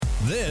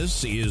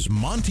This is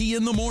Monty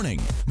in the Morning,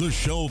 the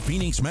show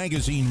Phoenix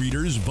Magazine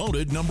readers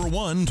voted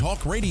 #1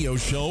 talk radio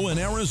show in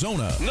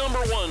Arizona.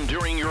 #1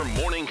 during your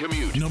morning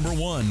commute.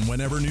 #1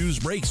 whenever news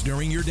breaks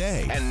during your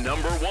day. And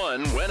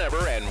 #1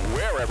 whenever and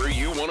wherever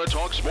you want to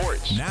talk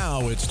sports.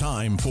 Now it's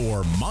time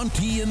for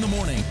Monty in the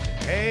Morning.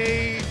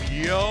 Hey,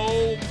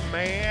 yo,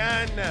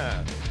 man.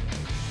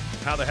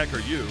 How the heck are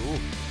you?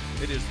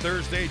 It is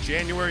Thursday,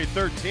 January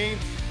 13th,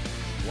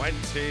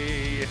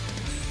 2021.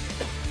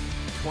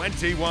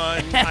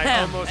 I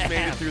almost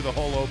made it through the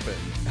whole open.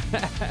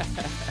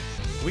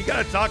 We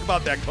got to talk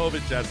about that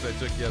COVID test I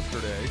took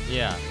yesterday.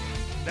 Yeah.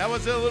 That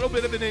was a little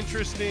bit of an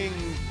interesting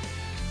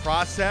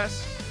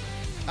process.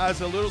 I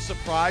was a little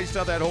surprised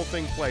how that whole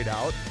thing played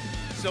out.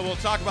 So we'll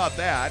talk about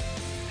that.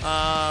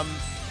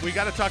 We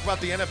got to talk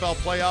about the NFL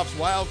playoffs,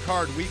 wild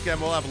card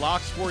weekend. We'll have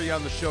locks for you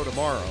on the show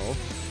tomorrow.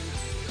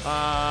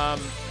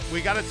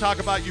 We got to talk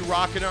about you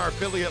rocking our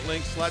affiliate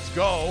links. Let's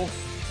go.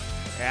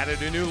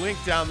 Added a new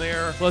link down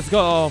there. Let's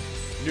go.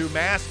 New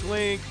mask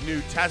link,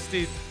 new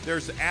testing.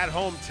 There's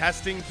at-home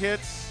testing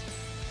kits.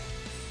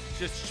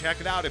 Just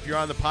check it out if you're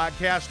on the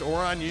podcast or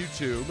on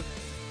YouTube.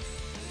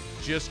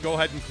 Just go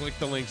ahead and click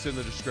the links in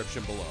the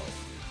description below.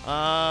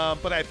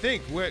 But I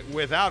think,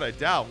 without a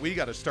doubt, we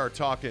got to start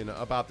talking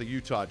about the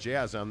Utah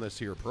Jazz on this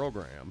here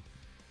program.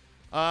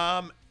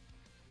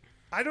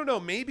 I don't know.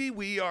 Maybe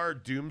we are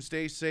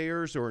doomsday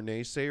sayers or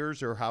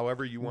naysayers or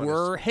however you want to.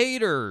 We're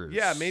haters.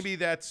 Yeah, maybe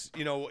that's,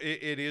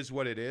 it is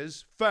what it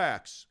is.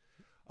 Facts.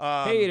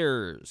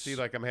 Haters. See,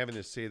 like I'm having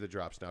to say the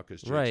drops now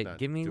because right. not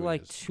Give me doing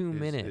like his, 2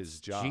 minutes.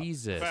 His job.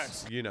 Jesus.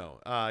 Facts.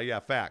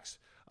 Yeah, facts.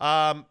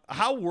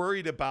 How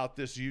worried about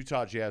this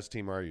Utah Jazz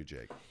team are you,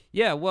 Jake?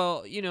 Yeah,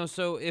 well,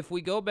 so if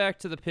we go back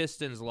to the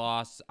Pistons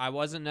loss, I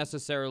wasn't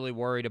necessarily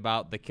worried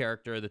about the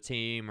character of the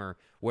team or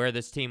where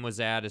this team was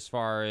at as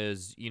far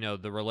as,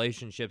 the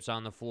relationships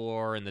on the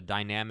floor and the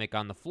dynamic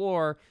on the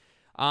floor,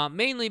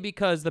 mainly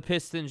because the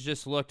Pistons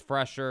just looked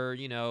fresher.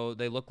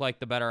 They looked like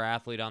the better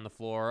athlete on the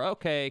floor.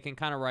 Okay, can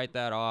kind of write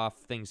that off.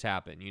 Things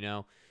happen,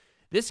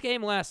 This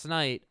game last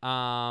night,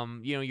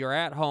 you're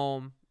at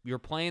home. You're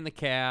playing the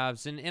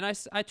Cavs, and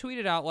I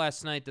tweeted out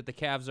last night that the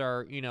Cavs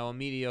are, a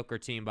mediocre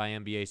team by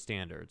NBA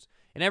standards.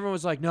 And everyone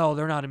was like, no,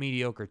 they're not a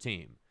mediocre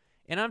team.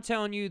 And I'm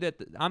telling you that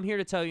I'm here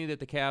to tell you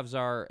that the Cavs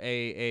are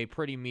a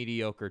pretty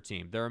mediocre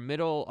team. They're a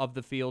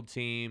middle-of-the-field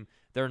team.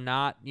 They're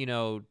not,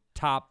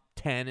 top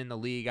 10 in the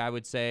league, I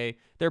would say.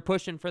 They're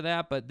pushing for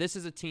that, but this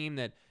is a team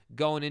that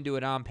going into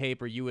it on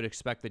paper, you would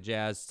expect the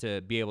Jazz to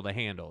be able to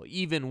handle,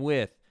 even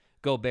with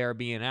Gobert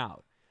being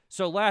out.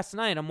 So last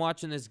night, I'm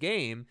watching this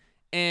game,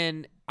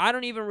 and I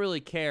don't even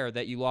really care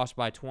that you lost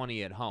by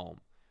 20 at home,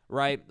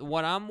 right?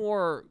 What I'm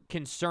more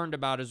concerned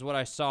about is what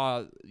I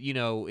saw,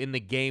 in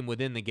the game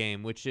within the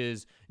game, which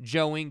is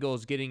Joe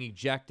Ingles getting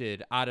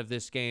ejected out of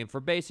this game for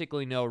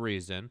basically no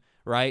reason,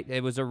 right?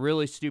 It was a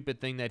really stupid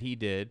thing that he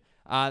did,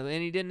 and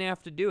he didn't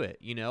have to do it,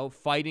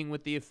 fighting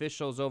with the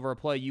officials over a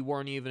play you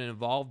weren't even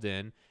involved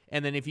in.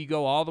 And then if you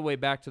go all the way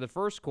back to the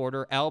first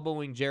quarter,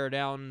 elbowing Jared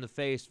Allen in the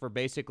face for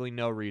basically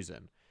no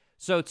reason.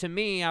 So to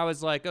me, I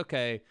was like,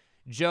 okay,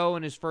 Joe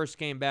in his first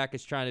game back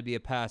is trying to be a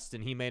pest,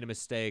 and he made a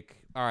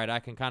mistake. All right, I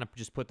can kind of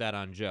just put that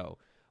on Joe.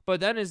 But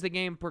then as the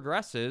game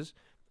progresses,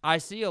 I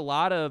see a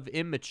lot of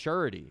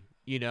immaturity,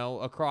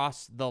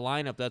 across the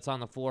lineup that's on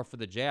the floor for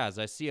the Jazz.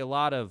 I see a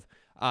lot of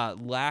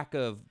lack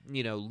of,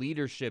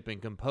 leadership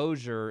and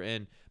composure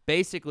and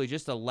basically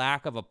just a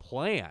lack of a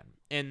plan.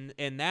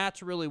 And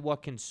that's really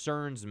what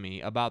concerns me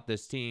about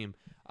this team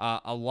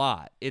a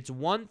lot. It's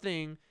one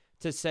thing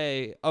to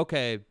say,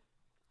 okay,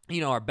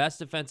 our best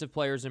defensive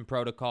players in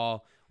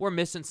protocol, we're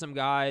missing some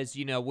guys.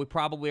 We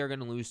probably are going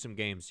to lose some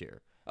games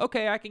here.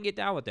 Okay, I can get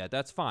down with that.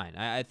 That's fine.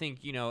 I think,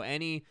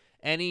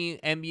 any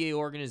NBA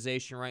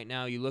organization right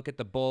now, you look at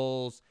the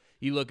Bulls,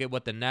 you look at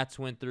what the Nets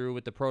went through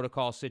with the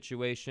protocol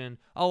situation.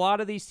 A lot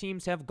of these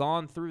teams have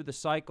gone through the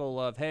cycle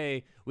of,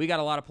 hey, we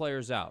got a lot of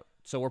players out,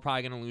 so we're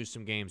probably going to lose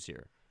some games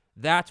here.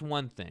 That's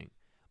one thing.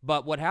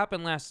 But what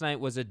happened last night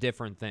was a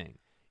different thing.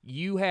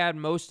 You had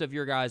most of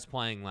your guys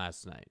playing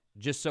last night,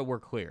 just so we're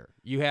clear.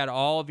 You had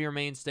all of your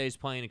mainstays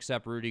playing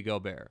except Rudy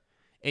Gobert.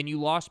 And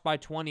you lost by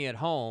 20 at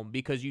home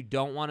because you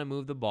don't want to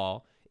move the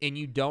ball and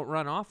you don't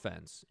run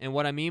offense. And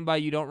what I mean by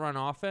you don't run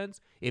offense,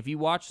 if you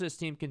watch this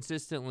team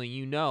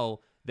consistently,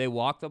 they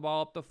walk the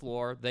ball up the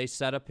floor, they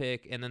set a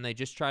pick, and then they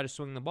just try to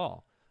swing the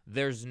ball.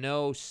 There's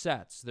no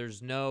sets.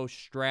 There's no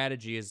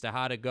strategy as to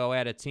how to go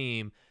at a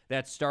team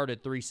that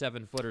started 3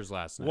 7-footers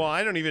last night. Well,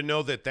 I don't even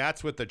know that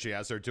that's what the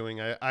Jazz are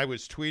doing. I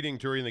was tweeting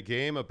during the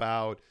game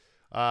about,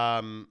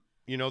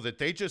 that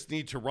they just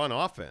need to run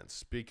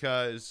offense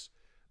because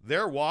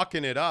they're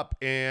walking it up,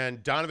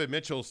 and Donovan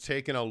Mitchell's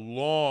taking a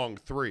long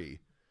three.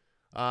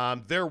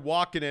 They're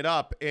walking it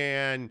up,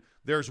 and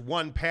there's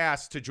one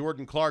pass to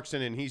Jordan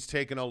Clarkson, and he's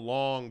taking a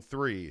long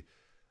three.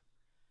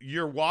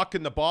 You're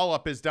walking the ball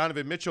up as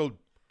Donovan Mitchell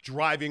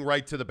driving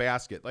right to the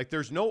basket. Like,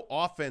 there's no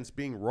offense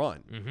being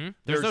run. Mm-hmm.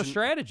 There's no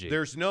strategy.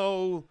 There's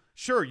no –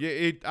 sure,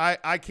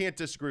 I can't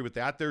disagree with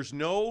that. There's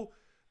no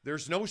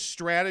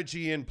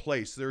strategy in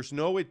place.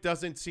 It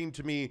doesn't seem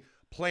to me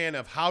plan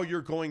of how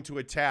you're going to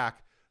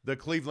attack the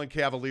Cleveland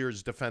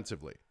Cavaliers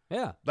defensively.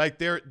 Yeah. Like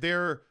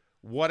they're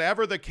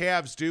whatever the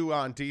Cavs do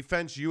on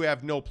defense, you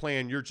have no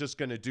plan. You're just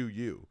going to do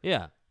you.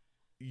 Yeah.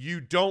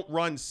 You don't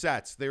run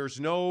sets. There's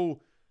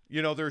no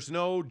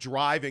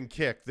drive and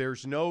kick.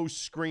 There's no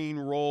screen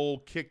roll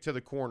kick to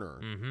the corner.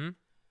 Mm-hmm.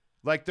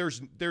 Like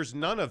there's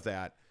none of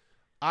that.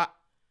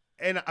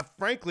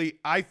 Frankly,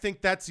 I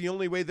think that's the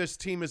only way this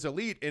team is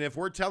elite. And if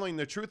we're telling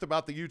the truth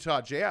about the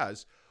Utah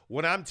Jazz,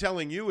 what I'm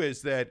telling you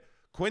is that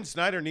Quinn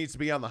Snyder needs to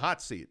be on the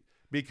hot seat,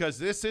 because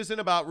this isn't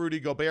about Rudy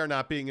Gobert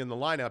not being in the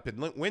lineup, and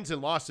wins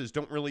and losses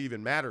don't really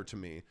even matter to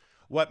me.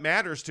 What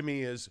matters to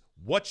me is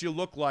what you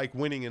look like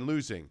winning and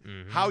losing,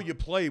 how you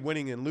play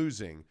winning and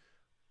losing.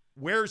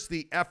 Where's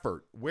the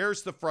effort?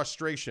 Where's the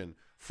frustration?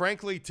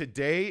 Frankly,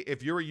 today,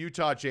 if you're a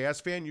Utah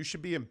Jazz fan, you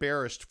should be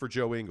embarrassed for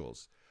Joe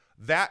Ingles.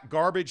 That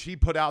garbage he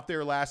put out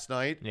there last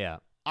night, Yeah.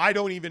 I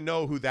don't even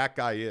know who that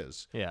guy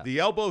is. Yeah. The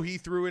elbow he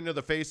threw into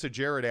the face of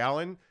Jared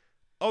Allen,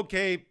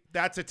 okay,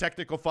 that's a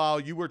technical foul.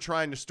 You were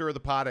trying to stir the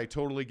pot. I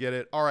totally get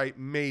it. All right,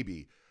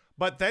 maybe.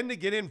 But then to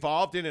get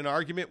involved in an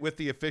argument with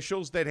the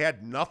officials that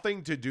had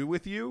nothing to do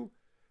with you,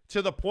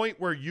 to the point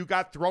where you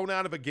got thrown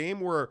out of a game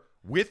where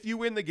with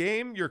you in the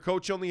game, your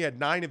coach only had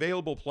 9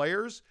 available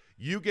players.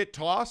 You get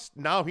tossed.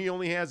 Now he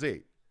only has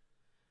 8.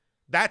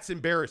 That's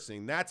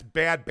embarrassing. That's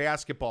bad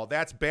basketball.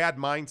 That's bad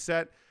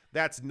mindset.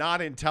 That's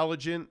not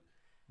intelligent.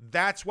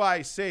 That's why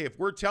I say, if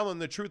we're telling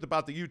the truth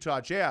about the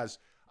Utah Jazz,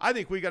 I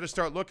think we got to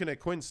start looking at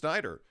Quinn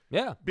Snyder.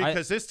 Yeah.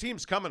 Because this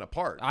team's coming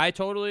apart. I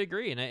totally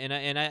agree. And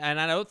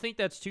I don't think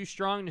that's too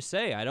strong to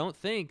say. I don't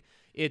think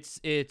it's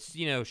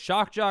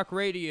shock jock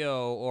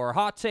radio or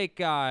hot take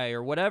guy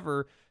or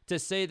whatever to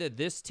say that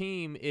this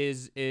team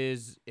is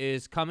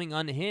coming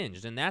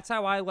unhinged. And that's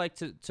how I like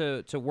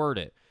to word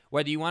it.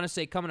 Whether you want to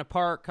say coming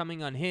apart,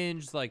 coming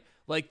unhinged, like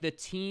the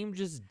team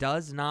just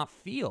does not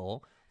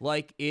feel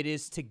like it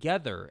is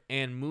together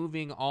and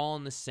moving all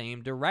in the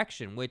same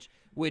direction, which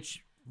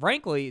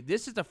frankly,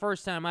 this is the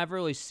first time I've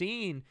really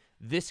seen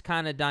this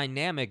kind of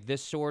dynamic,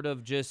 this sort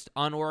of just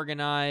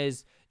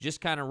unorganized,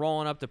 just kind of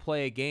rolling up to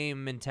play a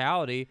game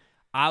mentality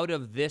out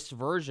of this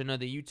version of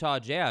the Utah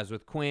Jazz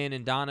with Quinn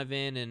and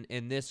Donovan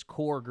and this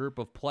core group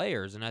of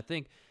players. And I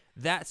think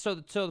that, so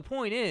the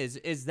point is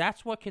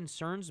that's what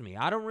concerns me.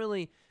 I don't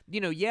really,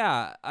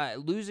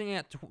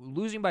 losing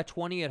by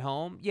 20 at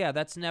home, yeah,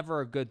 that's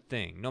never a good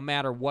thing, no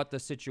matter what the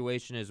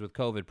situation is with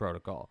COVID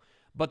protocol.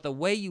 But the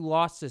way you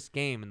lost this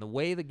game and the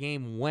way the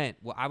game went,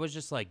 well, I was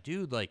just like,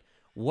 dude, like,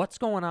 what's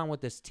going on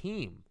with this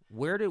team?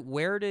 Where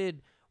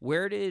did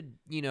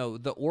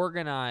the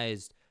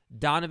organized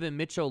Donovan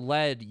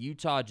Mitchell-led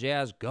Utah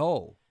Jazz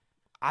go?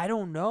 I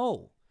don't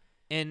know.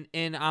 And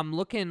I'm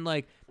looking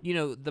like,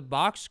 the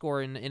box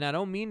score, and I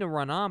don't mean to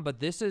run on, but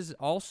this is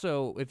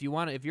also, if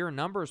you're a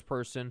numbers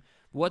person,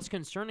 what's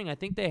concerning, I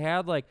think they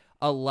had like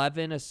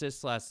 11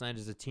 assists last night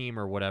as a team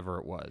or whatever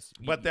it was.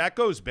 But that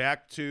goes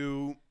back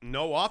to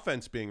no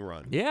offense being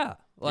run. Yeah.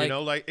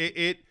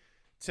 It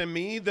to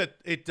me, that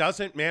it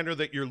doesn't matter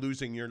that you're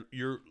losing.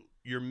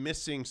 You're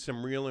missing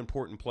some real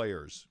important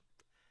players,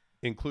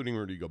 including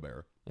Rudy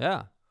Gobert.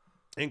 Yeah.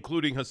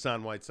 Including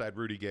Hassan Whiteside,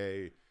 Rudy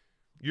Gay.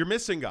 You're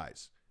missing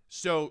guys.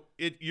 So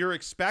you're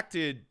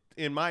expected,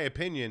 in my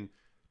opinion,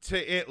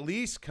 to at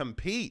least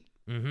compete.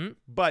 Mm-hmm.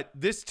 But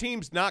this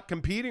team's not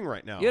competing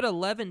right now. You had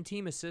 11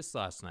 team assists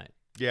last night.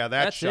 Yeah,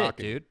 that's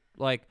shocking, it,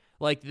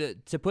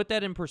 dude. To put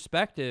that in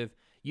perspective,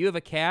 you have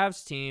a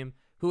Cavs team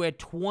who had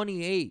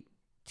 28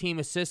 team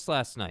assists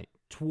last night.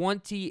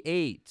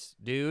 28,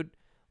 dude.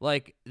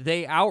 Like,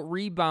 they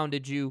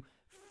out-rebounded you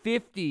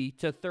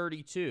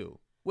 50-32,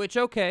 which,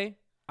 okay,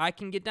 I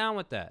can get down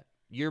with that.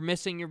 You're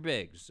missing your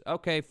bigs.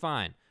 Okay,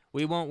 fine.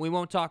 We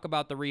won't talk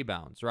about the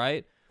rebounds,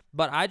 right?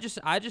 But I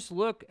just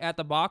look at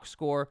the box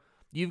score.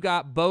 You've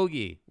got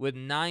Bogey with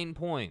 9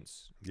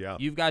 points. Yeah.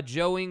 You've got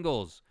Joe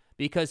Ingles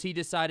because he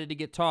decided to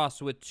get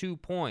tossed with 2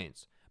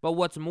 points. But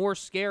what's more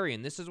scary,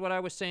 and this is what I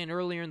was saying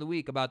earlier in the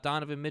week about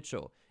Donovan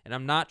Mitchell, and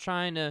I'm not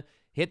trying to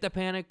hit the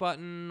panic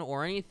button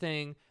or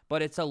anything,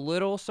 but it's a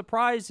little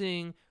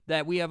surprising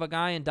that we have a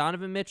guy in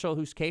Donovan Mitchell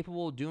who's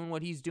capable of doing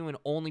what he's doing,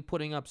 only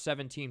putting up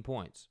 17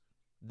 points.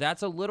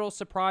 That's a little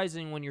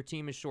surprising when your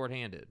team is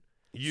shorthanded.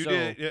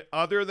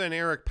 Other than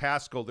Eric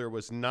Paschall, there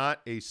was not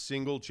a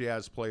single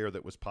Jazz player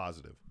that was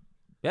positive.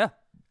 Yeah.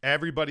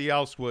 Everybody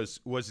else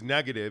was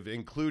negative,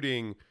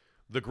 including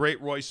the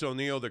great Royce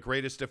O'Neal, the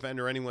greatest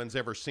defender anyone's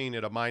ever seen,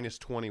 at a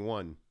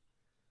 -21.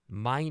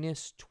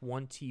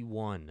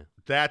 -21.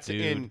 That's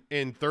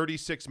in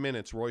 36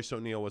 minutes. Royce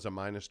O'Neal was a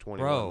 -21.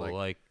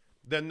 Bro,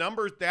 the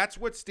numbers. That's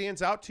what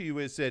stands out to you,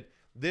 is that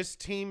this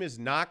team is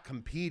not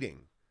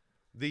competing.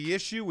 The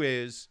issue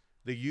is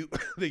the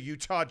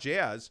Utah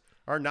Jazz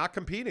are not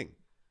competing.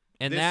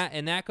 And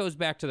that goes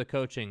back to the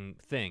coaching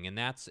thing, and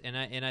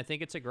I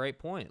think it's a great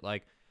point.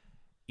 Like,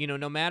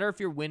 no matter if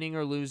you're winning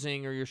or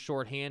losing or you're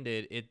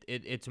shorthanded,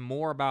 it's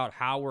more about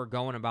how we're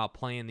going about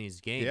playing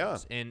these games. Yeah.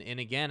 And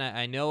again,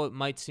 I know it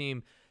might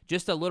seem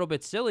just a little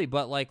bit silly,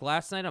 but like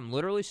last night, I'm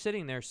literally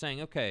sitting there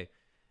saying, okay,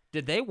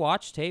 Did they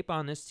watch tape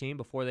on this team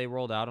before they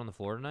rolled out on the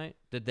floor tonight?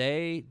 Did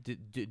they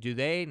do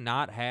they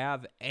not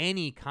have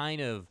any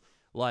kind of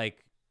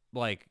like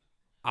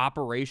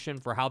operation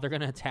for how they're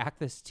going to attack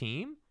this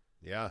team?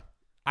 Yeah.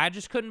 I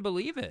just couldn't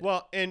believe it.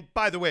 Well, and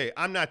by the way,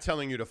 I'm not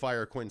telling you to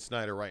fire Quinn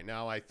Snyder right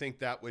now. I think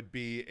that would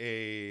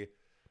be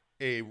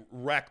a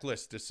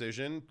reckless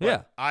decision. But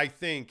yeah. I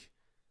think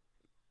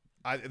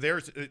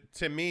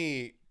to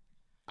me,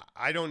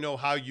 I don't know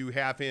how you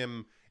have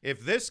him.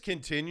 If this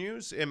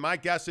continues, and my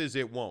guess is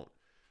it won't.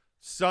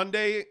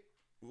 Sunday,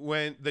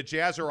 when the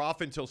Jazz are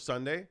off until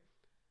Sunday,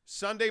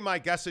 my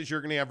guess is you're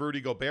going to have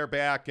Rudy Gobert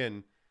back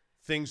and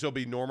things will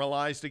be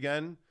normalized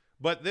again.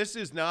 But this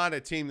is not a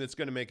team that's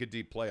going to make a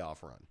deep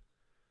playoff run.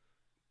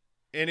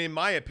 And in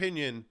my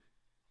opinion,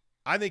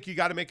 I think you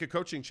got to make a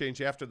coaching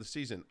change after the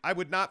season. I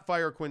would not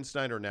fire Quinn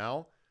Snyder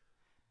now,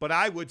 but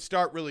I would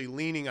start really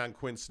leaning on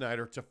Quinn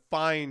Snyder to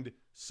find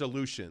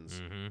solutions.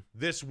 Mm-hmm.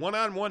 This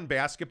one-on-one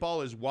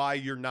basketball is why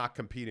you're not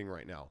competing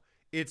right now.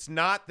 It's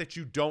not that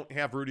you don't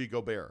have Rudy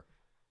Gobert.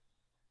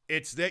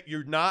 It's that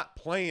you're not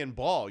playing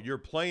ball. You're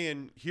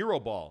playing hero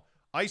ball,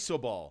 iso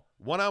ball,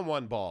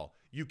 one-on-one ball.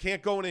 You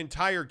can't go an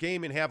entire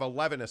game and have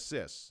 11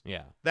 assists.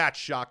 Yeah. That's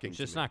shocking. It's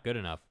just not good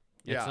enough.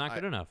 It's not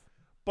good enough.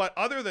 But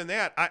other than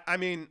that, I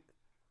mean,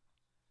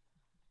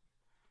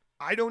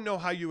 I don't know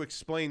how you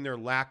explain their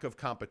lack of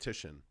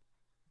competition.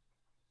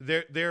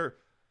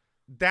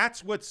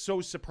 That's what's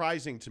so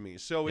surprising to me.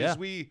 So as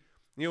we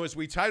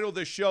title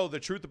this show, The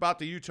Truth About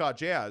the Utah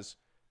Jazz,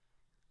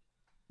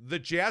 the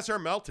Jazz are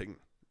melting.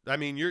 I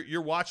mean,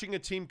 you're watching a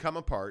team come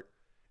apart.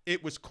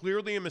 It was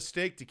clearly a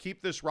mistake to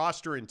keep this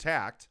roster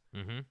intact.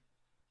 Mm-hmm.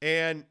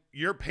 And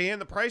you're paying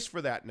the price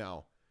for that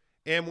now.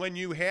 And when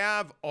you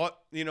have,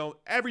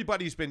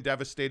 everybody's been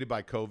devastated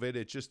by COVID.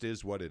 It just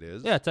is what it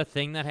is. Yeah, it's a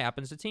thing that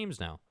happens to teams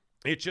now.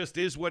 It just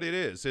is what it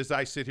is. As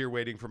I sit here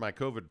waiting for my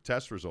COVID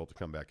test result to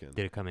come back in.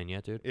 Did it come in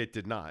yet, dude? It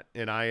did not.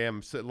 And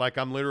I'm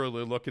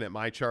literally looking at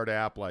my chart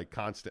app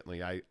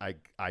constantly. I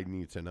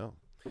need to know.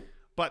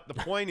 But the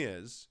point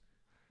is,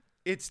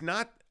 it's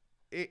not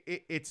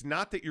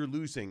that you're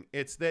losing.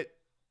 It's that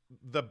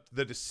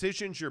the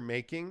decisions you're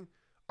making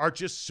are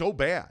just so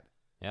bad.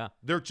 Yeah.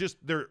 They're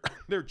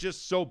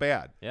just so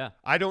bad. Yeah.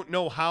 I don't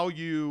know how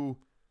you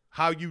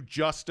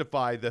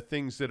justify the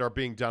things that are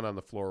being done on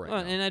the floor right now.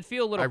 And I'd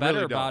feel a little I better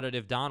really about don't. it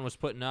if Don was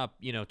putting up,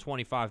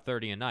 25,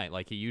 30 a night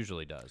like he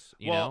usually does,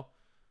 you well, know?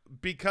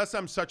 Because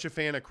I'm such a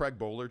fan of Craig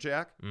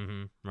Bolerjack,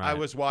 Mm-hmm. Right. I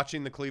was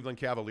watching the Cleveland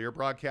Cavalier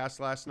broadcast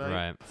last night.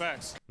 Right.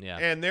 Facts. Yeah.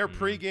 And their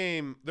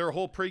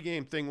whole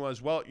pregame thing was,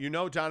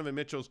 Donovan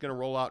Mitchell's going to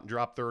roll out and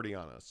drop 30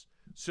 on us.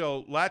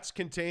 So let's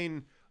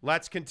contain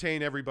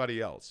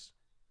everybody else.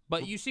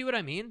 But you see what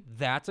I mean?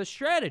 That's a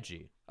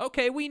strategy.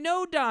 Okay, we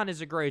know Don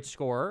is a great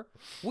scorer.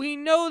 We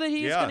know that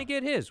he's going to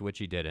get his, which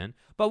he didn't.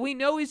 But we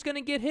know he's going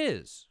to get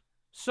his.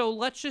 So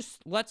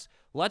let's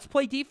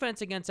play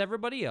defense against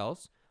everybody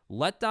else.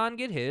 Let Don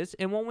get his,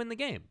 and we'll win the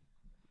game.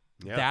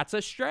 Yeah. That's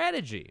a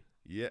strategy.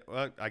 Yeah,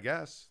 well, I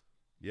guess.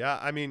 Yeah,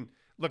 I mean,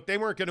 look, they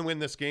weren't going to win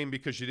this game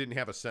because you didn't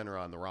have a center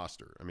on the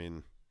roster. I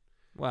mean,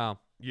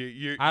 well,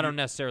 I don't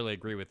necessarily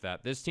agree with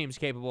that. This team's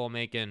capable of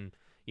making,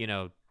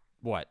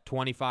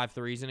 25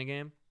 threes in a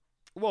game?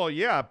 Well,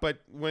 yeah,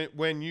 but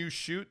when you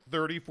shoot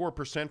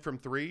 34% from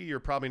three, you're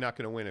probably not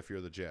going to win if you're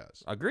the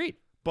Jazz. Agreed.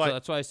 But so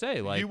that's why I say,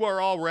 you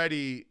are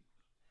already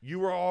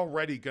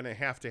going to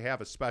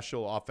have a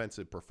special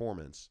offensive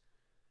performance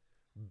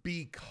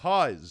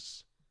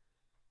because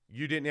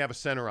you didn't have a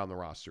center on the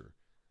roster.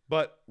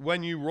 But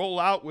when you roll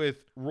out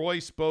with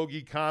Royce,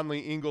 Bogey, Conley,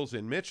 Ingles,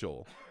 and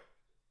Mitchell,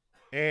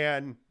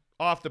 and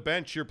off the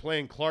bench you're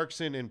playing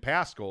Clarkson and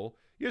Pascal,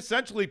 you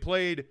essentially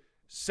played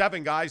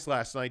 7 guys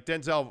last night.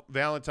 Denzel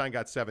Valentine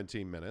got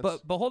 17 minutes.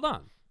 But hold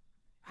on.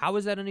 How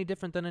is that any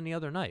different than any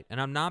other night? And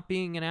I'm not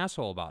being an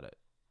asshole about it.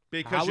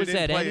 Because How is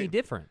that any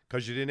different?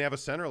 Because you didn't have a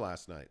center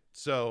last night.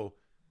 So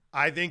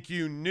I think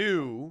you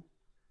knew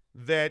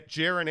that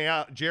Jared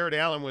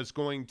Allen was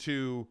going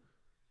to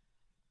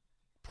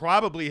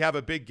probably have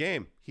a big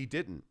game. He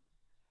didn't.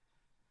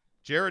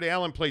 Jared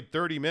Allen played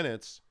 30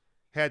 minutes,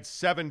 had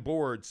 7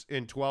 boards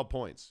and 12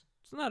 points.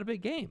 It's not a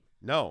big game.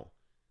 No.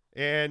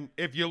 And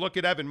if you look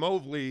at Evan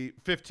Mobley,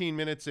 15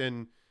 minutes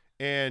and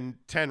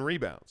 10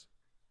 rebounds,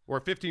 or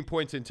 15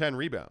 points and 10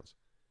 rebounds.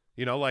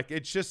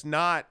 It's just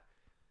not.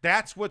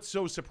 That's what's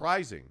so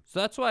surprising. So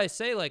that's why I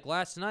say,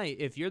 last night,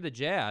 if you're the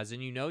Jazz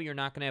and you're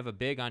not going to have a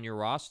big on your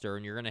roster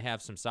and you're going to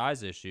have some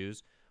size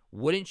issues,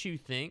 wouldn't you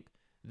think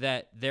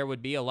that there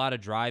would be a lot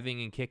of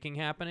driving and kicking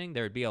happening?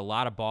 There would be a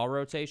lot of ball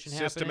rotation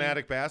happening?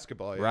 Systematic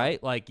basketball, yeah.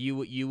 Right?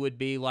 You would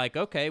be like,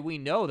 okay, we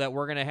know that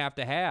we're going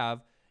to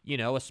have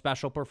a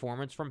special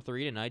performance from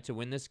 3 tonight to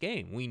win this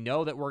game. We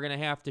know that we're going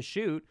to have to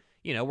shoot.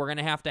 We're going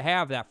to have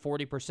that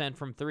 40%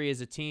 from 3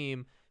 as a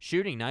team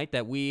shooting night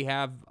that we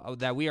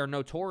are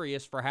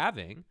notorious for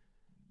having.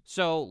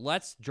 So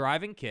let's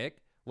drive and kick.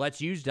 Let's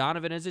use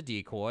Donovan as a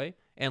decoy,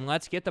 and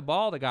let's get the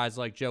ball to guys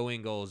like Joe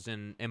Ingles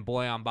and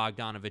Bojan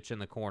Bogdanovic in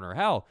the corner.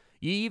 Hell,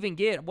 you even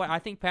get I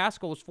think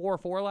Pascal was 4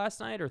 of 4 last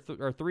night, or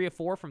 3 of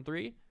 4 from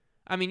 3.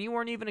 I mean, you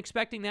weren't even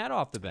expecting that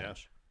off the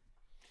bench.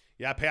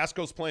 Yeah,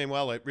 Pascal's playing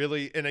well. It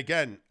really, and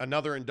again,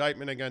 another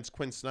indictment against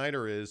Quinn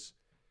Snyder is,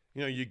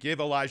 you give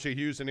Elijah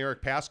Hughes and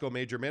Eric Pascal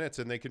major minutes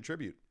and they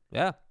contribute.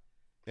 Yeah.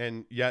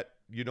 And yet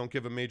you don't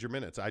give them major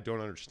minutes. I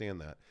don't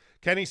understand that.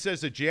 Kenny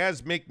says the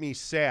Jazz make me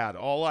sad.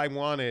 All I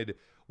wanted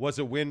was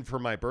a win for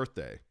my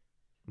birthday.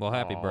 Well,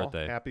 happy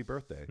birthday. Happy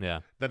birthday.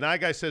 Yeah. The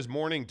night guy says,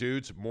 morning,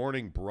 dudes.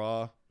 Morning,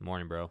 bruh.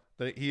 Morning, bro.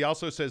 He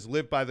also says,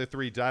 live by the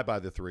 3, die by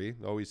the 3.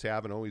 Always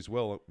have and always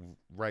will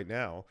right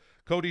now.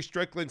 Cody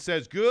Strickland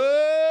says,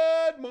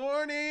 good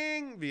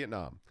morning,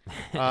 Vietnam.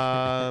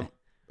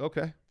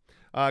 Okay.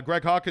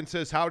 Greg Hawkins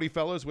says, howdy,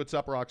 fellas. What's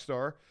up,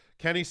 Rockstar?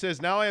 Kenny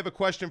says, now I have a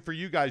question for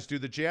you guys. Do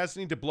the Jazz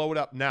need to blow it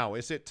up now?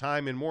 Is it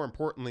time? And more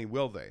importantly,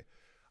 will they?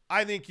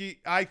 I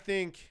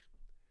think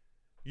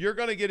you're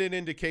going to get an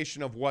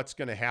indication of what's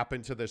going to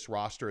happen to this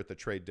roster at the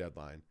trade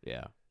deadline.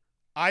 Yeah.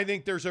 I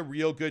think there's a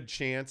real good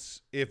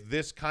chance if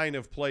this kind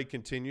of play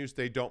continues,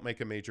 they don't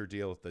make a major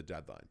deal at the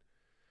deadline.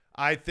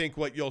 I think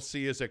what you'll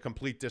see is a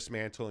complete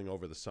dismantling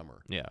over the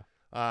summer. Yeah.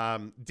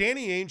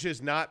 Danny Ainge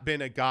has not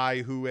been a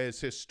guy who has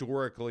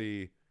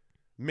historically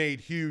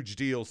made huge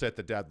deals at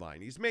the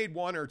deadline. He's made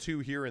 1 or 2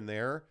 here and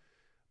there,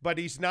 but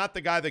he's not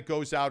the guy that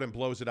goes out and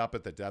blows it up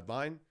at the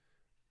deadline.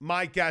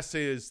 My guess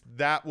is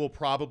that will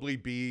probably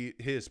be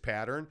his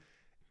pattern.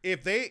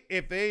 If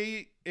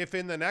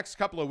in the next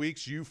couple of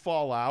weeks you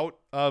fall out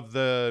of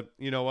the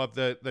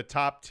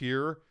top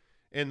tier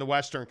in the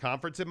Western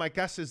Conference, and my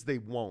guess is they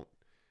won't.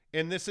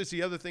 And this is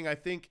the other thing. I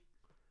think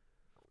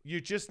you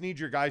just need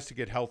your guys to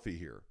get healthy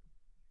here.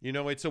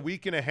 It's a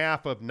week and a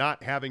half of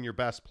not having your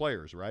best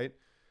players, right?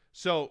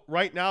 So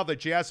right now the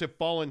Jazz have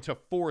fallen to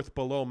 4th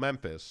below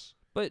Memphis,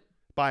 but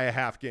by a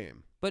half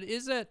game. But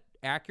is it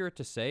accurate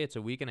to say it's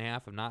a week and a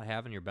half of not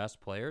having your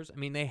best players? I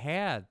mean, they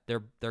had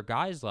their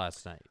guys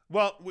last night.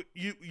 Well,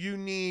 you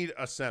need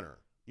a center.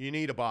 You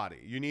need a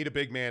body. You need a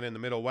big man in the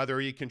middle, whether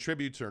he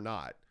contributes or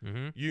not.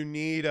 Mm-hmm. You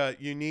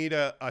need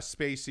a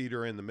space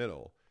eater in the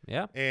middle.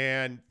 Yeah.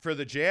 And for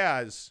the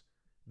Jazz,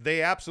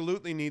 they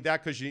absolutely need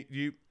that because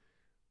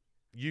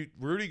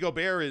Rudy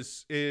Gobert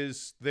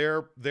is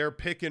their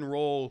pick and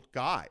roll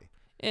guy.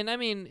 And I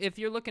mean, if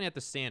you're looking at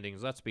the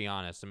standings, let's be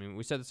honest. I mean,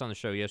 we said this on the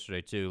show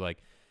yesterday too.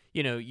 Like,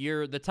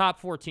 the top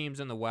 4 teams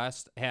in the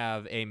West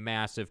have a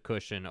massive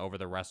cushion over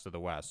the rest of the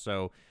West.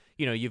 So,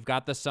 you've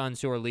got the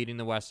Suns who are leading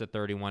the West at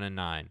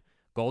 31-9.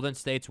 Golden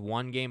State's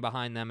 1 game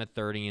behind them at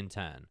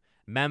 30-10.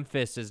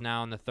 Memphis is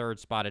now in the 3rd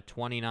spot at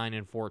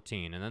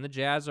 29-14. And then the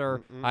Jazz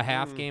are a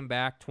half game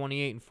back,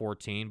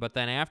 28-14. But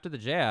then after the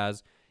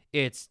Jazz,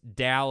 it's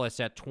Dallas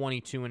at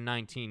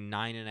 22-19,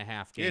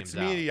 9.5 games It's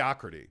out.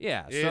 Mediocrity.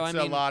 Yeah. It's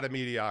so, a lot of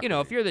mediocrity.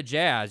 If you're the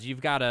Jazz,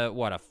 you've got a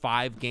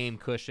 5-game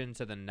cushion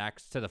to the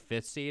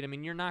 5th seed. I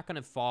mean, you're not going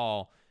to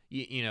fall, to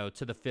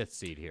the 5th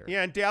seed here.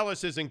 Yeah, and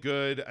Dallas isn't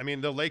good. I mean,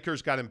 the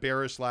Lakers got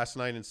embarrassed last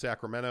night in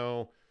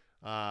Sacramento.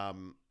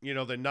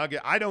 The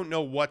Nugget, I don't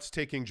know what's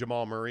taking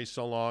Jamal Murray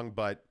so long,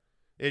 but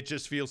it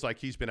just feels like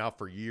he's been out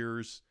for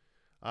years.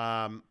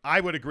 I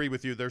would agree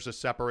with you. There's a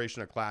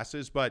separation of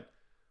classes, but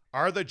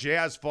are the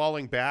Jazz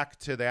falling back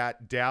to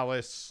that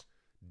Dallas,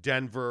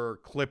 Denver,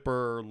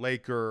 Clipper,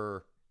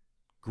 Laker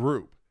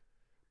group?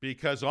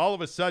 Because all of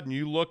a sudden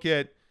you look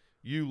at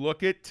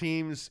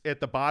teams at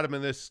the bottom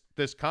of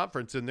this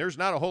conference, and there's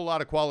not a whole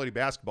lot of quality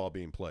basketball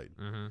being played.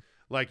 Mm-hmm.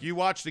 Like you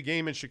watched the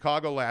game in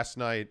Chicago last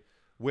night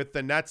with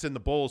the Nets and the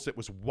Bulls. It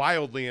was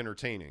wildly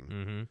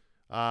entertaining.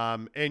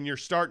 Mm-hmm. And you're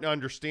starting to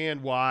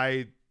understand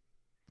why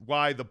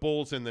the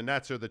Bulls and the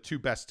Nets are the 2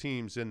 best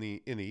teams in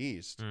the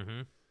East.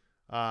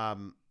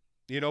 Mm-hmm.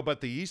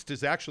 But the East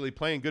is actually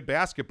playing good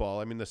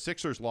basketball. I mean, the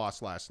Sixers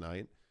lost last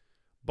night,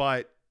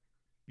 but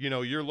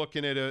you're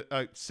looking at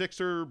a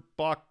Sixer,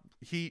 Buck,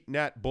 Heat,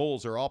 Net,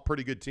 Bulls are all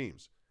pretty good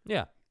teams.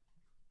 Yeah.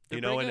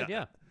 They're pretty good,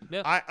 yeah.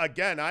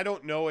 I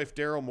don't know if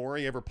Daryl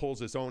Morey ever pulls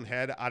his own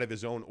head out of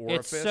his own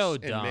orifice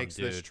and makes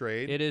this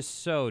trade. It is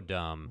so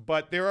dumb.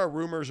 But there are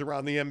rumors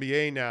around the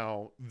NBA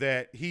now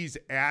that he's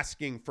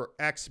asking for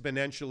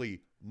exponentially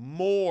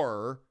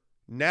more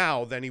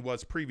now than he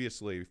was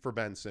previously for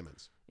Ben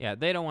Simmons. Yeah,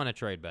 they don't want to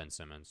trade Ben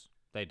Simmons.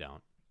 They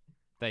don't.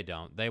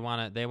 They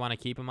want to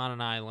keep him on an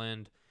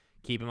island,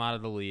 keep him out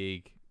of the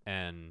league,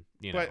 and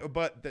yeah.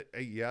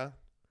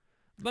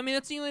 I mean,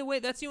 that's the only way.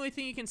 That's the only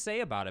thing you can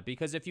say about it.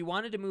 Because if you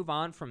wanted to move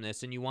on from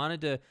this and you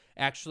wanted to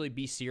actually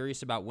be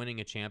serious about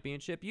winning a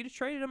championship, you'd have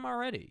traded him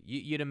already.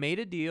 You'd have made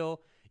a deal.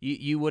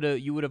 You would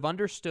have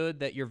understood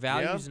that your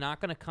value is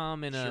not going to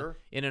come in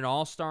an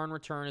all-star in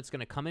return. It's going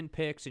to come in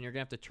picks, and you're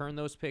going to have to turn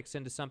those picks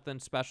into something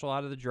special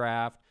out of the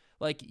draft.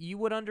 Like, you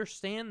would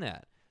understand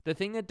that. The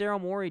thing that Daryl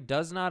Morey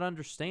does not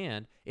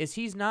understand is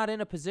he's not in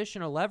a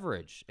position of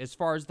leverage as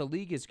far as the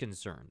league is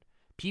concerned.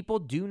 People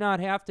do not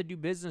have to do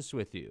business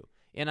with you.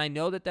 And I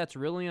know that that's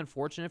really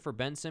unfortunate for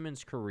Ben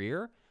Simmons'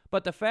 career,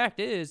 but the fact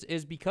is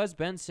because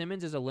Ben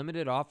Simmons is a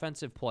limited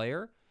offensive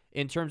player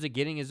in terms of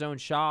getting his own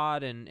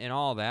shot and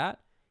all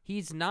that,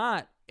 he's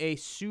not a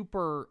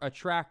super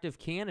attractive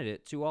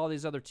candidate to all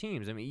these other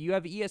teams. I mean, you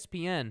have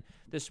ESPN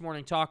this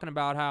morning talking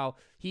about how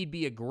he'd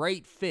be a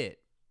great fit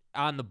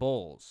on the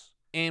Bulls.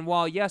 And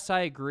while, yes,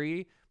 I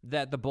agree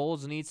that the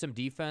Bulls need some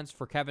defense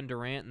for Kevin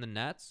Durant and the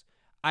Nets,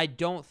 I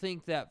don't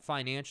think that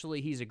financially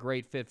he's a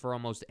great fit for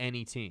almost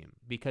any team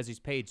because he's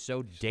paid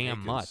so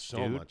damn much,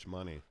 so much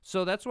money.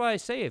 So that's why I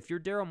say if you're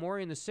Daryl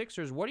Morey and the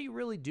Sixers, what are you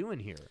really doing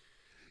here?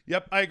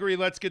 Yep, I agree.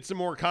 Let's get some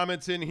more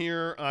comments in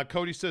here.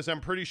 Cody says,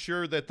 I'm pretty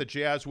sure that the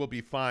Jazz will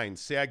be fine.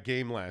 Sad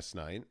game last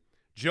night.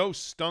 Joe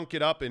stunk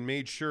it up and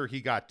made sure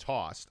he got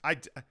tossed. I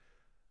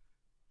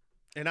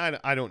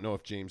don't know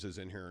if James is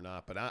in here or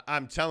not, but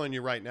I'm telling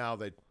you right now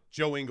that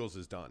Joe Ingles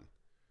is done.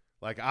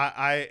 Like,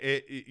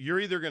 you're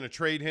either going to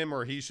trade him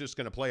or he's just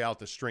going to play out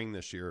the string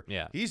this year.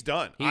 Yeah. He's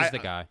done. He's the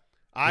guy.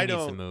 He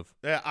needs to move.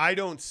 I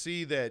don't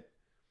see that.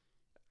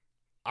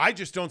 I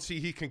just don't see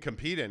he can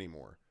compete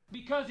anymore.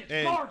 Because it's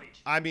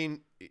garbage. I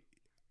mean,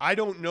 I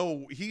don't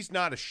know. He's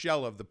not a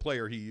shell of the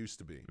player he used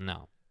to be.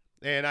 No.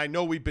 And I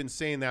know we've been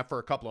saying that for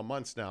a couple of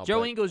months now.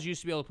 Joe Ingles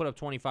used to be able to put up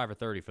 25 or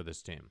 30 for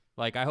this team.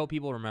 Like, I hope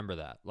people remember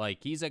that. Like,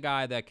 he's a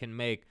guy that can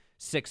make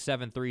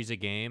 6-7 threes a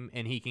game,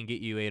 and he can get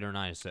you 8 or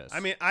 9 assists.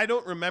 I mean, I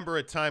don't remember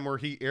a time where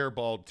he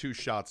airballed 2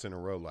 shots in a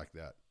row like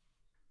that.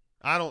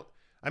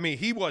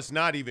 He was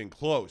not even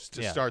close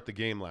to start the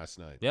game last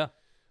night. Yeah.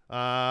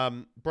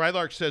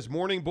 Brylark says,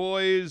 morning,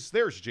 boys.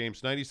 There's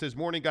James Knight. He says,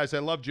 morning, guys. I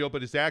love Joe,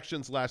 but his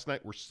actions last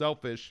night were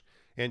selfish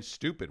and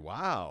stupid.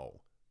 Wow.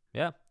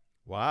 Yeah.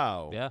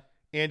 Wow. Yeah.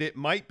 And it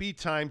might be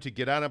time to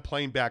get on a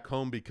plane back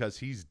home because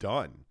he's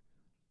done.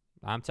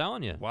 I'm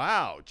telling you.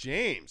 Wow,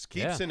 James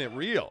keeps it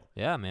real.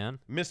 Yeah, man.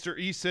 Mr.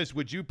 E says,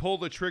 would you pull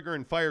the trigger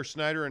and fire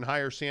Snyder and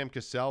hire Sam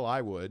Cassell?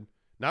 I would.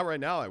 Not right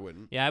now, I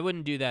wouldn't. Yeah, I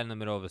wouldn't do that in the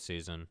middle of a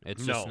season.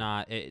 It's just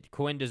not.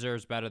 Quinn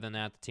deserves better than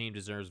that. The team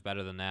deserves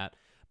better than that.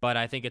 But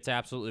I think it's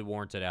absolutely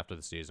warranted after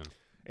the season.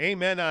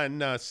 Amen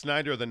on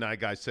Snyder, the night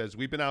guy says,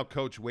 we've been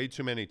out-coached way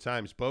too many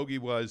times. Bogey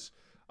was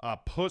a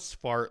puss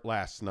fart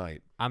last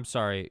night. I'm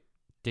sorry.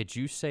 Did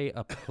you say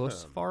a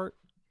puss fart?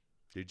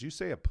 Did you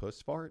say a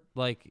puss fart?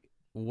 Like,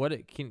 what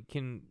it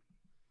can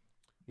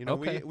you know,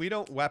 okay. we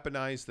don't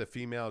weaponize the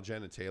female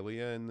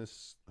genitalia in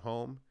this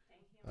home.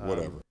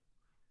 Whatever.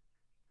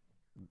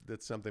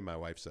 That's something my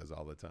wife says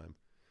all the time.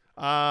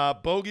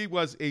 Bogey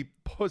was a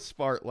puss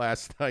fart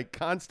last night,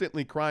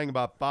 constantly crying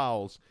about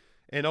fouls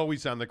and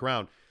always on the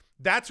ground.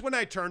 That's when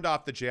I turned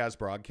off the Jazz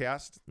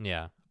broadcast.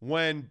 Yeah.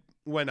 When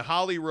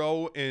Holly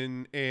Rowe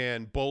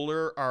and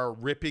Bowler are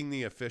ripping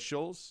the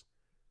officials,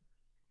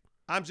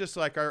 I'm just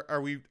like,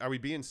 are we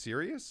being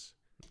serious?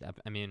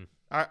 I mean,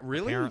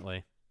 really?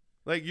 Apparently.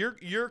 Like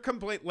you're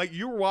complaining, like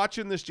you're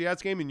watching this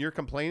Jazz game and you're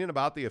complaining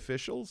about the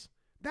officials.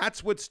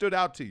 That's what stood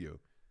out to you.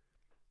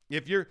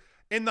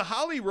 And the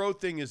Holly Rowe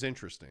thing is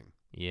interesting.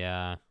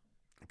 Yeah.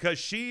 Because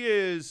she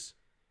is,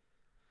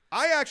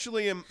 I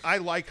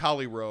like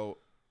Holly Rowe.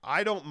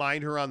 I don't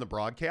mind her on the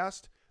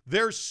broadcast.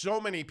 There's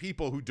so many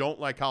people who don't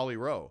like Holly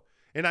Rowe,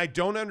 and I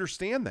don't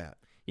understand that.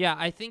 Yeah,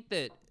 I think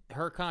that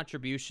her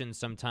contribution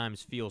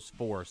sometimes feels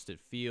forced. It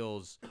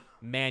feels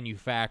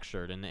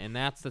manufactured, and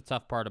that's the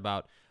tough part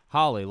about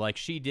Holly. Like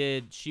she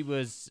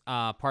was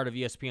part of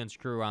ESPN's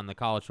crew on the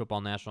College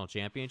Football National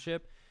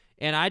Championship,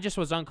 and I just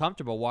was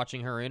uncomfortable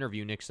watching her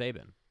interview Nick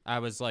Saban. I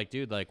was like,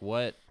 dude, like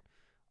what?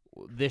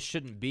 This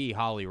shouldn't be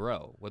Holly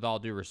Rowe, with all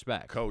due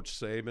respect. Coach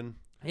Saban.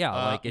 Yeah,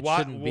 like it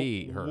shouldn't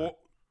be her.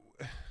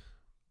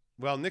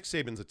 Well, Nick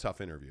Saban's a tough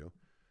interview.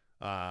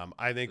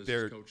 I think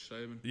Coach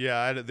Saban.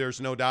 Yeah, there's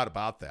no doubt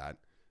about that.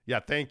 Yeah,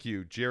 thank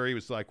you. Jerry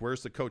was like,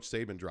 "Where's the Coach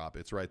Saban drop?"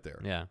 It's right there.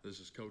 Yeah. This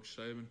is Coach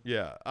Saban.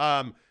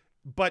 Yeah.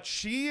 But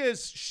she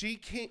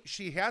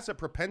has a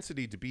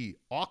propensity to be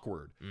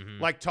awkward.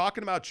 Mm-hmm. Like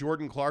talking about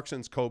Jordan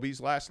Clarkson's Kobe's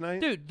last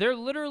night. Dude, she's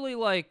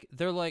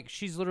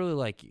literally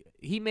like,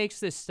 he makes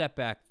this step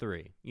back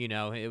three. You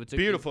know, it's a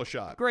beautiful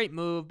shot. Great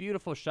move,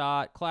 beautiful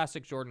shot,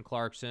 classic Jordan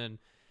Clarkson.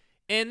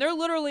 And they're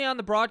literally on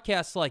the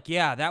broadcast like,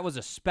 yeah, that was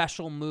a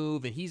special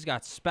move, and he's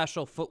got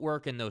special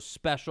footwork and those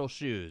special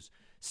shoes.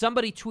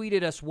 Somebody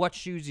tweeted us what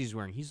shoes he's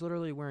wearing. He's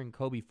literally wearing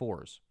Kobe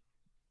 4s.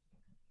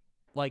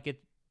 Like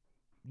it.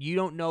 You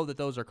don't know that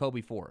those are Kobe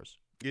 4s.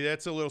 Yeah,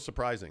 that's a little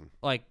surprising.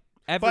 Like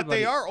everybody, but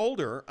they are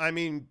older. I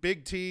mean,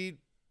 Big T,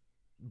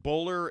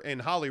 Bowler, and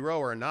Holly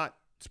Rowe are not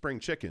spring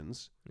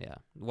chickens. Yeah.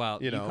 Well,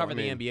 you cover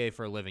the NBA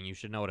for a living. You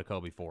should know what a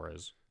Kobe 4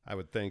 is. I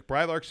would think.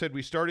 Brylark said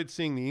we started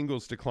seeing the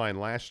Eagles decline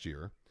last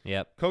year.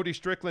 Yep. Cody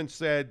Strickland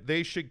said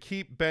they should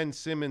keep Ben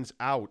Simmons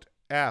out.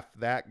 F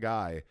that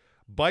guy.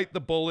 Bite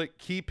the bullet,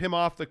 keep him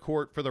off the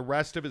court for the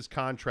rest of his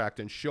contract,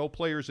 and show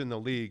players in the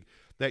league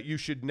that you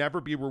should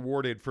never be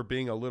rewarded for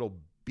being a little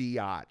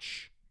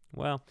biatch.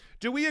 Well,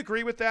 do we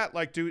agree with that?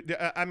 Like,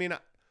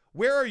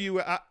 where are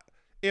you?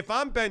 If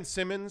I'm Ben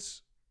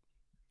Simmons,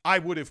 I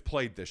would have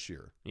played this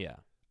year. Yeah.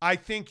 I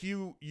think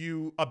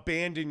you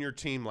abandoned your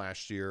team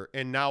last year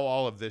and now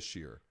all of this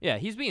year. Yeah,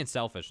 he's being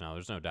selfish now.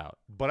 There's no doubt.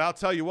 But I'll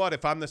tell you what,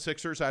 if I'm the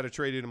Sixers, I'd have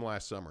traded him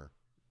last summer.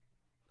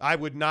 I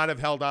would not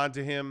have held on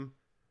to him.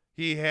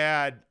 He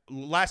had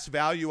less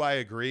value, I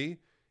agree.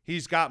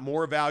 He's got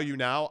more value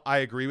now. I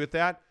agree with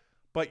that.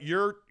 But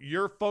you're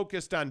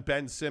focused on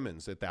Ben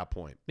Simmons at that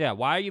point. Yeah,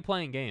 why are you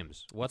playing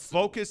games?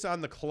 Focus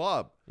on the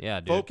club. Yeah,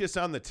 dude. Focus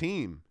on the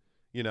team.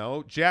 You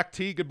know, Jack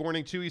T, good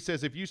morning, too. He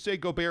says, if you say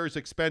Gobert is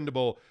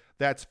expendable,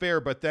 that's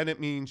fair, but then it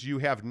means you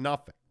have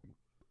nothing.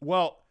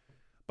 Well,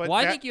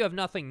 I think you have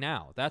nothing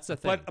now. That's the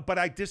thing. But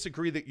I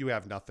disagree that you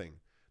have nothing.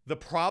 The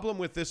problem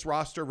with this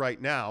roster right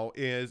now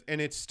is,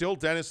 and it's still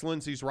Dennis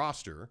Lindsey's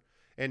roster,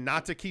 and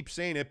not to keep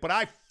saying it, but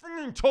I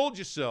told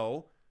you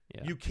so.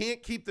 Yeah. You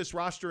can't keep this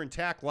roster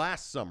intact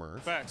last summer.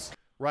 Facts.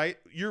 Right?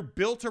 You're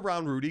built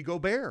around Rudy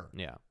Gobert.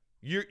 Yeah.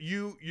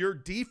 Your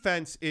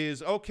defense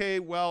is, okay,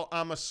 well,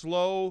 I'm a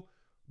slow,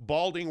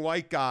 balding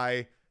white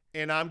guy,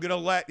 and I'm going to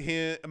let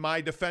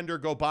my defender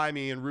go by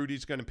me, and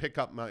Rudy's going to pick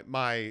up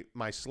my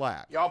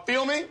slack. Y'all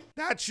feel me?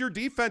 That's your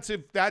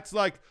defensive. That's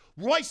like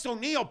Royce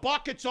O'Neal,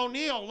 Buckets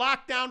O'Neal,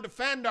 lockdown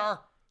defender.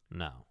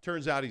 No.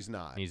 Turns out he's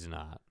not. He's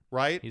not.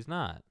 Right? He's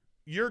not.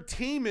 Your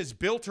team is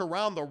built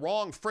around the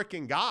wrong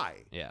freaking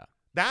guy. Yeah.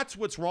 That's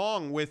what's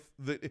wrong with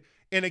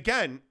and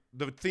again,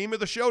 the theme of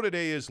the show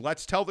today is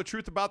let's tell the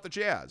truth about the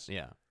Jazz.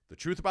 Yeah. The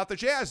truth about the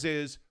Jazz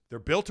is they're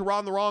built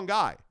around the wrong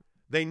guy.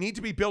 They need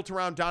to be built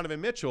around Donovan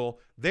Mitchell.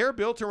 They're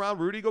built around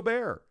Rudy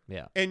Gobert.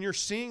 Yeah. And you're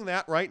seeing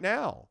that right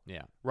now.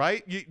 Yeah.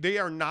 Right? They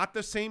are not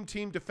the same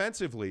team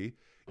defensively.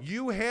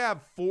 You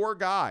have 4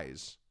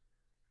 guys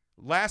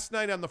last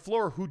night on the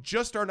floor who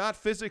just are not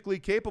physically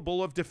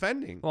capable of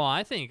defending. Well,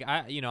 I think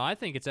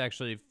it's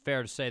actually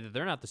fair to say that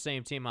they're not the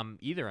same team on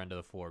either end of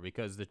the floor,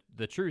 because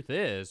the truth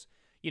is,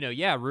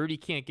 Rudy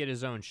can't get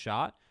his own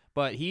shot,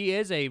 but he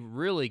is a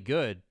really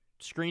good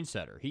screen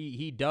setter.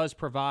 He does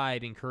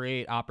provide and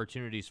create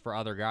opportunities for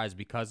other guys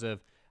because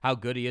of how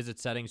good he is at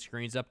setting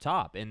screens up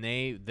top. And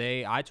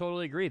I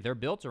totally agree. They're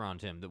built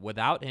around him.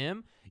 Without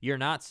him, you're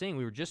not seeing,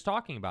 we were just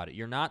talking about it,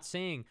 you're not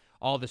seeing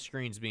all the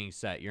screens being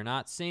set. You're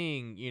not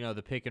seeing,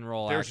 the pick and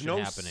roll action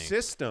happening. There's no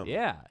system.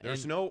 Yeah.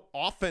 There's no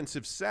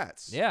offensive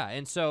sets. Yeah.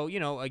 And so,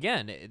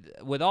 again,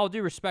 with all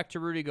due respect to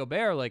Rudy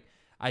Gobert, like,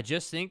 I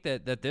just think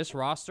that this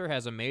roster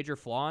has a major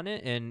flaw in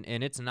it,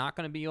 and it's not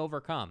going to be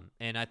overcome.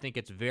 And I think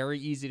it's very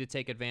easy to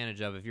take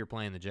advantage of if you're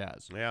playing the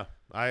Jazz. Yeah,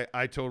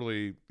 I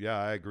totally,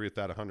 I agree with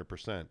that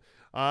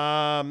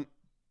 100%.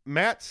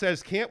 Matt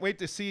says, can't wait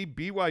to see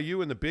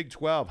BYU in the Big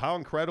 12. How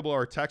incredible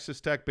are Texas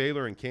Tech,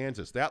 Baylor, and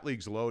Kansas? That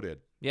league's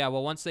loaded. Yeah,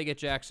 well, once they get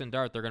Jackson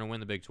Dart, they're going to win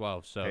the Big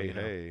 12. So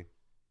Hey.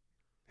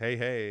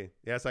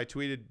 Yes, I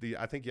tweeted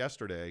I think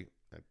yesterday.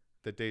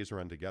 The days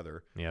run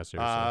together. Yeah,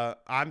 seriously.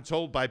 I'm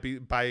told by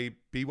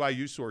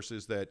BYU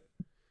sources that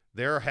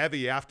they're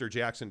heavy after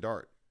Jackson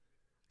Dart.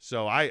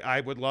 So I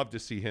would love to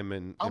see him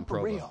in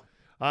Provo. Real.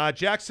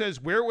 Jack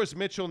says, where was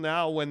Mitchell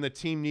now when the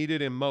team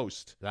needed him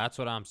most? That's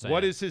what I'm saying.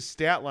 What is his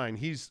stat line?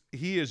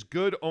 He is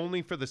good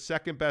only for the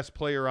second best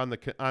player on the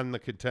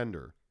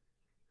contender.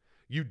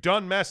 You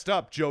done messed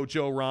up,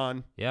 JoJo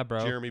Ron. Yeah,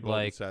 bro. Jeremy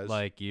Bolden says.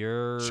 Like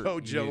you're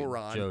Ron.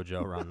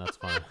 JoJo Ron. That's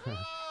fine.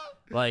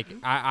 Like,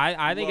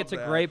 I think it's a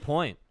great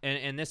point.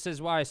 And this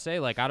is why I say,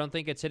 like, I don't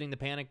think it's hitting the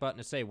panic button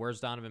to say, where's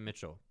Donovan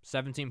Mitchell?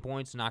 17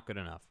 points, not good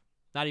enough.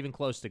 Not even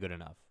close to good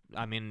enough.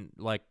 I mean,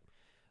 like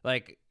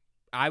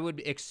I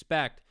would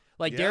expect,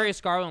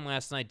 Darius Garland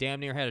last night damn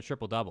near had a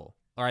triple-double.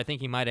 Or I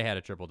think he might have had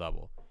a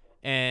triple-double.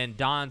 And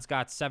Don's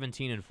got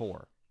 17 and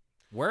 4.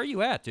 Where are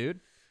you at, dude?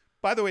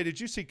 By the way,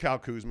 did you see Kyle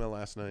Kuzma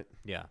last night?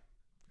 Yeah.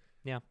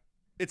 Yeah.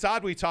 It's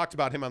odd we talked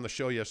about him on the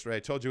show yesterday. I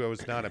told you I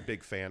was not a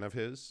big fan of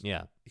his.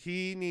 Yeah.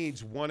 He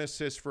needs 1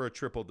 assist for a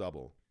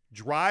triple-double.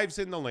 Drives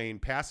in the lane,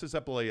 passes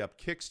up a layup,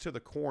 kicks to the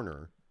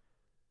corner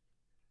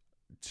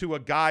to a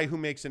guy who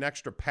makes an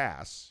extra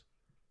pass.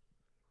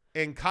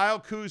 And Kyle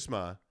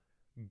Kuzma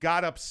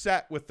got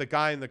upset with the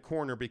guy in the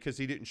corner because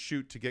he didn't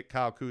shoot to get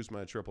Kyle Kuzma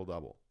a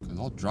triple-double. Because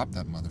I'll drop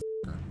that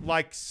motherfucker.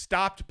 Like,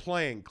 stopped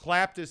playing,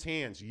 clapped his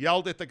hands,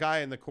 yelled at the guy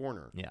in the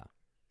corner. Yeah.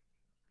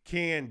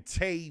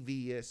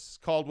 Cantavius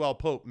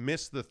Caldwell-Pope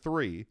missed the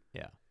 3.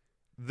 Yeah.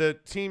 The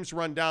teams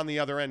run down the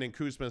other end, and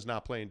Kuzma's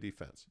not playing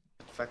defense.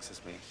 Vexes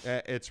me.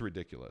 It's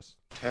ridiculous.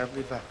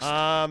 Terribly vexed.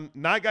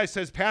 Night Guy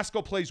says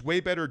Pascal plays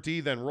way better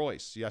D than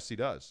Royce. Yes, he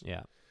does.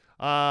 Yeah.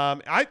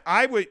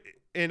 I would,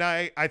 and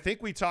I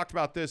think we talked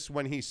about this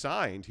when he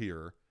signed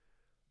here.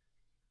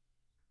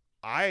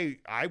 I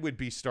would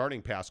be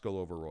starting Pascal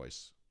over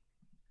Royce.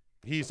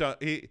 He's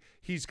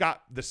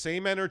got the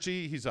same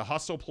energy. He's a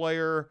hustle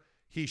player.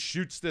 He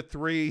shoots the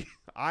 3.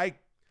 I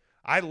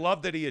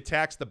love that he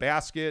attacks the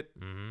basket.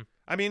 Mm-hmm.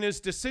 I mean, his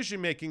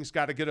decision-making's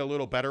got to get a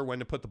little better when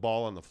to put the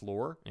ball on the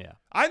floor. Yeah.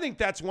 I think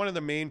that's one of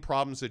the main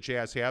problems that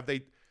Jazz have.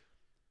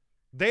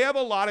 They have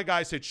a lot of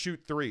guys that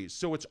shoot 3s,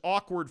 so it's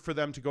awkward for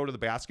them to go to the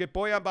basket.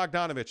 Bojan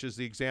Bogdanović is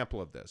the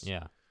example of this.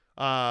 Yeah.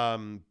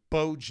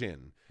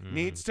 Bojan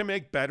needs to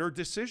make better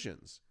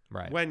decisions.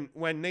 Right.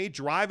 When they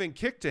drive and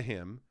kick to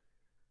him,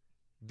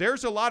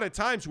 there's a lot of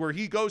times where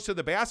he goes to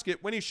the basket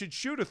when he should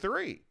shoot a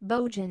 3.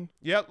 Bojan.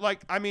 Yeah,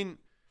 I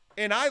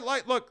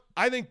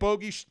think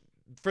Bogey,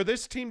 for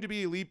this team to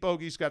be elite,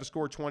 Bogey's got to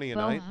score 20 a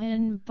night.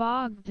 Bojan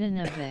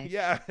Bogdanović.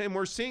 Yeah, and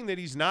we're seeing that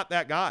he's not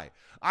that guy.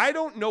 I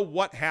don't know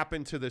what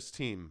happened to this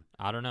team.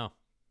 I don't know.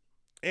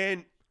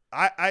 And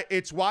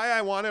it's why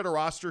I wanted a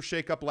roster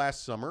shakeup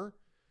last summer.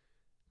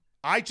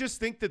 I just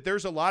think that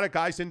there's a lot of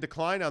guys in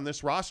decline on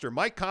this roster.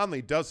 Mike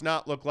Conley does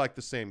not look like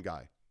the same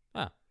guy.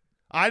 Huh.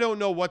 I don't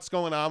know what's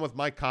going on with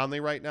Mike Conley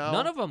right now.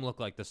 None of them look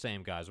like the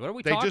same guys. What are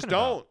we They talking just about?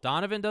 don't.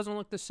 Donovan doesn't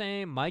look the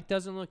same. Mike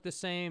doesn't look the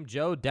same.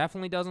 Joe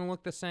definitely doesn't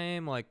look the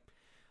same. Like,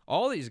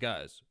 all these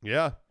guys.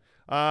 Yeah.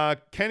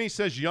 Kenny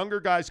says younger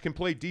guys can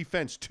play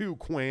defense too,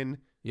 Quinn.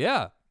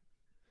 Yeah.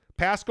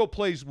 Pascal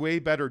plays way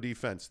better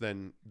defense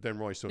than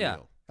Royce O'Neal. Yeah.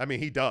 I mean,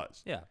 he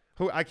does. Yeah.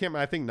 I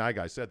think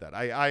Nyguy said that.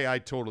 I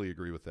totally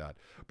agree with that.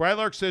 Brad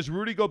Lark says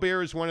Rudy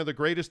Gobert is one of the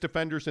greatest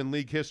defenders in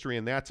league history,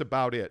 and that's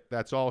about it.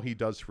 That's all he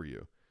does for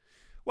you.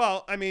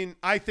 Well, I mean,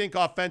 I think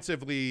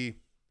offensively,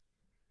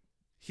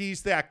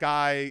 he's that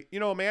guy. You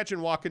know, imagine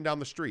walking down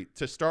the street.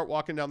 To start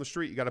walking down the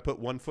street, you got to put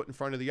one foot in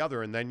front of the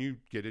other, and then you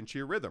get into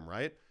your rhythm,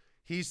 right?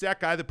 He's that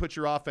guy that puts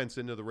your offense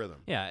into the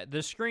rhythm. Yeah,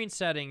 the screen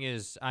setting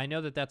is, I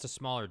know that that's a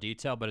smaller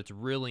detail, but it's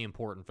really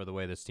important for the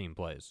way this team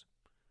plays.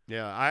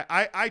 Yeah,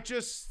 I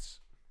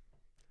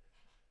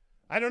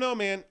don't know,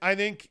 man. I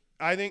think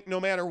no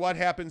matter what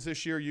happens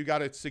this year, you got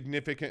to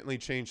significantly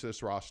change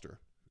this roster.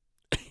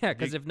 Yeah,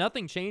 because if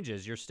nothing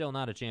changes, you're still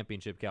not a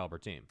championship caliber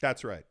team.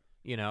 That's right.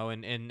 You know,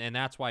 and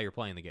that's why you're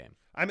playing the game.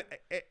 I'm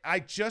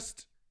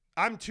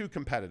too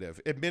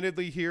competitive.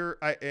 Admittedly here,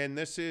 and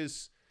this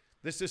is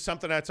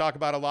something I talk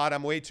about a lot.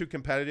 I'm way too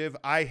competitive.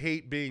 I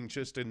hate being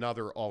just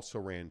another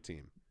also-ran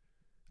team.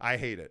 I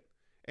hate it.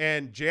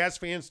 And Jazz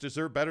fans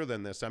deserve better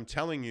than this. I'm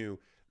telling you,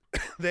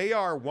 they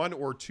are one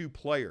or two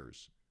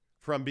players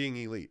from being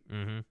elite.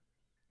 Mm-hmm.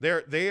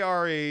 They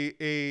are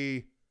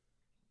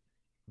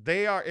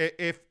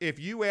if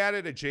you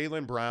added a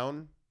Jaylen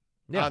Brown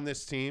on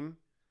this team,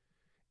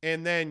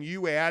 and then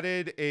you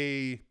added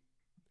a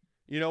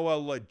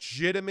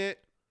legitimate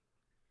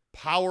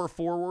power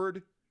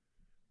forward,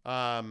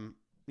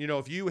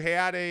 if you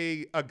had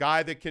a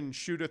guy that can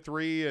shoot a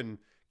three and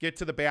get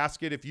to the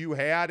basket, if you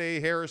had a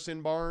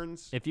Harrison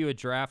Barnes, if you had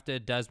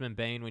drafted Desmond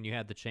Bane when you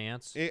had the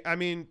chance,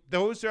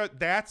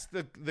 that's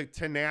the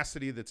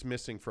tenacity that's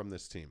missing from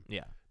this team.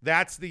 Yeah,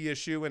 that's the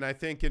issue, and I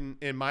think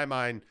in my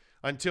mind,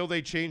 until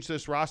they change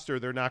this roster,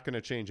 they're not going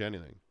to change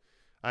anything.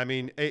 I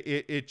mean,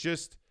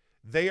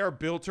 they are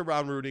built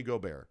around Rudy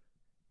Gobert.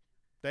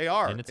 They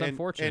are. And it's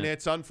unfortunate. And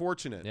it's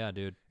unfortunate. Yeah,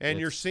 dude. And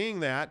you're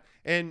seeing that.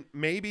 And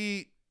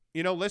maybe,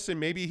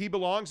 maybe he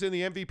belongs in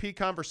the MVP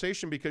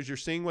conversation because you're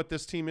seeing what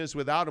this team is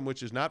without him,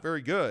 which is not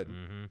very good.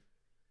 Mm-hmm.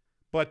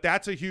 But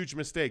that's a huge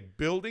mistake.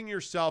 Building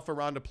yourself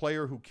around a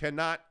player who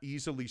cannot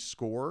easily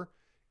score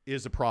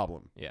is a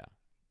problem. Yeah.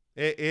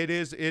 It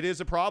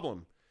is a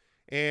problem.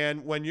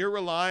 And when you're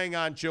relying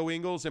on Joe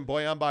Ingles and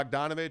Bojan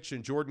Bogdanovic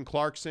and Jordan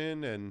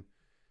Clarkson and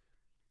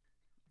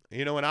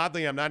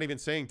oddly, I'm not even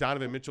saying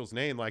Donovan Mitchell's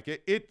name. Like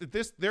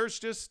there's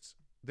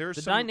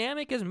the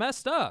dynamic is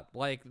messed up.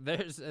 Like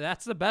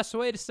that's the best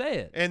way to say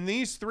it. And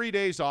these 3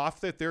 days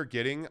off that they're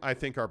getting, I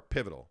think, are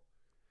pivotal.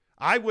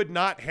 I would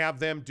not have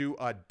them do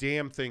a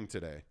damn thing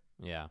today.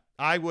 Yeah.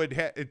 I would.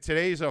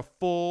 Today's a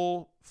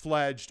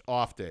full-fledged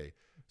off day.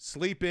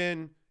 Sleep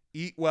in,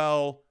 eat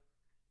well.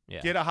 Yeah.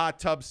 Get a hot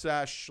tub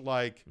sesh,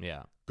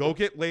 go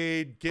get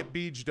laid, get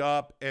beached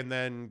up, and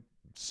then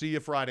see you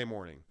Friday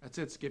morning. That's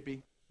it,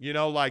 Skippy.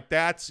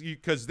 That's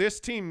because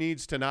this team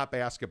needs to not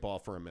basketball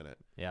for a minute.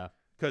 Yeah.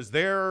 Because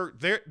they're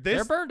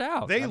burned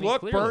out. They look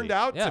clearly. burned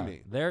out yeah. to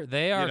me.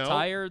 They are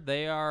tired.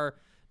 They are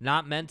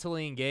not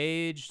mentally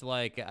engaged.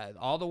 Like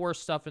all the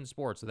worst stuff in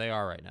sports, they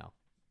are right now.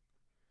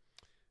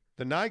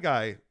 The Nye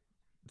guy,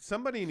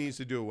 somebody needs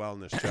to do a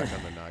wellness check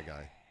on the Nye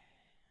guy.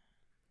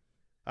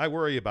 I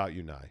worry about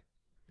you, Nye.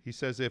 He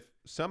says if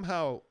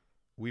somehow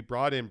we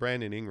brought in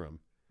Brandon Ingram,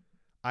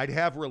 I'd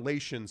have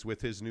relations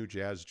with his new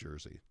Jazz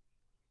jersey.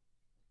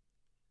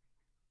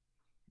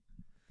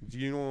 Do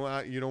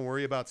you don't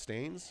worry about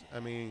stains? I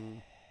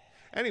mean,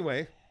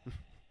 anyway.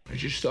 I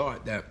just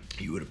thought that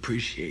you would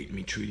appreciate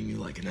me treating you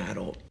like an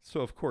adult. So,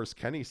 of course,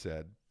 Kenny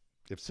said,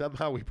 if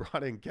somehow we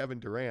brought in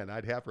Kevin Durant,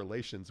 I'd have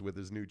relations with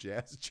his new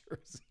Jazz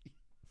jersey.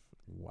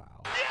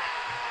 Wow.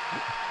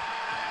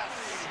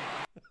 Yes!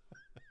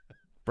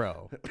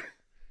 Bro.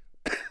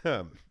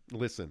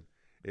 Listen,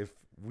 if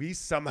we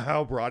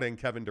somehow brought in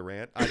Kevin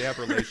Durant, I'd have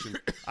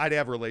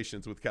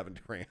relations with Kevin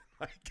Durant.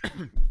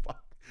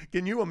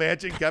 Can you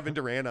imagine Kevin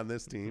Durant on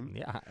this team?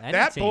 Yeah.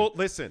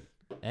 Listen.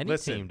 Any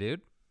team,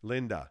 dude.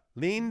 Linda.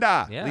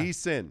 Yeah.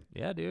 Listen.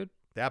 Yeah, dude.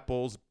 That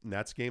Bulls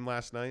Nets game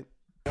last night.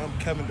 I'm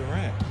Kevin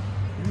Durant.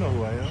 You know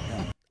who I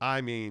am.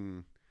 I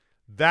mean,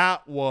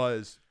 that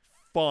was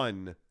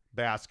fun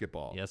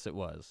basketball. Yes, it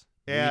was.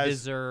 We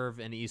deserve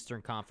an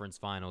Eastern Conference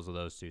Finals of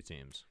those two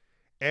teams.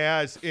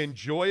 As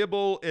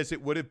enjoyable as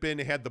it would have been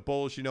had the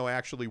Bulls,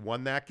 actually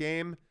won that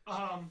game.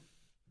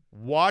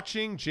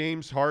 Watching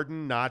James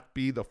Harden not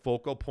be the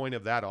focal point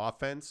of that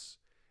offense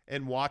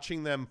and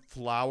watching them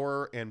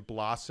flower and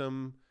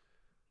blossom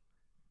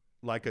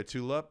like a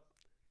tulip.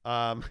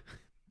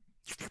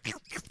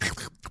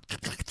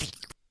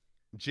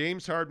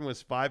 James Harden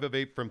was 5 of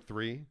 8 from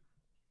 3,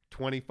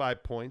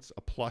 25 points,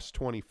 a plus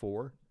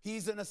 24.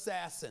 He's an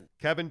assassin.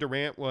 Kevin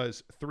Durant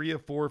was 3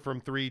 of 4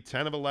 from 3,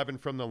 10 of 11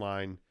 from the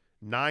line,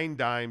 9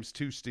 dimes,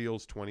 2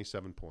 steals,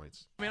 27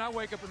 points. I mean, I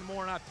wake up in the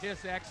morning, I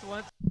piss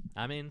excellence.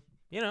 I mean,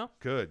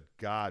 Good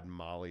God,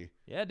 Molly.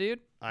 Yeah, dude.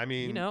 I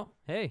mean,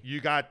 hey.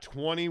 You got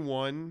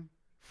 21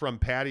 from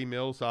Patty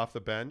Mills off the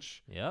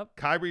bench. Yep.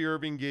 Kyrie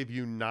Irving gave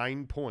you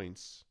 9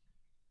 points,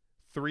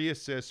 3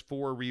 assists,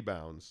 4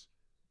 rebounds,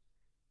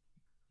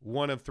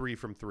 1 of 3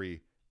 from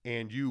 3,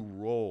 and you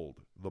rolled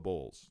the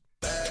Bulls.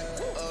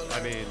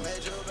 I mean,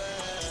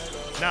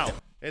 now,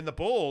 and the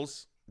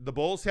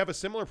Bulls have a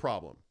similar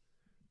problem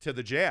to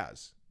the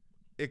Jazz,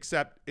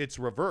 except it's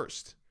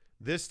reversed.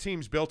 This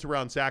team's built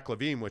around Zach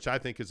LaVine, which I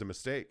think is a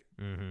mistake.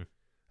 Mm-hmm.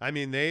 I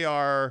mean, they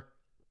are,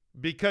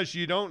 because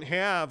you don't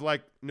have,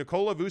 like,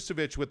 Nikola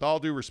Vucevic, with all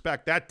due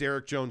respect, that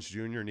Derek Jones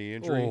Jr. knee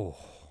injury. Oh,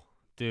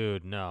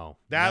 dude, no.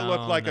 That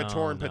looked like a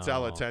torn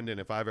patella tendon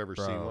if I've ever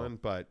seen one.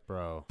 But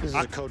this is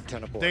a code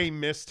 10 aboard. They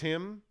missed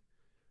him.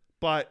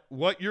 But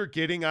what you're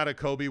getting out of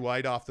Kobe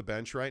White off the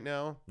bench right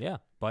now. Yeah,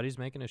 Buddy's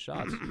making his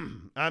shots.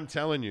 I'm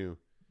telling you.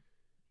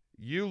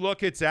 You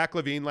look at Zach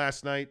LaVine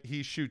last night.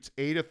 He shoots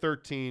 8 of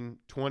 13,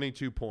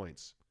 22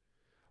 points.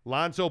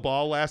 Lonzo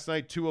Ball last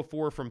night, 2 of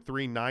 4 from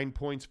 3, 9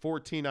 points,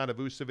 14 out of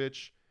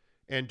Vucevic.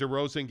 And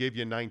DeRozan gave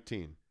you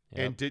 19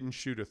 and didn't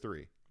shoot a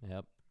 3.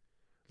 Yep.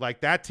 Like,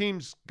 that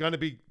team's going to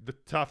be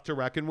tough to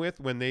reckon with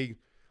when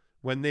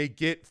they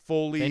get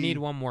fully. They need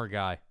one more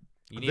guy.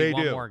 You need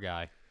one more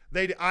guy.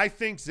 I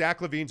think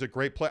Zach LaVine's a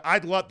great player.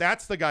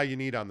 That's the guy you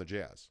need on the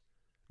Jazz.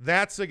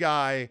 That's the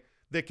guy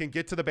that can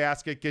get to the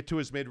basket, get to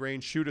his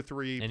mid-range, shoot a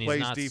 3, and plays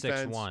he's not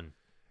defense. 6'1".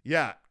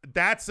 Yeah,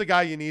 that's the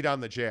guy you need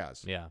on the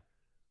Jazz. Yeah.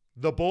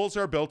 The Bulls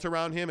are built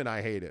around him, and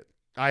I hate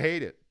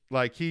it.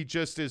 Like, he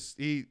just is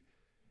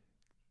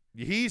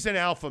he's an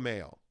alpha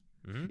male.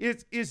 Mm-hmm.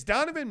 Is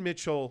Donovan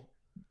Mitchell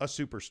a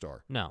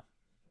superstar? No.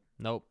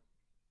 Nope.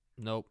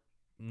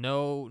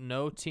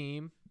 No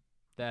team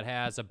that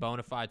has a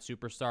bona fide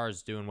superstar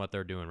is doing what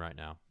they're doing right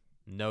now.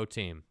 No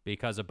team,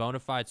 because a bona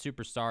fide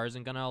superstar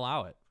isn't going to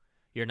allow it.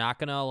 You're not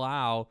going to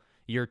allow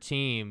your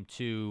team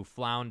to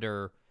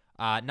flounder,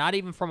 not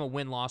even from a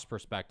win-loss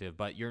perspective,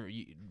 but you're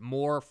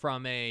more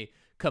from a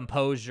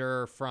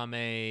composure, from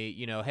a,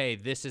 hey,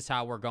 this is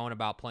how we're going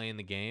about playing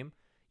the game.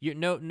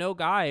 No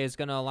guy is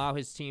going to allow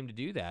his team to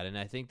do that, and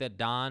I think that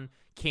Don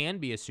can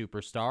be a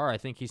superstar. I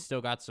think he's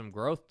still got some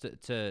growth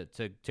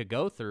to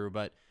go through,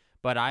 but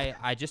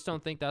I just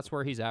don't think that's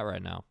where he's at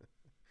right now.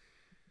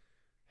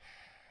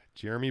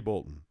 Jeremy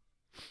Bolton.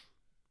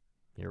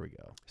 Here we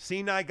go.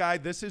 C9 guy,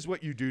 this is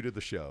what you do to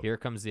the show. Here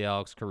comes the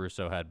Alex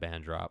Caruso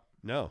headband drop.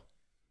 No.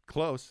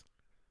 Close.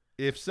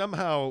 If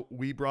somehow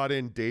we brought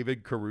in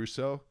David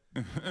Caruso,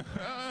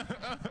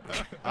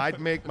 I'd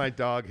make my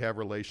dog have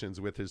relations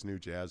with his new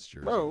Jazz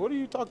jersey. Bro, what are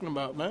you talking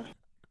about, man?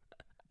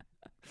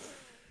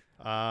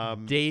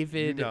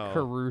 David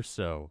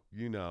Caruso.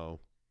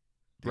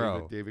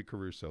 Bro. David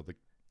Caruso.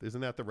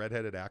 Isn't that the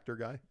redheaded actor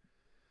guy?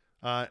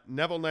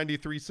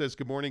 Neville93 says,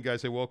 good morning,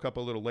 guys. I woke up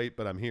a little late,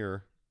 but I'm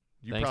here.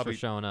 Thanks for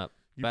showing up.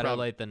 Better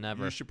late than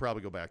never. You should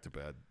probably go back to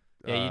bed.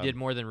 Yeah, you did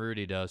more than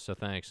Rudy does, so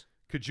thanks.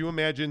 Could you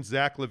imagine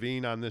Zach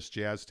LaVine on this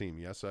Jazz team?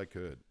 Yes, I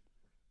could.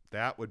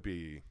 That would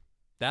be.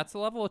 That's the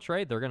level of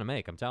trade they're going to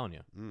make, I'm telling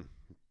you.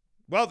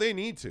 Well, they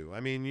need to. I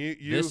mean, you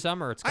this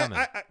summer it's coming.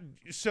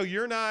 So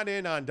you're not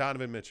in on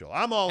Donovan Mitchell.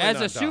 I'm all in as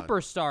on a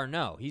superstar.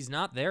 No, he's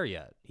not there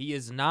yet. He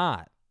is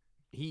not.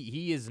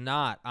 He is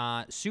not.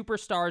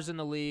 Superstars in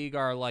the league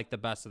are like the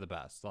best of the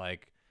best.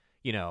 Like,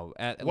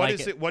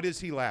 what is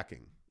he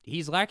lacking?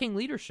 He's lacking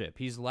leadership.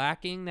 He's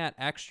lacking that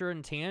extra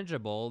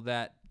intangible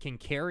that can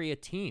carry a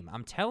team.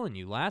 I'm telling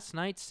you, last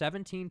night,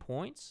 17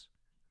 points.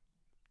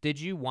 Did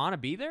you want to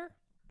be there?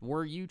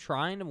 Were you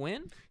trying to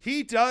win?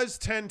 He does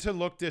tend to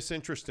look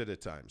disinterested at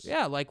times.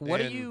 Yeah, like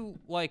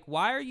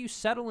why are you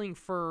settling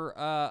for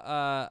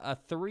a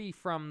 3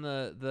 from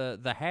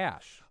the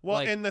hash? Well,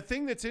 and the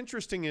thing that's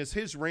interesting is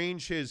his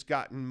range has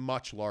gotten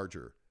much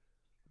larger.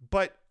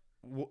 But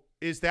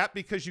is that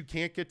because you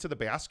can't get to the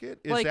basket?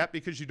 Is that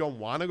because you don't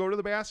want to go to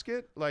the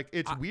basket? Like,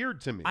 it's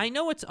weird to me. I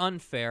know it's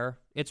unfair.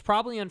 It's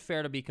probably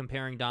unfair to be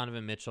comparing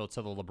Donovan Mitchell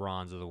to the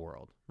LeBrons of the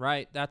world,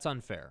 right? That's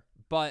unfair.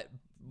 But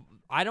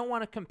I don't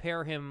want to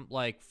compare him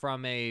like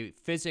from a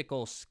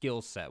physical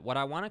skill set. What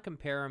I want to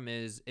compare him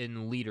is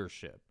in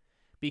leadership,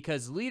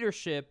 because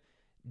leadership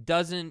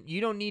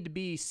you don't need to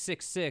be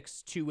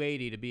 6'6",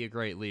 280 to be a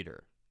great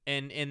leader.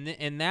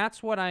 And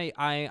that's what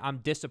I'm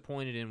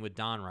disappointed in with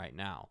Don right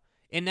now.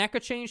 And that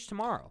could change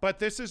tomorrow. But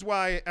this is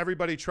why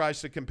everybody tries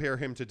to compare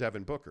him to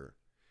Devin Booker.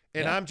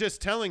 And I'm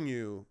just telling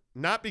you,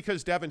 not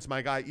because Devin's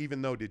my guy,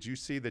 even though, did you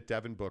see that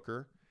Devin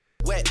Booker,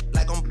 wet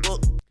like I'm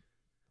book,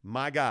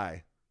 my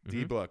guy,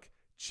 D-Book,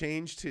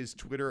 changed his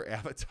Twitter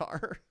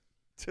avatar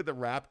to the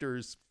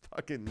Raptors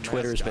fucking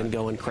Twitter's mascot. been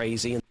going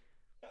crazy.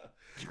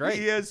 It's great.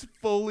 He has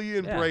fully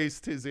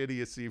embraced his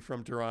idiocy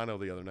from Toronto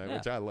the other night,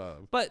 which I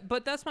love. But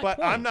that's my point.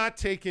 But I'm not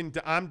taking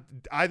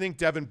I think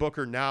Devin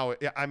Booker now,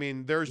 I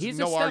mean, there's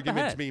no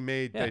argument to be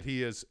made that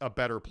he is a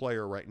better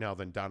player right now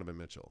than Donovan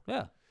Mitchell.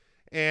 Yeah.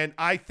 And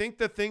I think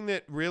the thing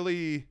that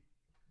really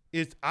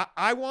is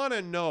I want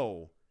to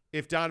know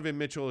if Donovan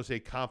Mitchell is a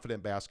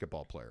confident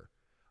basketball player.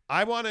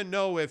 I want to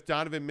know if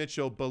Donovan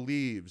Mitchell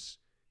believes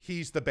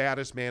he's the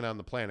baddest man on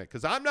the planet,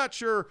 because I'm not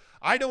sure.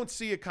 I don't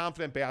see a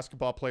confident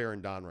basketball player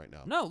in Don right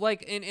now. No,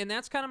 like, and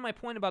that's kind of my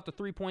point about the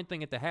three-point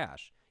thing at the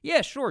hash.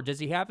 Yeah, sure. Does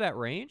he have that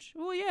range?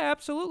 Well, yeah,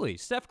 absolutely.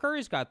 Steph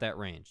Curry's got that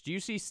range. Do you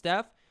see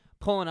Steph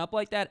pulling up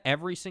like that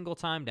every single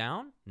time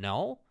down?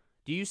 No.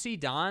 Do you see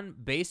Don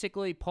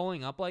basically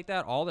pulling up like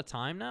that all the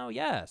time now?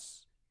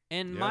 Yes.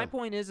 And my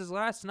point is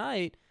last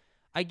night,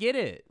 I get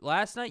it.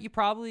 Last night you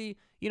probably,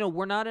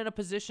 we're not in a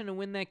position to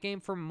win that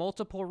game for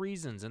multiple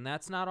reasons, and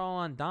that's not all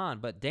on Don.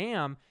 But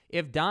damn,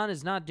 if Don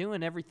is not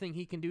doing everything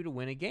he can do to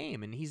win a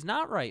game, and he's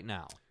not right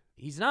now.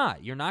 He's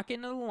not. You're not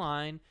getting to the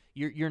line.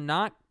 You're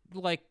not,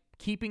 like,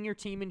 keeping your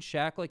team in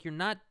check. Like, you're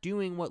not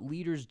doing what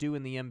leaders do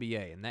in the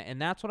NBA,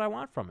 and that's what I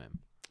want from him.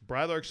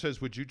 Brylark says,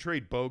 would you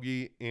trade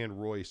Bogey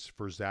and Royce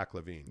for Zach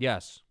LaVine?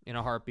 Yes, in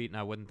a heartbeat, and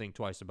I wouldn't think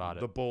twice about it.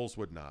 The Bulls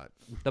would not.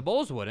 The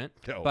Bulls wouldn't,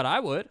 no. But I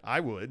would.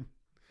 I would.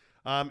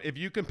 If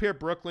you compare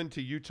Brooklyn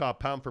to Utah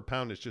pound for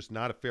pound, it's just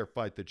not a fair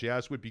fight. The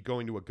Jazz would be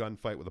going to a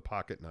gunfight with a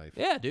pocket knife.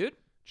 Yeah, dude.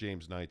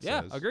 James Knight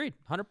says. Yeah, agreed.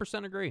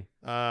 100% agree.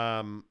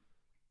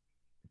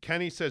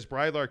 Kenny says,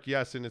 Brylark,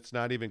 yes, and it's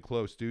not even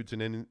close. Dude's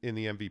in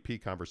the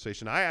MVP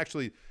conversation. I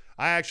actually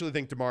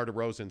think DeMar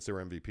DeRozan's their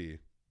MVP.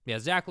 Yeah,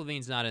 Zach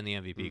LaVine's not in the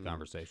MVP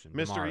conversation.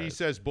 Mr. E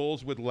says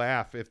Bulls would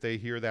laugh if they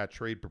hear that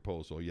trade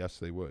proposal. Yes,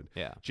 they would.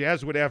 Yeah.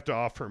 Jazz would have to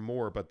offer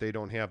more, but they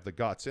don't have the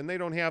guts, and they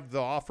don't have the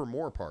offer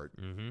more part.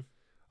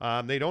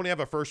 Mm-hmm. They don't have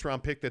a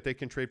first-round pick that they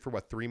can trade for,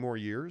 3 more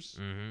years?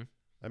 Mm-hmm.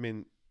 I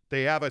mean,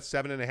 they have a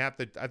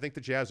 $7.5. I think the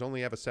Jazz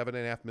only have a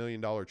 $7.5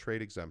 million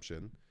trade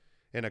exemption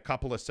and a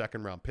couple of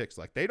second-round picks.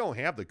 Like, they don't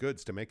have the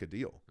goods to make a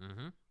deal.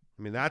 Mm-hmm.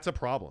 I mean, that's a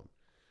problem.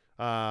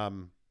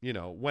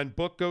 When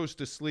Book goes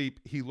to sleep,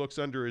 he looks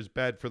under his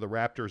bed for the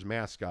Raptors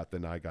mascot, the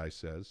Nye guy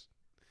says.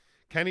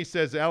 Kenny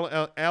says,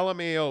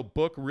 LMAO,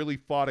 Book really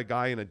fought a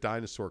guy in a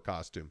dinosaur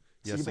costume.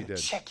 So yes, he did.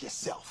 Check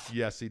yourself.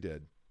 Yes, he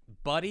did.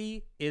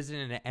 Buddy is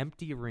in an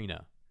empty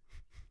arena.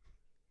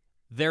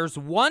 There's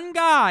one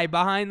guy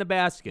behind the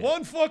basket.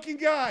 One fucking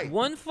guy.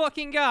 One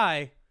fucking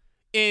guy.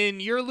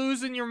 And you're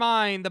losing your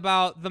mind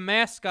about the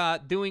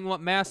mascot doing what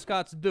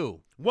mascots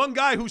do. One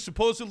guy who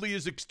supposedly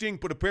is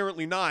extinct, but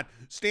apparently not,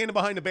 standing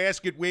behind the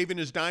basket waving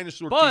his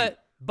dinosaur teeth.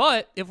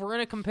 But if we're going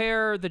to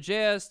compare the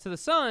Jazz to the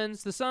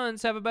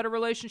Suns have a better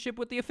relationship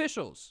with the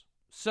officials.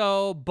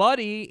 So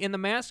Buddy in the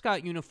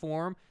mascot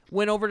uniform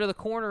went over to the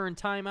corner in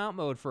timeout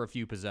mode for a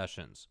few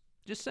possessions.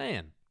 Just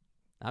saying.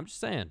 I'm just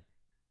saying.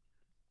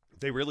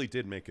 They really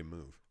did make him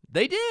move.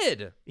 They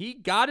did. He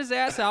got his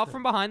ass out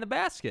from behind the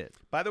basket.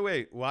 By the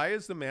way, why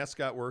is the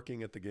mascot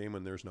working at the game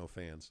when there's no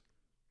fans?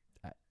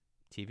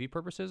 TV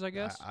purposes, I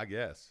guess. I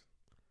guess.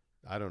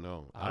 I don't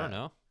know. I don't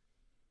know.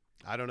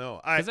 I don't know.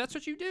 Because that's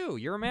what you do.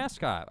 You're a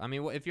mascot. I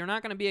mean, if you're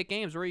not going to be at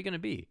games, where are you going to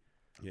be?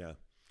 Yeah.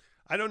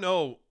 I don't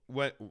know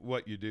what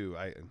you do.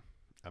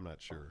 I'm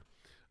not sure.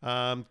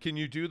 Can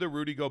you do the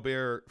Rudy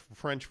Gobert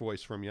French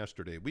voice from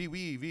yesterday?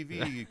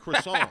 Oui,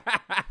 croissant.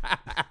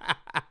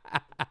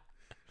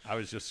 I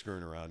was just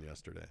screwing around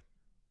yesterday.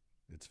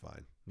 It's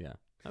fine. Yeah.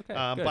 Okay.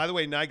 By the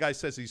way, Nye Guy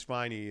says he's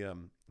fine.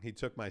 He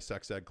took my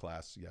sex ed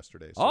class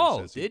yesterday.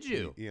 So did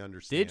you? He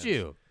understands. Did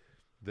you?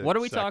 What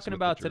are we talking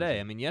about today?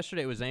 I mean,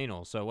 yesterday was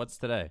anal. So what's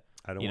today?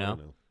 I don't want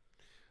to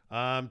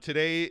know.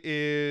 Today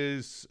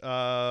is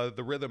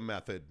the rhythm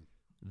method.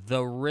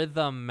 The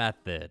rhythm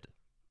method.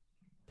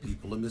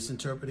 People are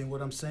misinterpreting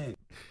what I'm saying.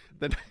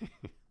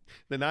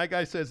 The Nye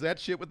Guy says that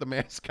shit with the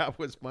mascot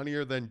was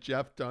funnier than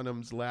Jeff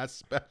Dunham's last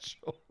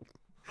special.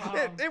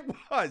 It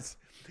was.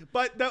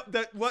 But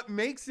what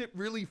makes it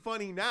really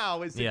funny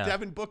now is that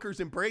Devin Booker's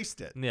embraced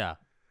it. Yeah.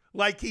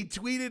 Like, he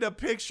tweeted a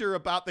picture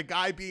about the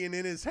guy being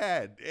in his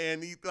head,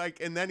 and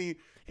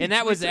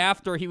that was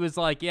after he was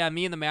like, "Yeah,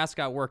 me and the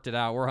mascot worked it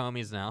out. We're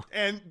homies now."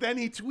 And then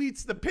he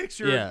tweets the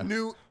picture,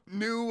 new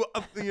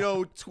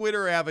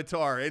Twitter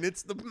avatar, and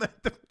it's the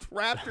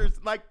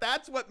Raptors. Like,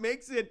 that's what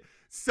makes it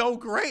so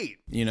great.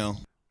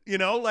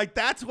 Like,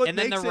 that's what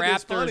makes it funny. And then the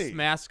Raptors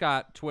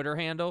mascot Twitter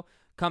handle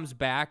comes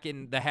back,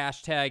 and the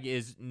hashtag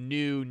is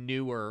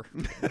newer,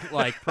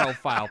 like,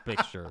 profile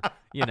picture.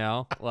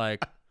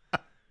 Like.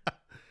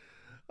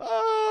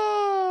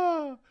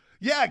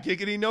 Yeah,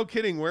 giggity, no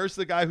kidding. Where's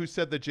the guy who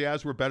said the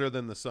Jazz were better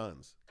than the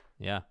Suns?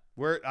 Yeah.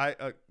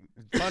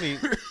 Funny,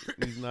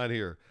 he's not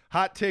here.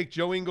 Hot take,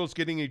 Joe Ingles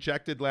getting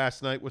ejected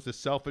last night was a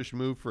selfish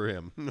move for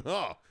him.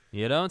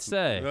 You don't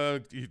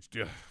say.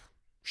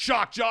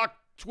 Shock jock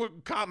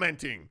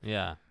commenting.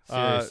 Yeah,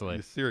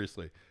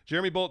 seriously.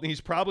 Jeremy Bolton,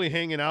 he's probably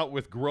hanging out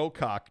with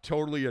Grocock.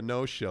 Totally a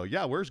no-show.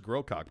 Yeah, where's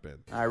Grocock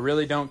been? I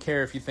really don't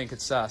care if you think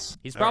it's sus.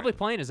 He's probably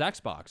playing his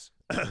Xbox.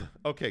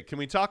 Okay, can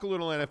we talk a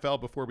little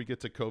NFL before we get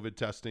to COVID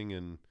testing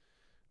and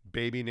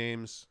baby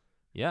names?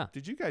 Yeah.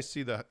 Did you guys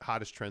see the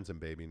hottest trends in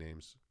baby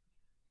names?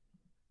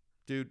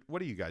 Dude,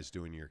 what are you guys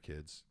doing to your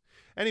kids?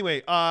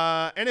 Anyway,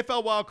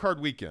 NFL Wildcard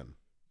Weekend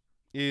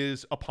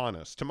is upon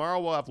us.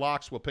 Tomorrow we'll have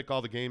locks. We'll pick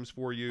all the games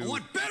for you. I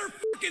want better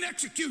fucking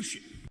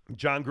execution.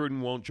 John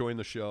Gruden won't join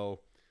the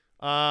show.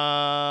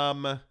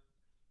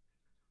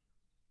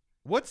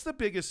 What's the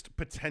biggest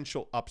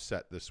potential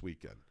upset this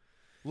weekend?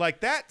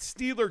 Like that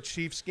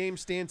Steelers-Chiefs game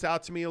stands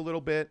out to me a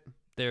little bit.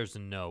 There's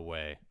no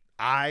way.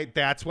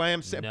 That's why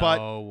I'm saying.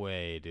 No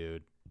way,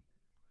 dude.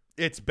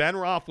 It's Ben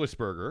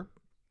Roethlisberger,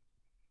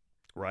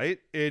 right?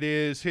 It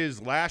is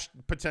his last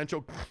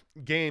potential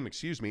game,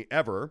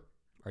 ever.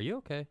 Are you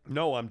okay?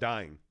 No, I'm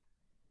dying.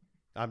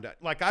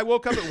 Like I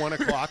woke up at 1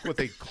 o'clock with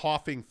a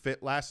coughing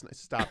fit last night.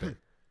 Stop it.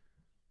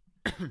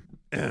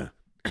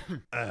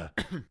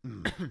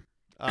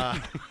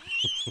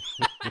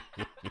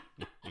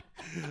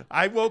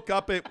 I woke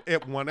up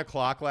at 1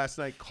 o'clock last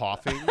night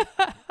coughing.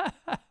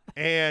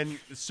 And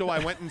so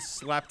I went and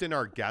slept in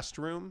our guest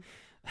room.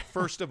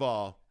 First of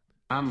all,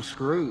 I'm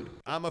screwed.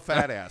 I'm a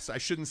fat ass. I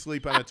shouldn't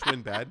sleep on a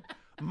twin bed.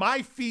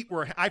 My feet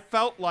I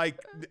felt like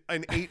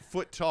an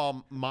 8-foot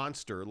tall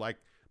monster. Like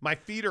my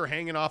feet are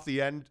hanging off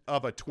the end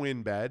of a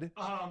twin bed.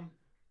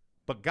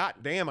 But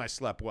goddamn, I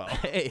slept well.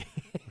 Hey,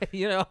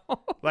 you know.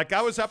 Like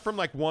I was up from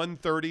like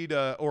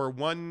 1:30 or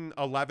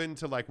 1:11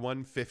 to like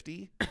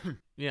 1:50.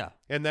 Yeah.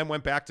 And then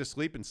went back to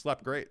sleep and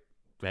slept great.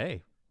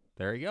 Hey,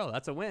 there you go.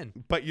 That's a win.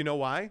 But you know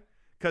why?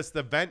 Because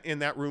the vent in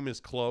that room is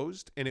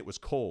closed and it was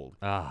cold.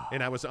 Oh.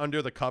 And I was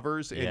under the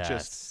covers and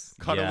just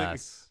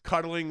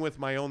cuddling with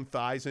my own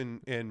thighs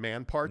and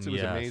man parts. It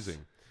was amazing.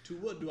 To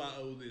what do I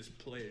owe this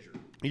pleasure?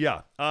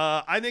 Yeah.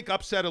 I think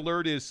upset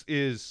alert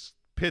is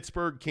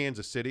Pittsburgh,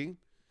 Kansas City.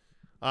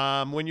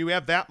 When you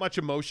have that much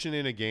emotion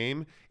in a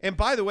game, and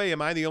by the way,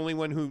 am I the only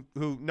one who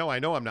no, I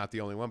know I'm not the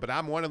only one, but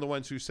I'm one of the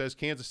ones who says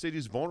Kansas City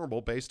is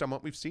vulnerable based on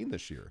what we've seen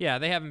this year. Yeah,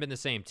 they haven't been the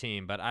same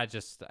team, but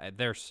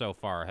they're so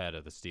far ahead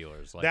of the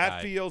Steelers.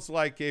 Like feels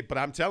like but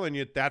I'm telling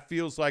you, that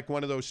feels like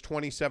one of those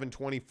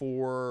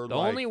 27-24. The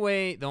only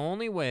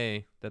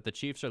way that the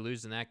Chiefs are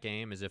losing that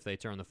game is if they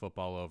turn the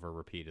football over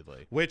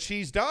repeatedly. Which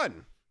he's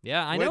done.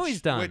 Yeah, I know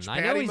he's done. I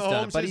know he's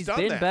done, but he's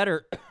been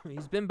better.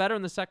 He's been better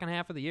in the second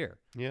half of the year.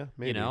 Yeah,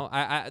 maybe. You know,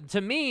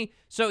 to me,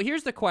 so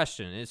here's the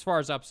question as far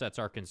as upsets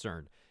are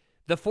concerned.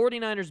 The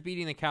 49ers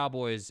beating the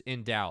Cowboys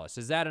in Dallas,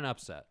 is that an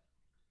upset?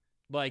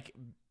 Like,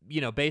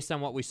 you know, based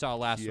on what we saw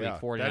last week,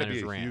 49ers that'd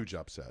be a ran. huge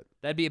upset.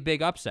 That'd be a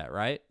big upset,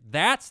 right?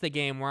 That's the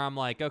game where I'm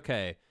like,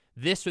 okay,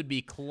 this would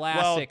be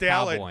classic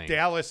cowboying.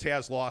 Dallas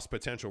has lost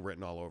potential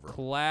written all over.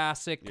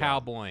 Classic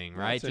cowboying,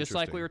 right? Just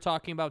like we were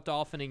talking about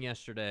dolphining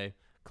yesterday.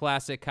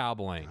 Classic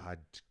cowboying. God,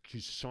 you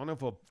son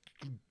of a...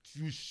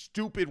 You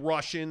stupid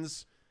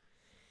Russians.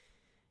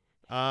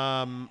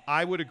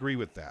 I would agree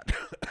with that.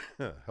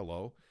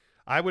 Hello?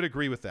 I would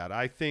agree with that.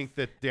 I think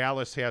that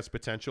Dallas has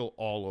potential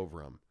all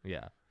over them.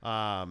 Yeah.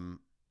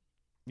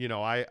 You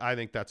know, I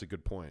think that's a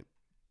good point.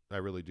 I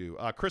really do.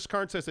 Chris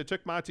Karn says, I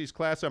took Monty's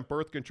class on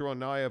birth control, and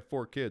now I have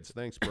 4 kids.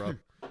 Thanks, bro.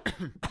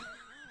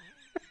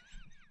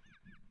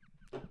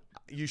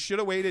 You should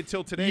have waited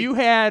till today. You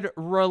had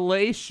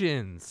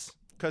relations.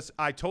 Because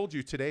I told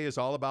you today is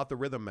all about the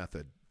rhythm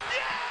method.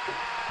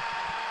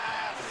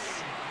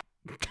 Yes!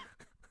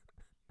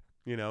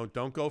 You know,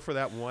 don't go for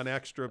that one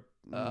extra.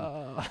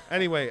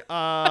 Anyway,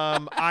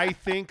 I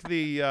think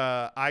the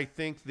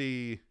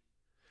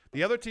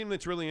other team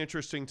that's really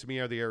interesting to me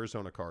are the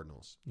Arizona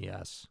Cardinals.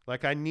 Yes.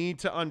 Like I need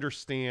to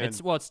understand.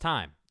 It's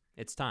time.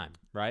 It's time,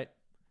 right?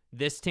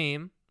 This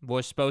team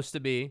was supposed to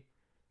be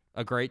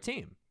a great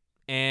team,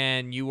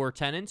 and you were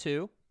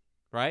 10-2,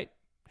 right?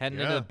 Heading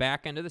into the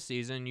back end of the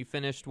season, you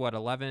finished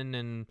 11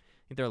 and I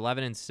think they're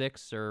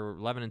 11-6 or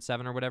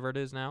 11-7 or whatever it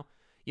is now.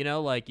 You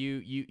know, like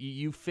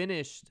you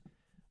finished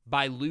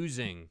by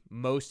losing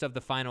most of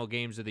the final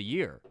games of the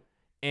year,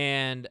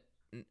 and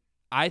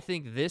I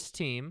think this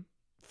team,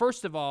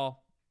 first of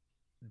all,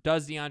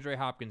 does DeAndre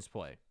Hopkins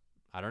play?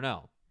 I don't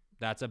know.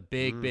 That's a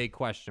big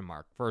question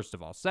mark. First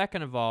of all,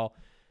 second of all,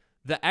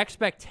 the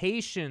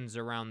expectations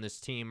around this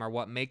team are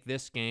what make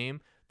this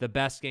game the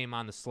best game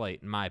on the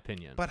slate, in my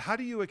opinion. But how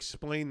do you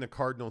explain the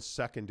Cardinals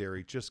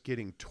secondary just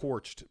getting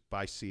torched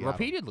by Seattle?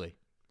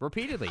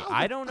 Repeatedly.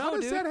 I don't know,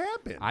 dude. How does that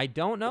happen? I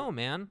don't know,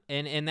 man.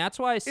 And that's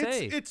why I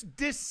say. It's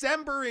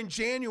December and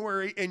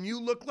January, and you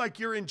look like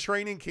you're in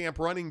training camp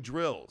running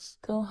drills.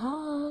 Go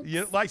Hawks.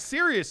 You know, like,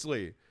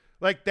 seriously.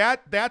 Like,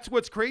 that's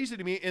what's crazy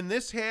to me. And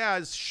this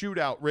has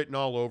shootout written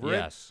all over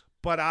it.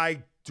 But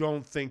I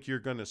don't think you're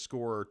going to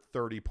score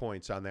 30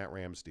 points on that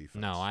Rams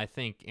defense. No, I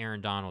think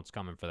Aaron Donald's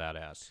coming for that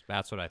ass.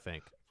 That's what I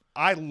think.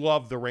 I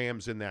love the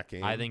Rams in that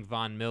game. I think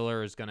Von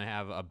Miller is going to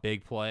have a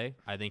big play.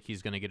 I think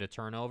he's going to get a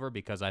turnover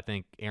because I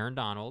think Aaron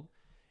Donald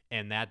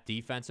and that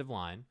defensive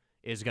line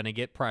is going to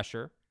get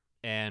pressure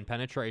and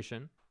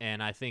penetration,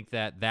 and I think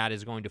that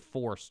is going to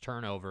force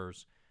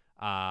turnovers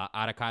out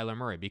of Kyler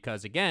Murray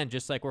because, again,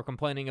 just like we're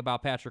complaining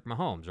about Patrick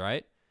Mahomes,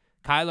 right?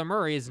 Kyler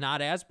Murray is not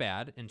as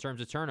bad in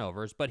terms of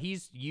turnovers, but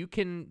you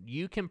can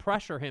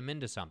pressure him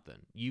into something.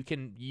 You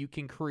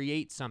can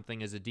create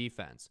something as a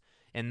defense.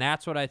 And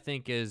that's what I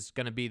think is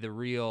going to be the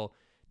real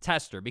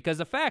tester. Because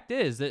the fact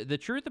is, the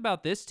truth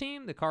about this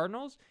team, the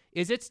Cardinals,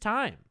 is it's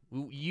time.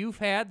 You've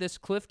had this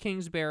Cliff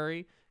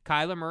Kingsbury,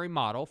 Kyler Murray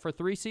model for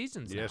 3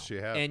 seasons now. Yes,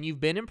 you have. And you've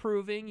been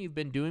improving. You've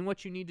been doing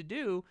what you need to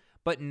do.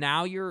 But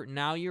now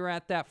you're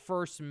at that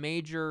first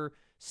major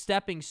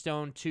stepping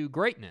stone to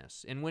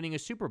greatness and winning a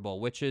Super Bowl,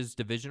 which is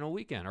divisional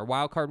weekend or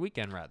wild card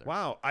weekend, rather.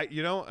 Wow.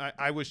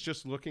 I was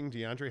just looking,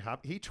 DeAndre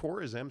Hopkins, he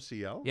tore his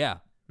MCL? Yeah.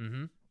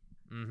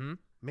 Mm-hmm.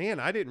 Man,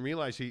 I didn't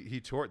realize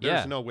he tore it.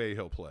 There's no way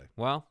he'll play.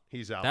 Well,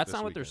 he's out. That's this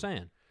not what weekend. they're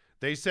saying.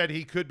 They said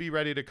he could be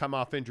ready to come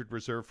off injured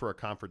reserve for a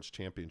conference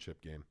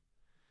championship game.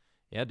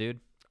 Yeah, dude.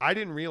 I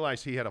didn't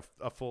realize he had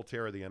a full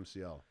tear of the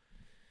MCL.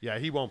 Yeah,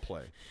 he won't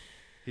play.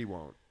 He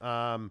won't.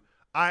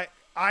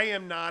 I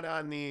am not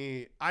on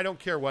the – I don't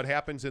care what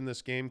happens in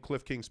this game.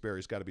 Cliff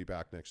Kingsbury's got to be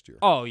back next year.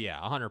 Oh, yeah,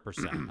 100%.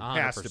 100%.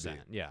 Has to be.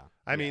 Yeah.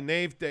 I mean,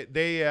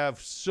 they have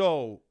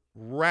so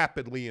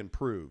rapidly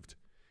improved.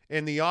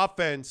 And the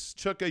offense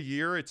took a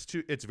year.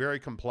 It's very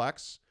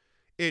complex.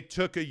 It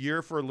took a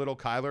year for little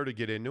Kyler to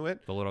get into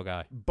it. The little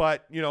guy.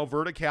 But,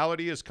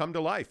 verticality has come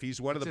to life. He's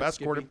one of the best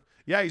quarterbacks.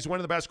 Yeah, he's one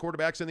of the best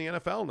quarterbacks in the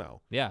NFL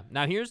now. Yeah.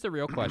 Now, here's the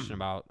real question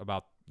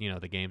about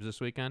the games this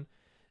weekend.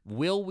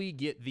 Will we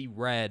get the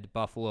red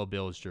Buffalo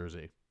Bills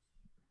jersey?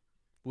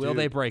 Will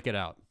they break it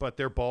out? But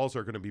their balls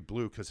are going to be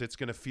blue because it's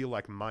going to feel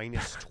like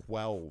minus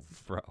 12.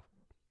 Bro.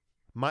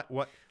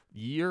 What?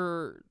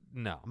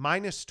 No.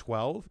 Minus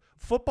 12?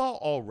 Football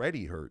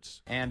already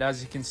hurts. And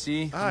as you can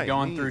see, I'm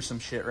going through some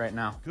shit right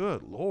now.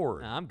 Good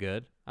Lord. I'm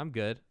good.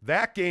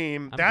 That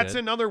game, that's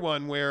another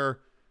one where,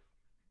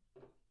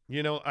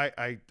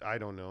 I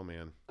don't know,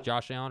 man.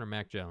 Josh Allen or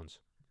Mac Jones?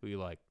 Who you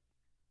like?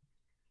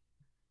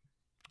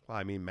 Well,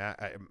 I mean,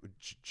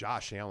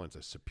 Josh Allen's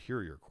a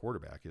superior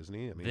quarterback, isn't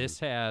he? I mean, this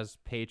has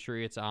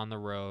Patriots on the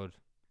road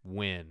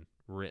win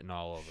written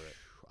all over it.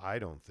 I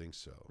don't think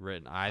so.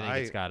 I think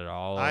it's got it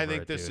all over it. I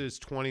think this is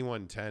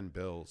 21-10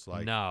 Bills.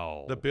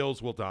 No. The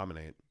Bills will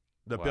dominate.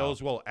 The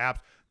Bills will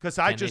because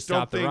I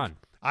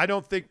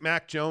don't think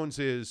Mac Jones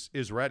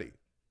is ready.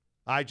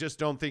 I just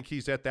don't think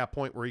he's at that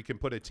point where he can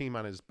put a team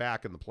on his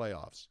back in the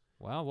playoffs.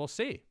 Well, we'll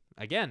see.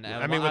 Again,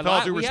 with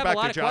all due respect to Josh McDaniels. we have a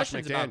lot of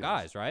questions about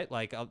guys, right?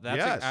 Like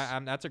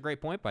that's a great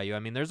point by you. I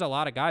mean, there's a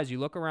lot of guys. You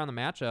look around the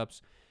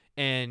matchups,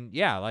 and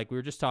like we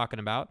were just talking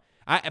about.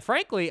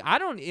 Frankly, I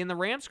don't in the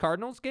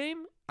Rams-Cardinals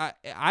game.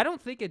 I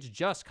don't think it's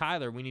just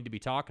Kyler we need to be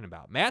talking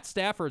about. Matt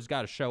Stafford's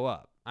got to show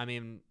up. I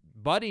mean,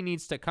 Buddy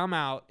needs to come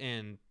out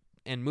and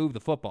move the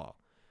football.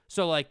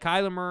 So like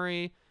Kyler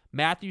Murray,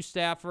 Matthew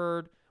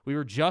Stafford. We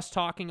were just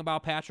talking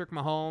about Patrick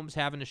Mahomes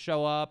having to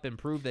show up and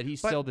prove that he's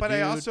still the dude. But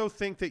I also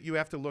think that you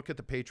have to look at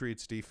the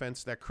Patriots'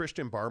 defense. That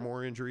Christian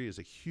Barmore injury is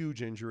a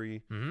huge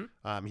injury.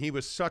 Mm-hmm. He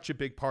was such a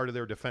big part of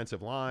their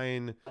defensive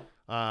line.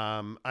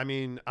 I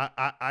mean,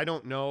 I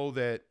don't know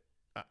that.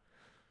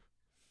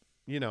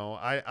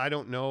 I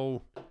don't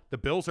know. The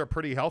Bills are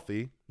pretty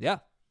healthy. Yeah.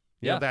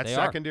 That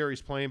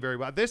secondary's playing very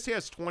well. This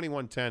has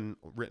 21-10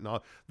 written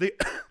on the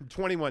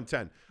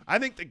 21-10. I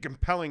think the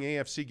compelling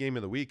AFC game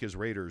of the week is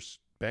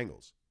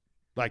Raiders-Bengals.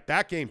 Like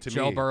that game to me.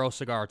 Joe Burrow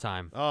cigar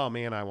time. Oh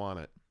man, I want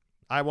it.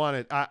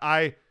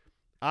 I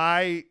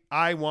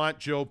want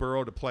Joe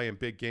Burrow to play in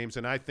big games,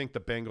 and I think the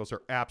Bengals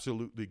are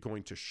absolutely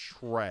going to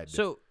shred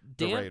the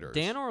Raiders.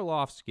 Dan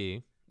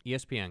Orlovsky,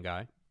 ESPN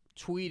guy,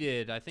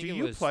 tweeted, I think Do it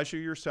you was pleasure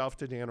yourself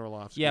to Dan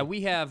Orlovsky? Yeah,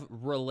 we have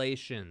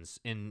relations,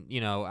 and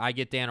I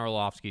get Dan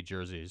Orlovsky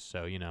jerseys,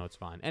 so it's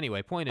fine.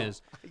 Anyway, point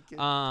is,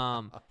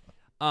 Dan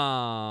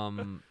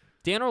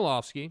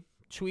Orlovsky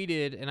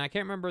tweeted, and I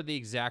can't remember the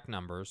exact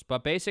numbers,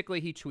 but basically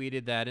he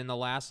tweeted that in the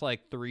last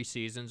 3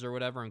 seasons or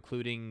whatever,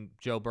 including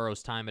Joe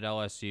Burrow's time at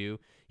LSU,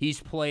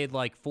 he's played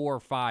 4 or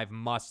 5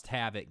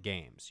 must-have-it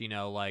games,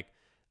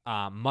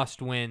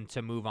 must-win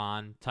to move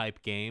on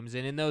type games,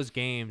 and in those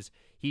games,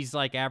 he's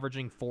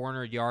averaging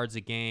 400 yards a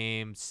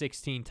game,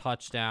 16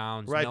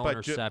 touchdowns, right, no but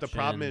interceptions. The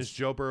problem is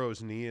Joe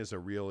Burrow's knee is a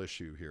real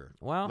issue here.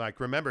 Well,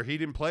 remember, he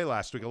didn't play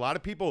last week. A lot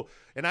of people,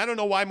 and I don't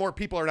know why more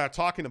people are not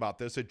talking about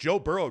this, that Joe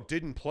Burrow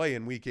didn't play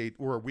in week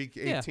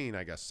 18,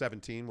 I guess,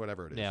 17,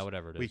 whatever it is. Yeah,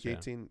 whatever it is. Week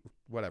 18,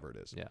 whatever it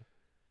is. Yeah.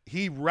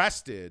 He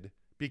rested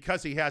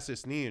because he has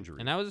this knee injury.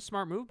 And that was a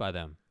smart move by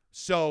them.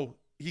 So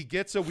he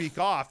gets a week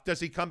off. Does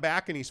he come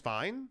back and he's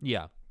fine?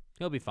 Yeah,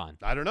 he'll be fine.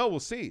 I don't know. We'll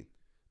see.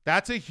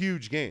 That's a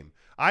huge game.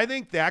 I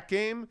think that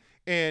game,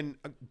 and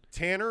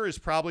Tanner is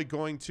probably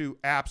going to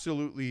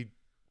absolutely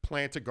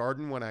plant a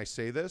garden when I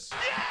say this.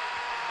 Yes!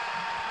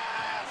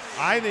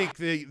 I think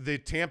the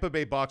Tampa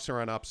Bay Bucks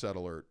are on upset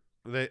alert.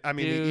 The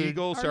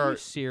Eagles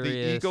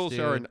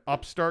are an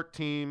upstart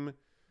team.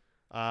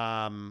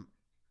 No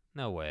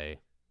way.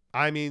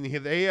 I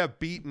mean, they have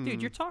beaten.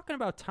 Dude, you're talking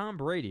about Tom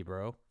Brady,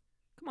 bro.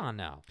 Come on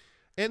now.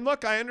 And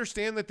look, I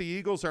understand that the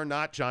Eagles are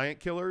not giant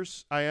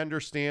killers. I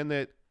understand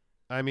that.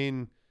 I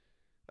mean,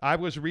 I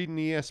was reading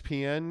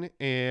ESPN,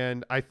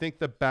 and I think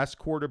the best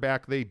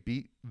quarterback they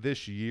beat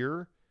this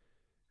year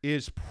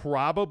is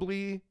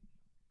probably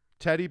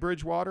Teddy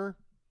Bridgewater,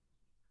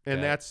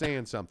 and that's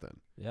saying something.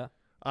 Yeah.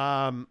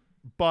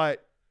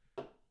 But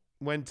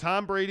when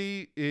Tom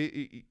Brady,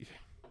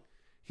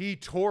 he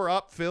tore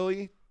up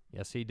Philly.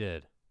 Yes, he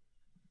did.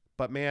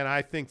 But, man,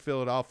 I think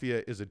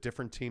Philadelphia is a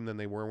different team than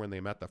they were when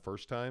they met the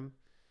first time.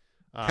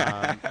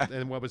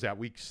 And what was that,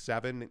 week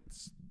 7,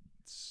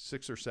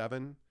 6 or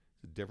 7?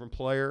 A different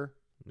player.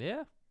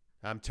 Yeah.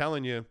 I'm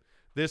telling you,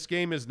 this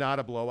game is not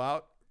a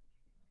blowout.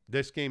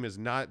 This game is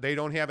not – they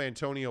don't have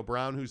Antonio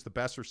Brown, who's the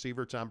best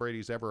receiver Tom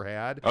Brady's ever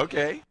had.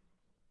 Okay.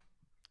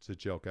 It's a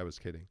joke. I was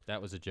kidding.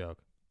 That was a joke.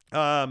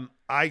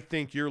 I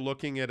think you're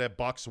looking at a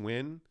Bucs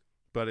win,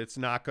 but it's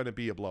not going to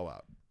be a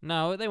blowout.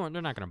 No, they won't.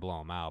 They're not going to blow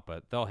them out,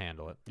 but they'll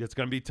handle it. It's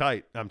going to be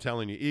tight. I'm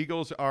telling you.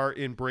 Eagles are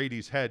in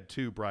Brady's head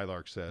too,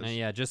 Brylark says. And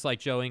yeah, just like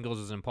Joe Ingles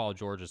is in Paul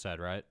George's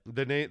head, right?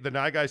 The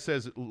night guy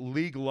says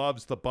league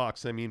loves the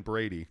Bucs. I mean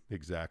Brady.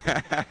 Exactly.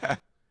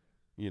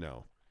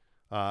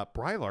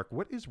 Brylark,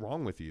 what is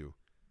wrong with you?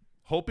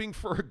 Hoping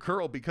for a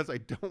girl because I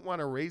don't want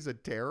to raise a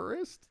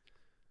terrorist?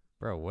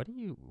 Bro, what?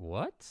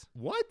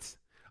 What?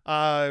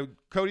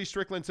 Cody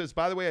Strickland says,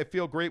 by the way, I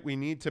feel great. We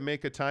need to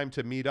make a time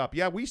to meet up.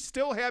 Yeah, we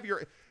still have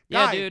your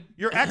guy, dude.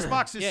 Your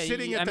Xbox is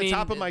sitting at the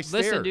top of my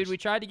stairs. Listen, dude, we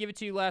tried to give it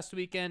to you last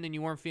weekend and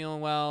you weren't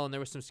feeling well and there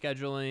was some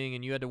scheduling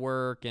and you had to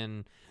work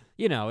and,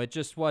 it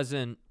just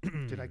wasn't.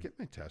 Did I get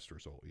my test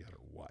result yet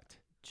or what?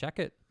 Check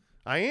it.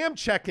 I am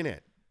checking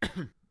it.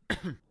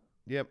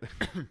 Yep.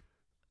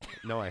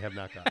 No, I have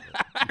not gotten it.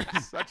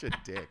 You're such a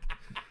dick.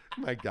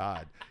 My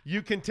God.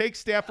 You can take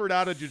Stafford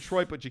out of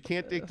Detroit, but you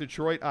can't take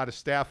Detroit out of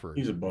Stafford.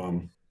 He's a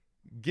bum.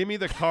 Give me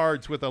the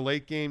Cards with a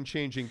late game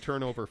changing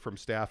turnover from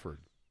Stafford.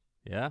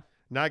 Yeah.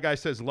 Now guy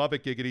says, love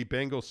it, giggity.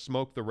 Bengals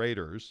smoke the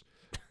Raiders.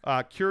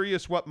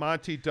 Curious what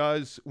Monty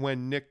does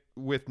when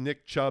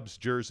Nick Chubb's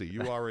jersey.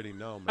 You already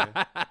know, man.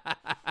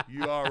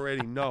 You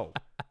already know.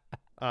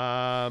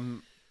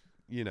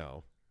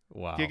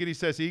 Wow. Giggity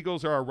says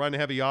Eagles are a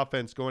run-heavy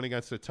offense going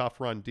against a tough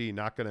run D.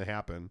 Not going to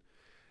happen.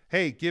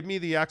 Hey, give me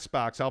the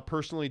Xbox. I'll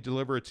personally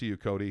deliver it to you,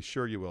 Cody.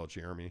 Sure you will,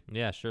 Jeremy.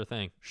 Yeah, sure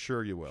thing.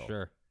 Sure you will.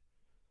 Sure.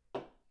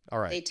 All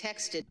right. They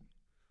texted.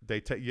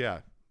 Yeah.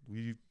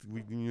 We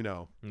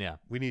Yeah.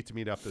 We need to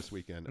meet up this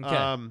weekend.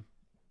 Okay.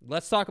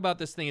 Let's talk about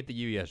this thing at the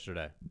U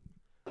yesterday.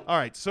 All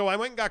right. So I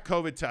went and got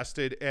COVID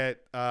tested at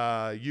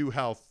U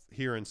Health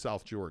here in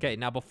South Jordan. Okay.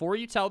 Now, before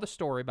you tell the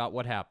story about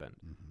what happened,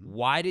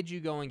 why did you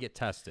go and get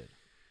tested?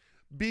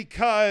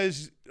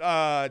 Because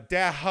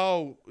that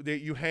hoe that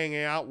you hang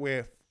out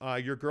with,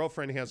 your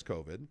girlfriend has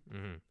COVID.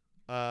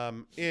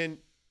 Mm-hmm. And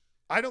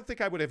I don't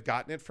think I would have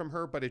gotten it from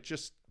her, but it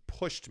just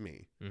pushed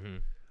me.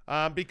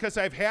 Mm-hmm. Because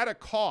I've had a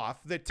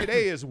cough that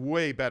today is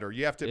way better.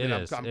 You have to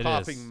admit, I'm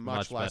coughing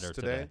much less better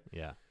today.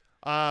 Yeah.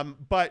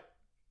 But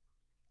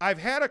I've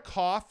had a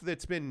cough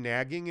that's been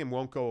nagging and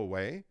won't go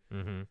away.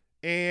 Mm-hmm.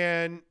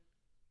 And,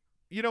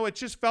 it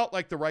just felt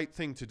like the right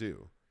thing to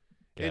do.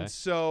 Okay. And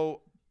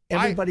so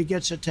everybody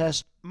gets a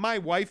test. My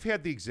wife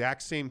had the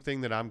exact same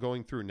thing that I'm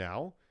going through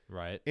now.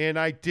 Right. And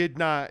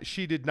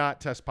she did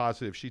not test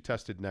positive. She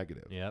tested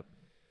negative. Yep.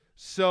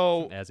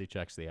 So as he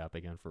checks the app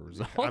again for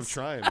results. I'm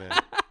trying, man.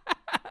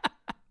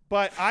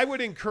 But I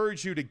would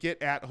encourage you to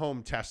get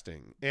at-home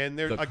testing. And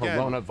there, again,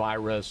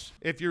 coronavirus.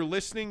 If you're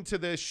listening to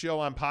this show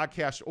on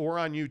podcast or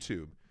on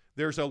YouTube,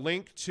 there's a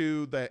link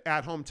to the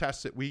at-home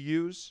tests that we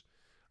use.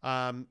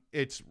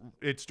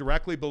 It's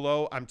directly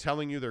below. I'm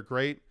telling you, they're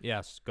great.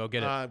 Yes, go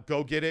get it.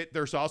 Go get it.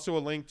 There's also a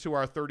link to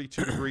our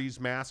 32 degrees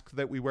mask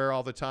that we wear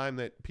all the time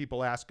that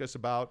people ask us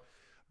about.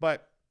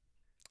 But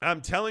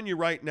I'm telling you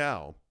right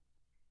now,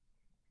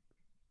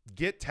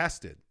 get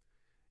tested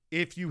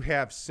if you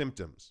have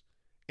symptoms.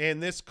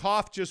 And this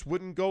cough just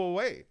wouldn't go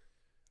away.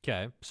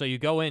 Okay, so you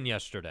go in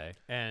yesterday,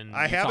 and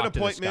I have an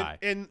appointment. To this guy.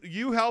 And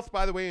U Health,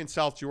 by the way, in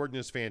South Jordan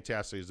is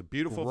fantastic. It's a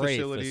beautiful Great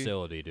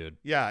facility, dude.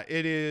 Yeah,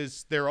 it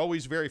is. They're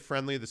always very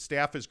friendly. The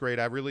staff is great.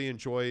 I really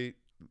enjoy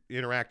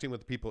interacting with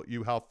the people at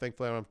U Health.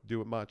 Thankfully, I don't have to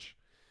do it much.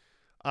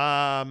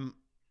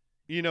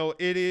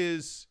 It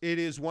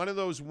is one of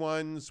those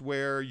ones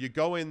where you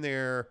go in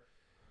there,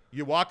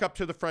 you walk up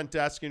to the front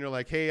desk, and you're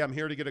like, "Hey, I'm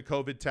here to get a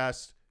COVID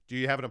test. Do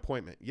you have an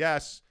appointment?"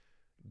 Yes.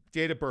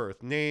 Date of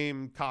birth,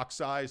 name, cock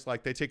size,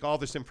 like they take all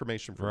this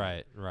information from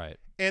me. Right.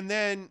 And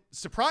then,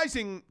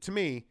 surprising to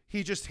me,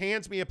 he just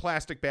hands me a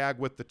plastic bag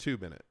with the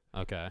tube in it.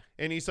 Okay.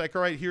 And he's like,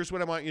 all right, here's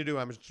what I want you to do.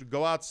 I'm just going to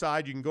go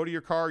outside. You can go to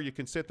your car. You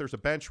can sit. There's a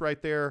bench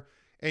right there.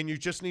 And you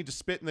just need to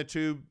spit in the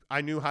tube.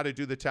 I knew how to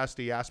do the test.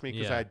 He asked me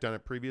because I had done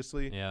it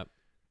previously. Yeah.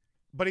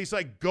 But he's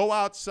like, go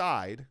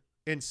outside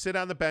and sit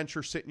on the bench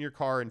or sit in your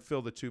car and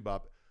fill the tube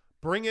up.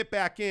 Bring it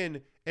back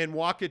in and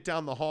walk it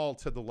down the hall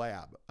to the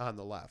lab on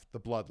the left, the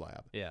blood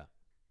lab. Yeah.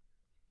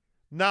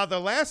 Now, the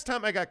last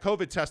time I got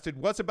COVID tested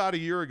was about a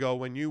year ago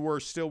when you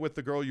were still with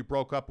the girl you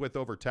broke up with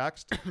over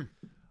text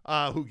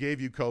who gave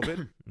you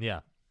COVID. Yeah.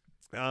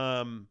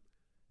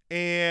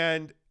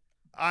 And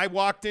I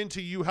walked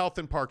into U Health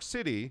in Park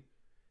City,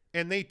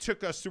 and they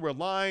took us through a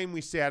line.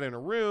 We sat in a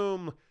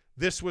room.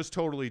 This was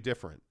totally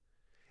different.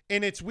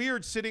 And it's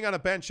weird sitting on a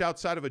bench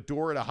outside of a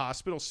door at a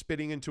hospital,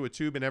 spitting into a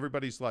tube, and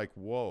everybody's like,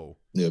 whoa.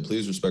 Yeah,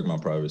 please respect my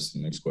privacy.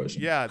 Next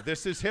question. Yeah,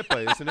 this is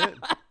HIPAA, isn't it?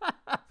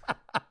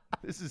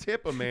 This is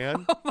HIPAA,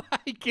 man. Oh, my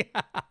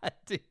God,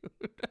 dude.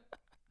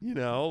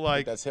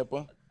 That's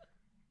HIPAA?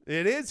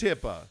 It is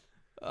HIPAA.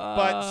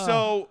 But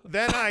so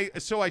then I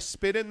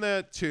spit in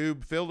the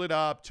tube, filled it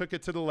up, took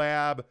it to the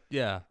lab.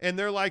 Yeah. And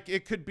they're like,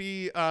 it could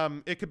be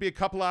a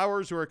couple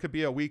hours or it could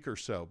be a week or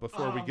so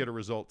before we get a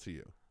result to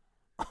you.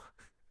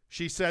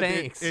 She said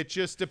it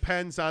just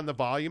depends on the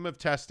volume of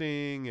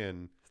testing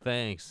and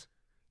thanks.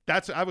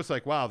 I was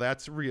like, wow,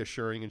 that's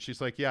reassuring. And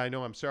she's like, yeah, I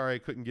know. I'm sorry I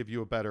couldn't give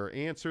you a better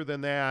answer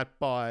than that,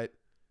 but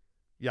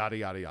yada,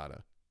 yada,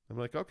 yada. I'm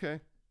like,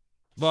 okay.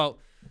 Well,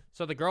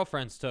 so the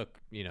girlfriends took,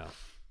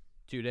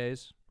 2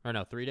 days or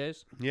no, 3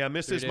 days. Yeah.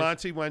 Mrs.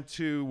 Monty went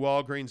to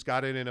Walgreens,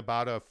 got it in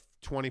about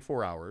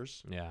 24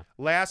 hours. Yeah.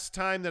 Last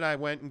time that I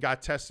went and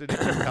got tested in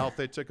health,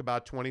 it took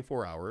about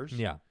 24 hours.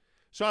 Yeah.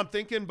 So I'm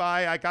thinking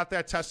I got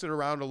that tested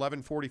around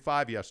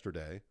 11:45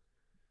 yesterday.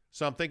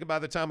 So I'm thinking by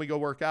the time we go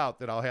work out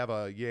that I'll have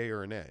a yay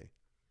or a nay.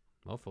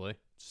 Hopefully.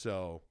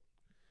 So,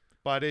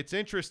 but it's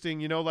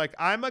interesting,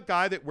 I'm a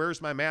guy that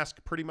wears my mask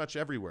pretty much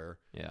everywhere.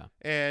 Yeah.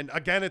 And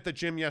again, at the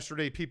gym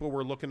yesterday, people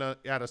were looking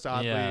at us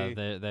oddly.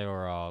 Yeah, they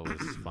were all, it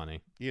was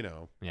funny. Yeah.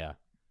 Yeah.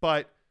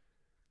 But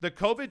the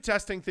COVID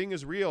testing thing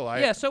is real.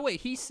 So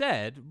wait, he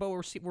said, but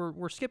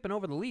we're skipping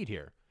over the lead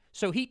here.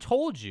 So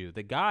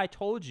the guy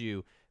told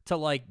you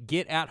to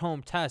get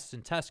at-home tests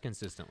and test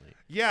consistently.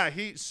 Yeah,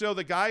 so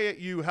the guy at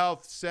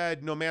UHealth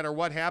said no matter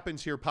what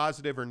happens here,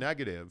 positive or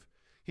negative,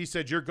 he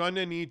said you're going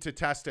to need to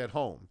test at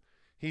home.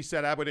 He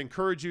said I would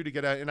encourage you to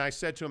get and I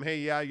said to him, hey,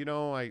 yeah,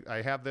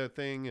 I have the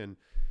thing, and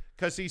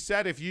because he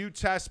said if you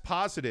test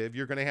positive,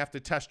 you're going to have to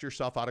test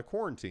yourself out of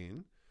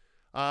quarantine.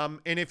 And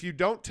if you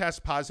don't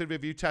test positive,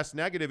 if you test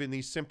negative and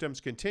these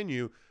symptoms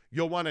continue,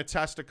 you'll want to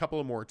test a couple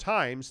of more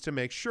times to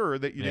make sure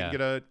that you didn't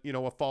get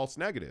a false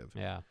negative.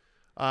 Yeah.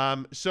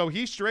 So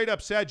he straight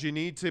up said you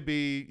need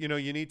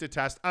to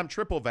test. I'm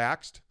triple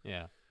vaxxed.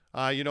 Yeah.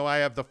 I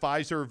have the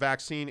Pfizer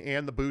vaccine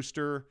and the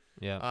booster.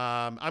 Yeah.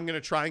 I'm going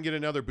to try and get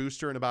another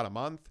booster in about a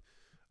month.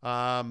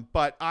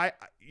 But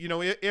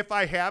if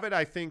I have it,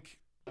 I think,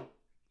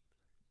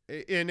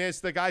 and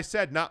as the guy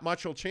said, not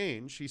much will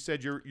change. He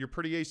said, you're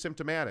pretty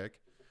asymptomatic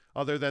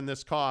other than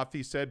this cough.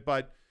 He said,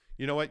 but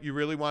you know what? You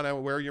really want to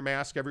wear your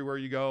mask everywhere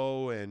you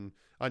go. And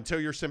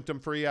until you're symptom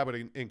free, I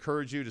would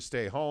encourage you to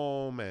stay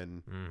home.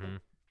 And,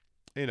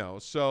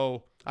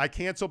 so I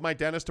canceled my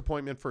dentist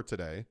appointment for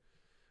today.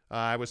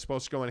 I was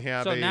supposed to go and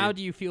have now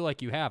do you feel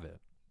like you have it?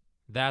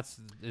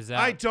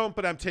 I don't,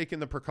 but I'm taking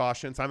the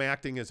precautions. I'm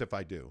acting as if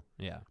I do.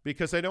 Yeah.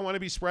 Because I don't want to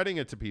be spreading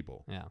it to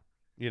people. Yeah.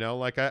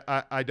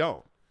 I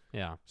don't.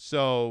 Yeah.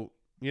 So,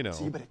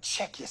 So you better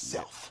check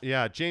yourself.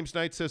 Yeah. James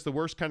Knight says the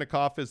worst kind of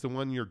cough is the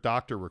one your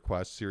doctor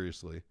requests.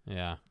 Seriously.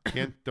 Yeah.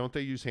 Don't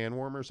they use hand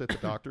warmers at the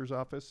doctor's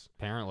office?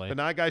 Apparently. The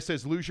Nye guy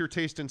says lose your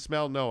taste and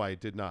smell. No, I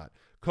did not.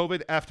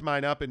 COVID effed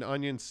mine up and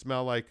onions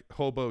smell like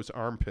hobo's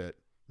armpit.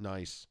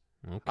 Nice.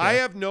 Okay. I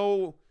have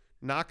no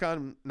knock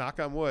on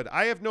wood.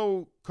 I have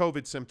no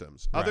COVID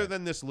symptoms other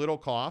than this little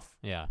cough.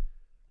 Yeah.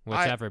 Which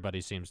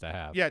everybody seems to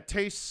have. Yeah.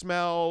 Taste,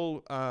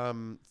 smell,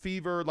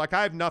 fever. I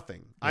have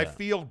nothing. Yeah. I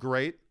feel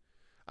great.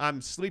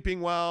 I'm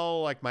sleeping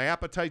well. My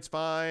appetite's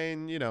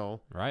fine,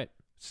 Right.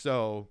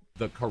 So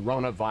the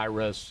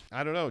coronavirus.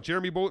 I don't know.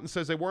 Jeremy Bolton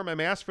says I wore my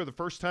mask for the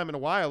first time in a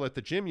while at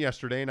the gym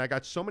yesterday, and I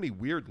got so many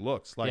weird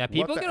looks.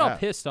 People get all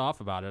pissed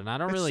off about it, and I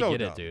don't really get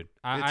it, dude.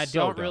 I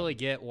don't really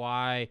get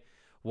why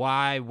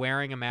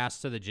wearing a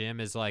mask to the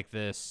gym is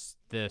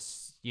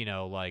this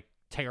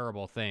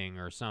terrible thing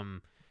or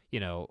some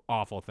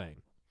awful thing.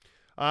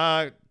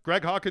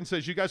 Greg Hawkins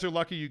says you guys are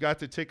lucky you got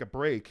to take a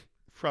break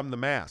from the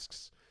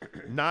masks.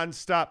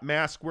 Non-stop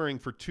mask wearing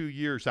for 2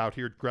 years out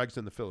here. Greg's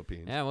in the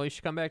Philippines. Yeah, well, you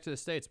should come back to the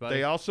States, buddy.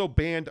 They also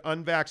banned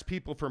unvaxxed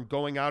people from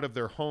going out of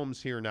their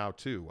homes here now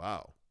too.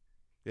 Wow.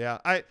 Yeah,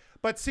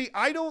 but see,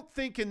 I don't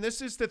think, and this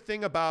is the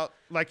thing about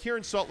here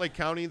in Salt Lake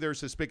County,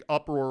 there's this big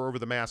uproar over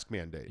the mask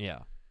mandate. Yeah.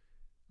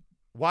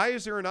 Why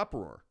is there an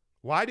uproar?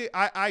 Why do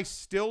I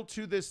still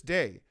to this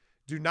day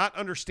do not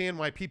understand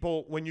why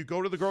people, when you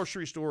go to the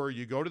grocery store, or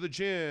you go to the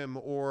gym,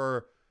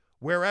 or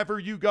wherever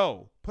you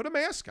go, put a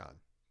mask on.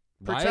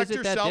 Protect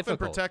yourself and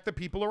protect the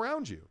people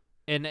around you.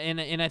 And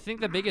I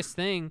think the biggest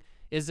thing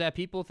is that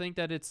people think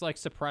that it's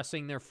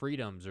suppressing their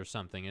freedoms or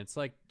something. It's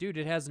dude,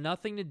 it has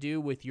nothing to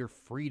do with your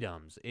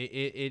freedoms.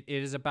 It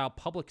is about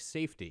public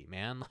safety,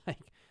 man.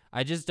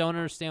 I just don't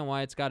understand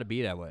why it's got to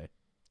be that way.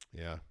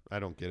 Yeah, I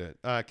don't get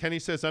it. Kenny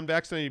says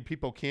unvaccinated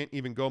people can't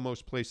even go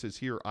most places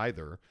here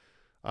either.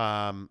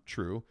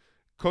 True.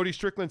 Cody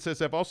Strickland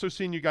says I've also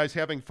seen you guys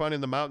having fun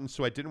in the mountains,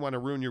 so I didn't want to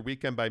ruin your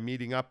weekend by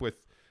meeting up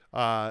with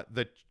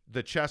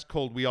the chest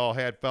cold we all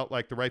had. Felt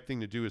like the right thing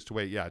to do is to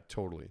wait. Yeah,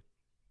 totally.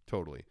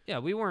 Yeah,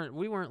 we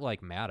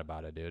weren't mad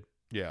about it, dude.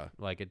 Yeah,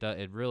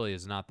 it really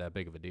is not that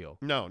big of a deal.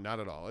 No, not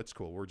at all. It's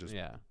cool. We're just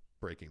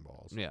breaking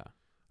balls. Yeah.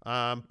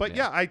 But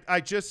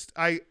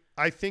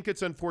I think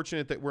it's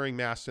unfortunate that wearing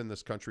masks in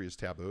this country is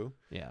taboo.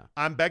 Yeah.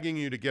 I'm begging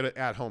you to get an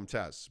at-home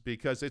test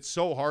because it's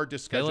so hard to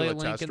schedule a test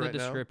right now. Link in the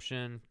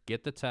description.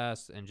 Get the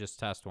test and just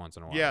test once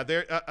in a while.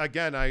 Yeah.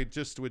 Again, I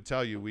just would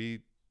tell you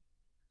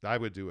I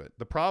would do it.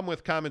 The problem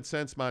with common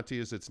sense, Monty,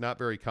 is it's not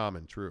very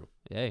common. True.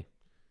 Yay.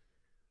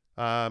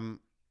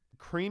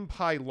 Cream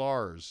Pie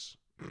Lars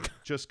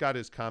just got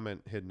his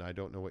comment hidden. I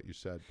don't know what you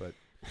said, but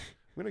I'm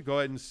going to go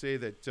ahead and say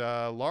that,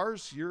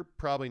 Lars, you're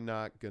probably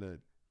not going to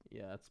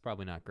Yeah, that's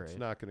probably not great. It's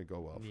not going to go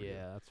well for you.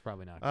 Yeah, that's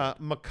probably not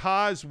good.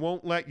 Macaws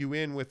won't let you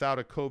in without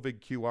a COVID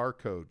QR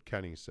code,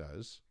 Kenny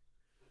says.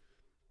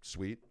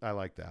 Sweet. I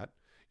like that.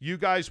 You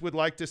guys would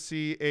like to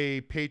see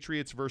a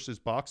Patriots versus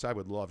Bucks? I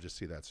would love to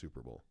see that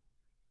Super Bowl.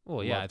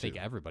 Well, yeah, I think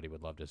everybody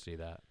would love to see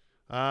that.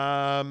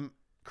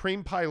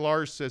 Cream Pie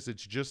Lars says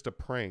it's just a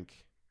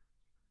prank.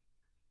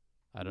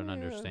 I don't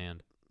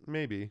understand.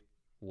 Maybe.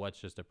 What's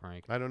just a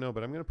prank? I don't know,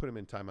 but I'm going to put him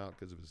in timeout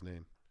because of his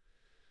name.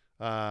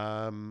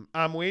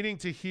 I'm waiting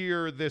to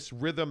hear this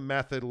rhythm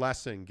method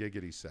lesson,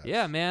 Giggity says.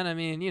 Yeah, man. I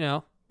mean,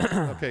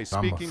 Okay,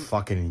 speaking... I'm a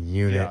fucking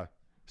unit. Yeah.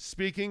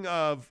 Speaking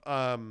of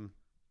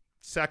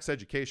sex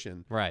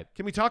education. Right.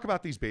 Can we talk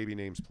about these baby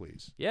names,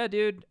 please? Yeah,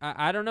 dude.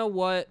 I don't know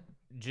what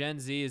Gen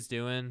Z is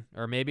doing,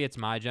 or maybe it's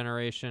my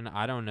generation.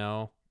 I don't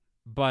know.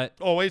 But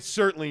it's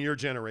certainly your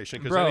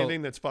generation, because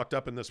anything that's fucked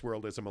up in this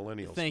world is a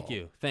millennial's Thank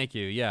fault.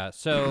 you. Yeah.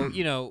 So,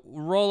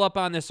 roll up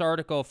on this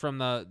article from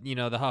the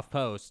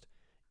HuffPost,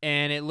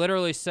 and it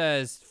literally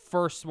says,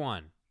 first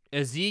one,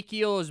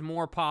 Ezekiel is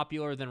more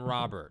popular than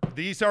Robert.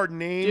 These are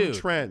name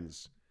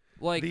trends.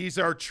 Like, these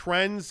are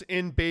trends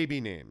in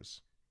baby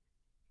names,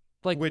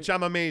 which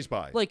I'm amazed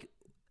by. Like,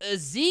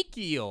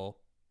 Ezekiel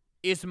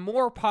is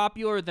more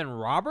popular than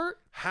Robert?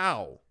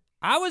 How?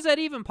 How is that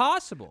even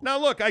possible? Now,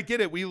 look, I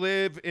get it. We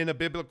live in a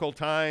biblical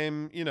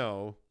time,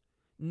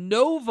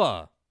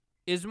 Nova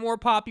is more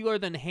popular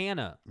than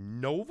Hannah.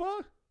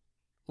 Nova?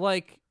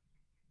 Like,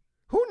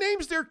 who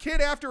names their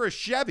kid after a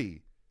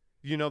Chevy?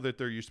 You know that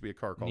there used to be a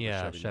car called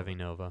a Chevy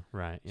Nova.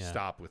 Right, yeah.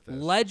 Stop with this.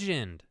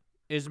 Legend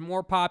is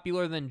more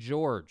popular than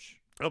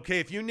George. Okay,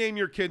 if you name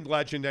your kid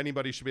Legend,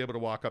 anybody should be able to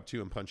walk up to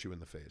you and punch you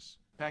in the face.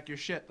 Pack your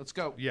shit. Let's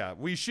go. Yeah,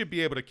 we should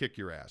be able to kick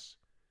your ass.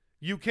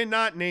 You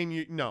cannot name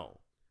you. No.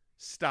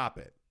 Stop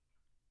it.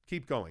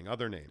 Keep going.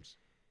 Other names.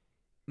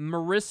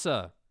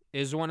 Marissa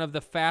is one of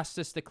the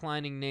fastest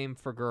declining names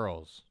for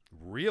girls.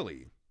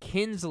 Really?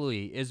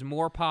 Kinsley is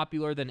more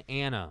popular than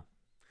Anna.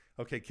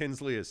 Okay,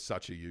 Kinsley is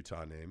such a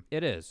Utah name.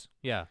 It is,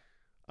 yeah.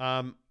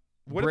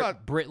 What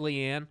about Britt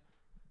Leanne?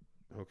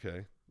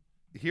 Okay.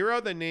 Here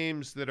are the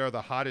names that are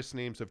the hottest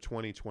names of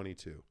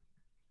 2022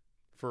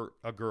 for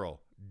a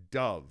girl.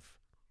 Dove.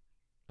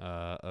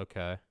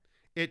 Okay.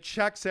 It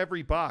checks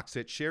every box.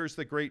 It shares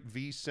the great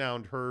V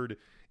sound heard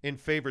in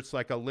favorites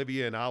like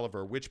Olivia and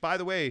Oliver, which, by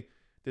the way,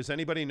 does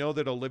anybody know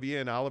that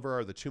Olivia and Oliver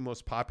are the two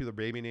most popular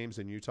baby names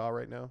in Utah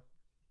right now?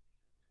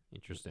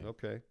 Interesting.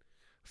 Okay.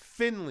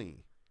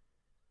 Finley.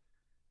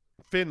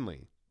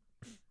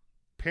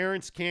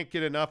 Parents can't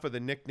get enough of the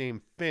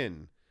nickname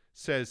Finn,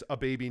 says a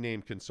baby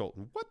name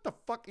consultant. What the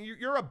fuck?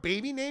 You're a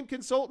baby name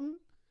consultant?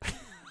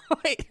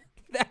 Wait,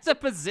 that's a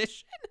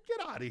position?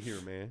 Get out of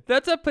here, man.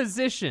 That's a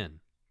position.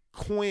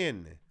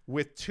 Quinn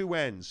with two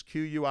N's,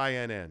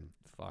 Quinn.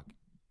 Fuck.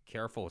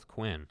 Careful with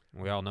Quinn.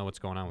 We all know what's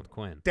going on with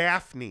Quinn.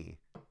 Daphne.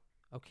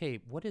 Okay,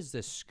 what is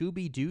this,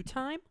 Scooby-Doo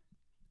time?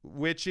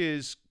 Which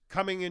is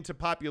coming into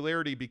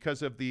popularity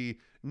because of the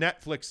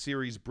Netflix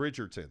series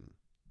Bridgerton.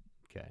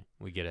 Okay,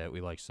 we get it.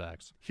 We like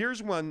sex.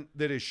 Here's one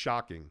that is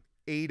shocking.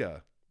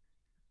 Ada.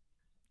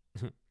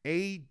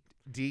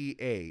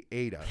 A-D-A.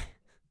 Ada.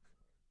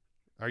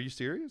 Are you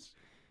serious?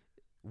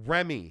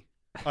 Remy.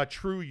 A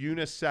true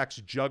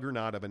unisex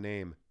juggernaut of a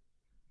name.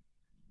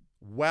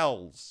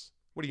 Wells.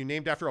 What are you,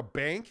 named after a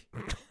bank?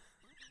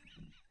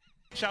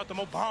 Shout to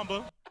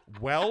Mobamba.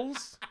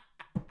 Wells?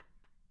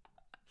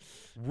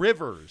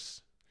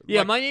 Rivers.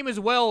 Yeah, my name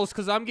is Wells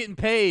because I'm getting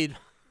paid.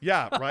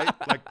 Yeah, right?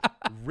 Like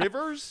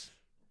Rivers?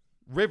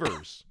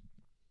 Rivers.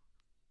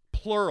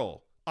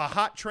 Plural. A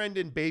hot trend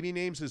in baby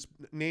names is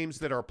names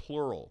that are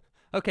plural.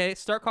 Okay,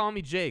 start calling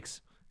me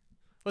Jakes.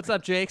 What's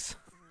up, Jakes?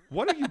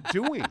 What are you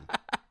doing?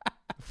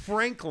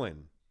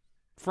 Franklin.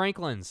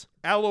 Franklin's.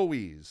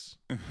 Eloise.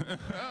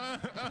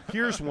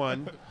 Here's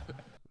one.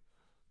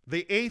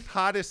 The 8th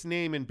hottest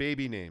name in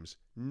baby names.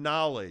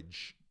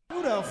 Knowledge.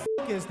 Who the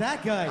fuck is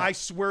that guy? I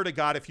swear to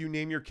God, if you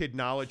name your kid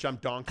Knowledge, I'm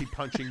donkey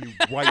punching you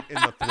right in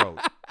the throat.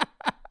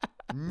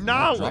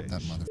 Knowledge.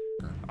 Drop that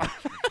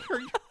motherfucker. Are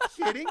you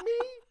kidding me?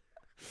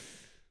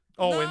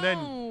 Oh,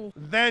 no.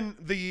 And then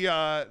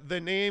the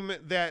name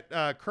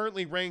that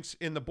currently ranks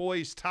in the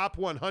boys' top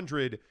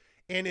 100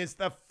 and is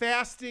the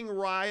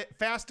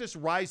fastest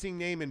rising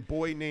name in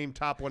boy name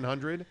top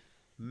 100,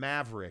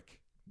 Maverick.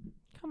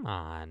 Come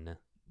on.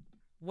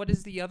 What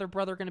is the other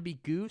brother going to be?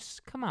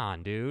 Goose? Come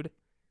on, dude.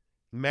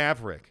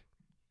 Maverick.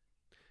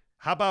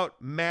 How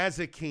about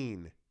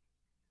Mazikeen?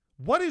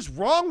 What is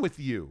wrong with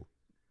you?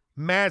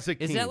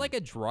 Mazikeen. Is that like a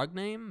drug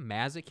name?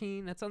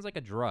 Mazikeen? That sounds like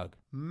a drug.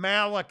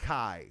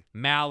 Malachi.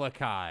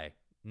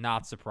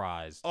 Not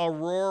surprised.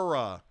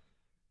 Aurora.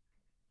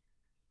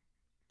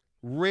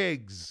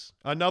 Riggs.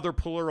 Another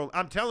plural.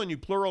 I'm telling you,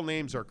 plural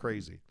names are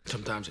crazy.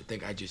 Sometimes I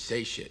think I just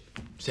say shit.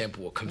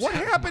 Sample what comes What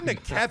out happened to of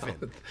my Kevin?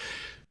 mouth.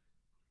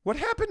 What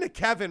happened to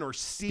Kevin or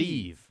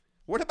Steve?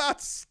 What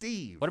about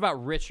Steve? What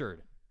about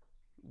Richard?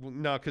 Well,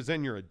 no, because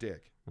then you're a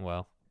dick.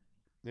 Well.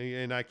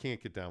 And I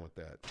can't get down with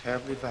that.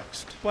 Terribly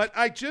vexed. But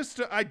I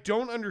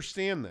don't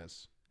understand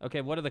this.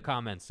 Okay, what are the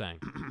comments saying?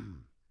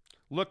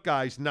 Look,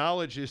 guys,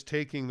 knowledge is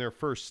taking their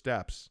first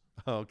steps.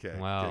 Okay.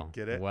 Wow.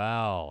 Get it?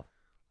 Wow.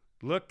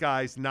 Look,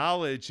 guys,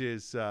 knowledge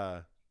is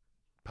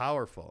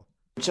powerful.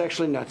 It's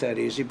actually not that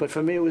easy, but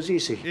for me, it was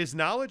easy. Is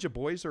knowledge a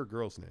boy's or a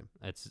girl's name?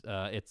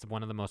 It's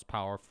one of the most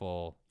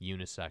powerful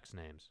unisex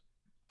names.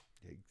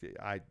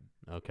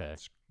 Okay.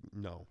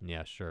 No.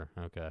 Yeah, sure.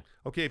 Okay.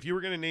 Okay, if you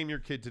were going to name your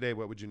kid today,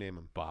 what would you name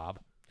him? Bob.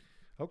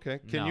 Okay.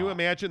 Can you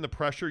imagine the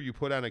pressure you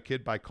put on a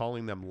kid by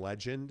calling them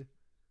Legend?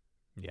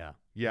 Yeah.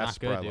 Yes,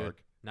 Brylark.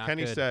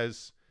 Kenny good.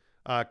 says,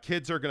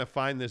 kids are going to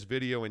find this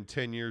video in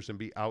 10 years and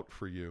be out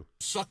for you.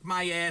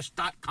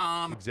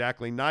 Suckmyass.com.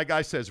 Exactly. Nye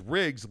Guy says,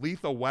 Riggs,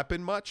 Lethal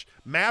Weapon much?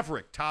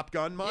 Maverick, Top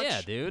Gun much?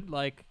 Yeah, dude.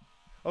 Like.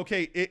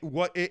 Okay,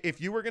 if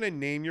you were going to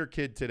name your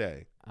kid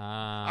today?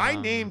 I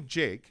named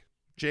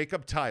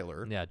Jacob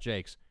Tyler. Yeah,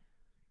 Jake's.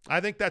 I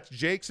think that's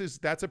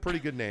that's a pretty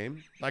good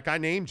name. Like, I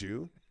named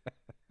you.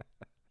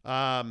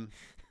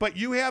 But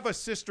you have a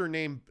stepsister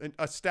named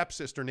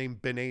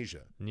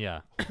Benasia. Yeah.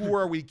 Who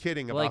are we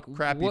kidding about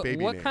crappy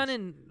baby what names? kind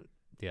of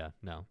Yeah,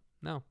 no.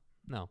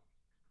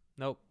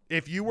 Nope.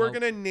 If you were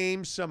going to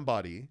name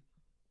somebody,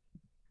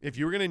 if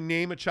you were going to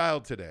name a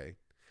child today,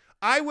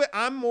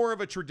 I'm more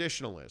of a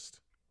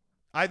traditionalist.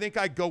 I think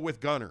I'd go with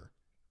Gunner.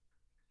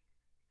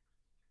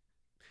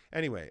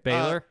 Anyway,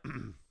 Baylor?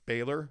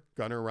 Baylor,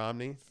 Gunner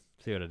Romney.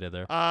 See what I did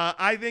there?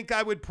 I think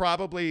I would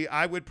probably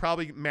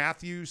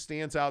Matthew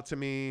stands out to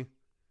me.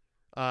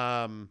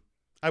 I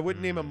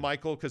wouldn't name him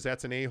Michael because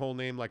that's an a-hole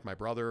name like my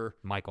brother.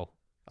 Michael.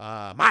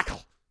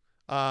 Michael.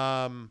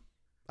 I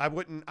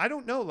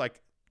don't know,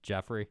 like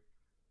Jeffrey.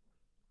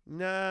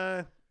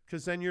 Nah,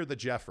 because then you're the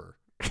Jeffer.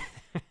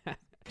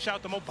 Shout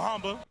out to Mo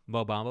Bamba.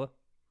 Mo Bamba?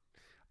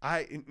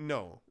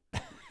 No.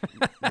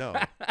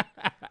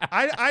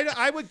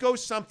 I would go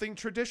something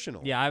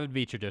traditional. Yeah, I would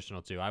be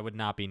traditional too. I would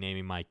not be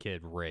naming my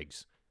kid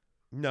Riggs.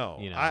 No,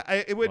 you know,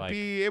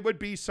 it would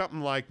be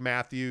something like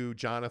Matthew,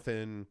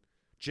 Jonathan,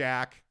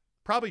 Jack.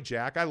 Probably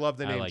Jack. I love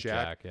the name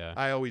Jack. Yeah.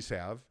 I always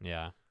have.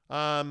 Yeah.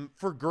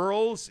 For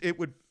girls, it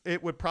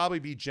would probably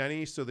be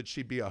Jenny, so that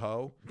she'd be a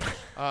hoe.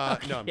 No,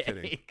 I'm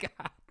kidding.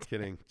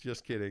 Kidding.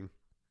 Just kidding.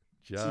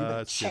 Just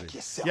kidding. Check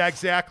yourself. Yeah,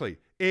 exactly.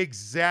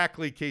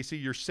 Exactly, Casey.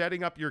 You're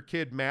setting up your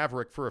kid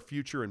Maverick for a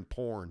future in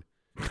porn.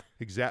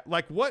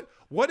 Like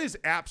what is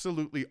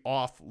absolutely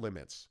off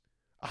limits?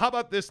 How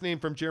about this name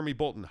from Jeremy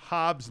Bolton?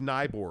 Hobbs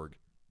Nyborg.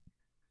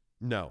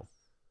 No.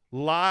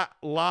 La,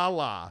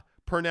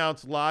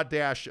 pronounced la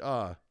dash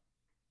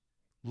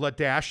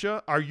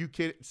Ladasha? Are you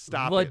kidding?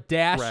 Stop it.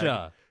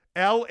 Ladasha.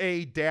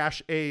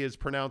 L-A-A is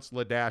pronounced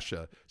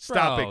Ladasha.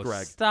 Stop it,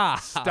 Greg.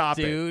 Stop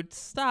it. Dude.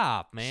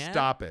 Stop, man.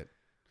 Stop it.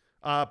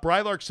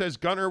 Brylark says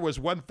Gunner was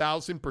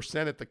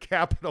 1,000% at the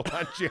Capitol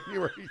on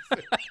January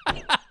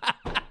 6th.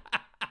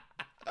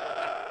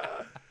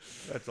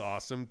 That's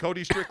awesome.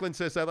 Cody Strickland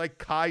says, I like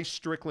Kai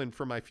Strickland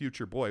for my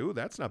future boy. Ooh,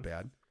 that's not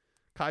bad.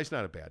 Kai's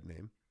not a bad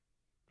name.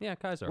 Yeah,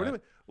 Kai's all right.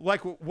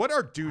 Like, what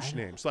are douche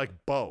names? Like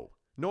Bo.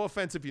 No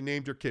offense if you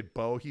named your kid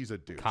Bo. He's a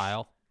douche.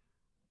 Kyle.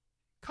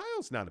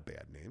 Kyle's not a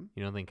bad name.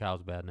 You don't think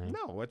Kyle's a bad name?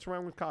 No. What's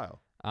wrong with Kyle?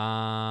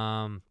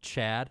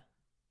 Chad.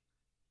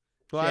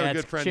 Well, I have a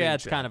good friend named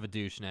Chad's Chad. kind of a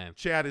douche name.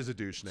 Chad is a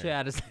douche name.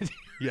 Chad is a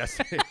Yes,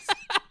 it is.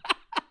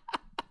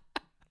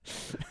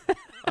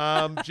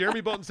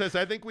 Jeremy Bolton says,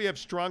 I think we have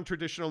strong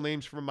traditional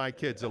names for my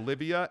kids.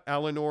 Olivia,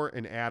 Eleanor,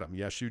 and Adam.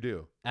 Yes, you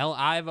do.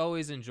 I've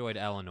always enjoyed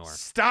Eleanor.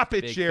 Stop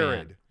it, Big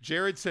Jared. fan.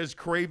 Jared says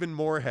Craven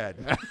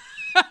Moorhead.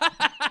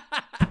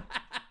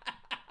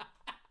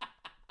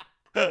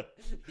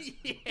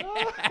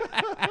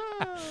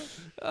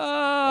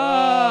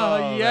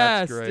 Oh,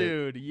 yes, that's great.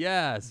 dude.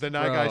 Yes. The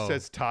night guy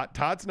says Todd.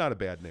 Todd's not a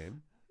bad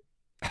name.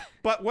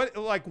 But what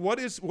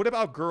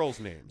about girls'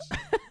 names?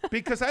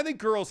 Because I think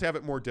girls have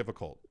it more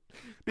difficult.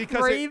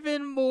 Because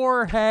Craven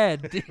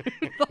Moorhead, dude.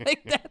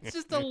 Like, that's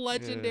just a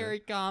legendary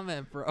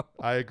comment, bro.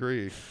 I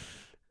agree.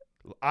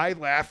 I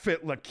laugh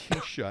at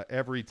Lakeisha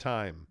every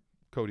time,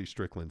 Cody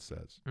Strickland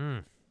says.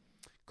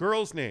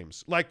 Girls'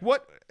 names. Like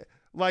what?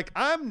 Like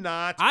I'm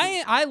not.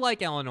 I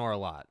like Eleanor a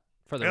lot.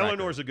 For the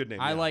Eleanor's record. a good name.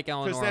 I like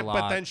Eleanor a lot.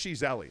 But then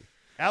she's Ellie.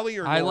 Ellie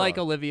or Nora? I like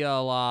Olivia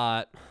a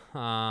lot.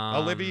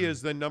 Olivia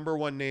is the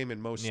 #1 name in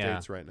most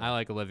states right now. I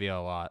like Olivia a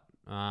lot.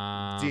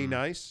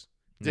 Denise?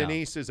 No.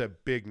 Denise is a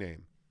big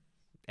name.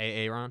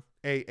 Aaron?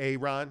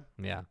 Aaron?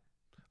 Yeah.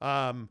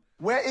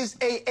 Where is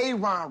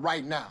Aaron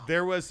right now?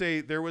 There was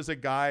a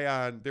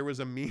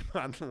meme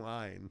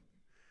online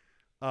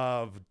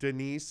of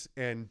Denise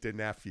and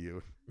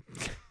Denephew.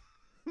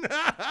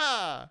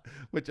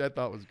 Which I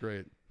thought was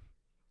great.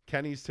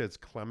 Kenny says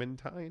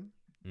Clementine.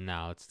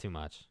 No, it's too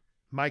much.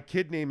 My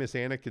kid name is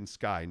Anakin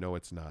Sky. No,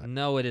 it's not.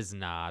 No, it is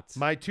not.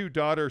 My 2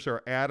 daughters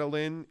are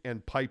Adeline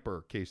and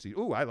Piper. Casey.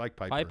 Ooh, I like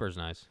Piper. Piper's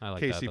nice. I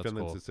like Casey that. That's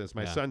Finland cool. says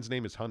my son's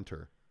name is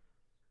Hunter.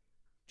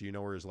 Do you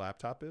know where his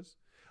laptop is?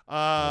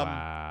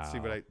 Wow. See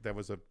what that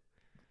was a.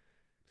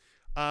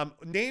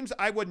 Names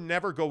I would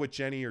never go with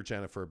Jenny or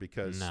Jennifer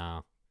because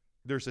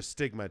there's a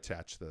stigma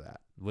attached to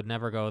that. Would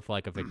never go with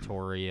like a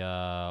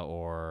Victoria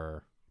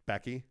or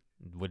Becky.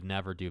 Would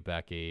never do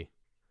Becky.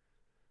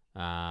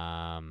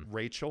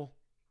 Rachel.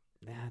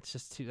 Nah, it's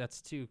just too.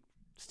 It's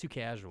too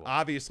casual.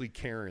 Obviously,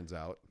 Karen's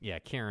out. Yeah,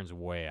 Karen's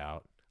way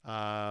out.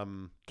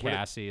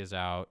 Cassie is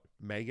out.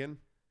 Megan?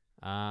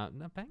 No,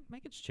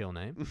 Megan's a chill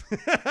name.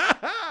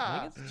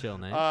 Megan's a chill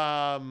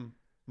name.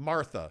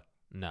 Martha?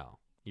 No,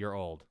 you're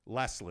old.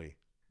 Leslie?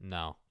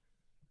 No.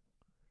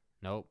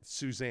 Nope.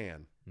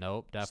 Suzanne?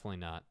 Nope, definitely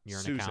not. You're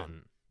an Susan.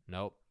 accountant.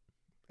 Nope.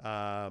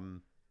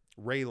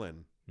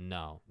 Raylan?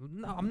 No,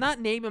 I'm not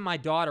naming my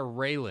daughter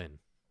Raylan.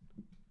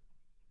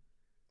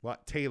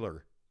 What?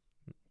 Taylor?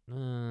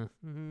 No.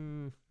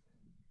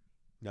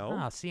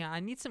 Oh, see, I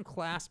need some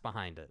class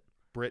behind it.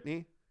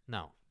 Brittany?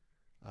 No.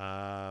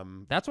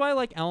 That's why I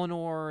like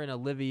Eleanor and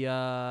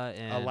Olivia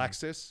and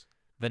Alexis?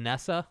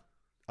 Vanessa.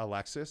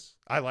 Alexis?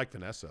 I like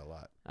Vanessa a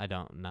lot. I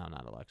don't. No,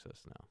 not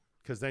Alexis. No.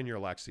 Because then you're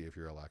Alexi if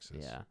you're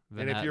Alexis. Yeah.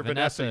 And if you're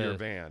Vanessa, you're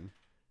Van.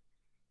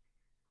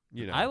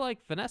 You know. I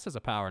like Vanessa's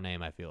a power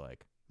name, I feel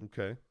like.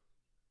 Okay.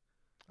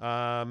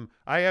 I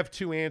have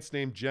two aunts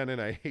named Jen, and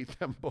I hate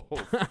them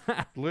both.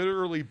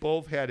 Literally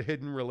both had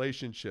hidden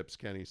relationships,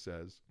 Kenny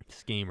says.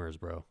 Schemers,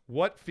 bro.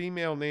 What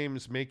female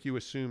names make you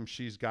assume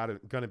she's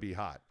gonna be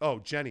hot? Oh,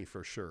 Jenny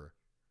for sure.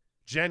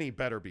 Jenny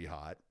better be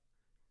hot.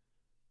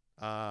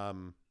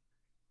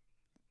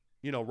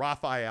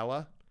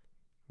 Rafaela.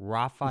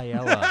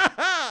 Rafaela.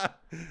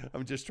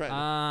 I'm just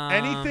trying.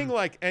 Anything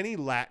like any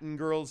Latin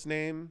girl's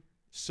name?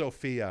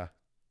 Sophia.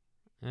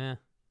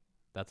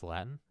 That's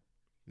Latin,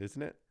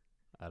 isn't it?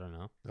 I don't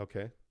know.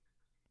 Okay.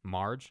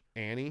 Marge.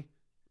 Annie.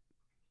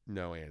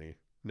 No, Annie.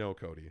 No,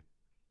 Cody.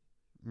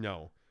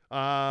 No.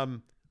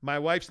 My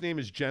wife's name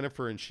is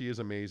Jennifer, and she is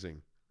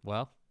amazing.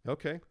 Well.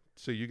 Okay.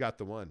 So you got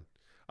the one.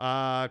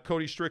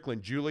 Cody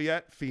Strickland.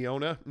 Juliet.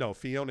 Fiona. No,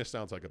 Fiona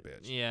sounds like a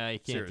bitch. Yeah, you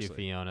can't do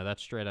Fiona.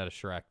 That's straight out of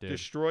Shrek, dude.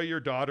 Destroy your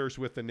daughters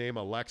with the name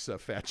Alexa,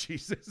 Fat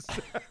Jesus.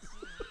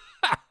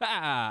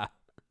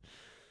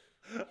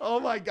 Oh,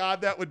 my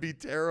God. That would be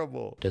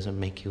terrible. Doesn't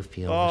make you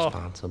feel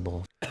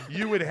responsible.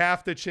 You would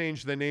have to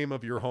change the name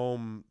of your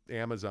home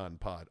Amazon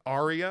pod.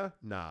 Aria?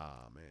 Nah,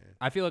 man.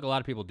 I feel like a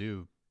lot of people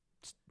do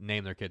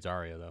name their kids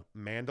Aria, though.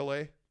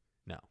 Mandalay?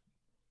 No.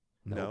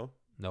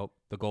 Nope.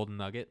 The Golden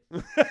Nugget?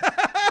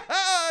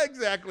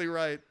 Exactly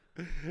right.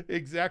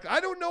 Exactly.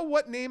 I don't know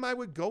what name I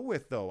would go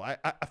with, though.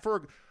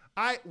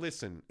 I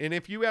listen, and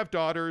if you have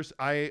daughters,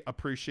 I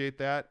appreciate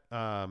that.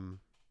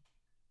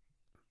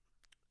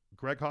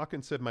 Greg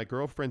Hawkins said, my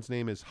girlfriend's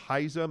name is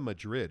Heiza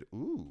Madrid.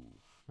 Ooh.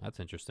 That's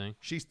interesting.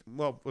 She's,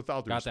 with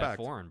all due respect. Got that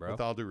foreign, bro.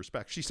 With all due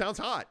respect. She sounds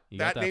hot.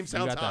 That name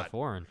sounds hot. You got that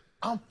foreign.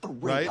 I'm for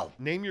real. Right?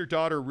 Name your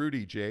daughter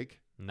Rudy, Jake.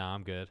 Nah,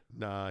 I'm good.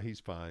 Nah, he's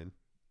fine.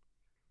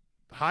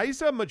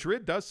 Heiza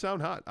Madrid does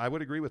sound hot. I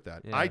would agree with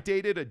that. Yeah. I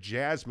dated a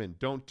Jasmine.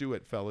 Don't do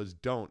it, fellas.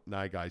 Don't,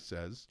 Nye Guy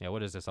says. Yeah,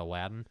 what is this,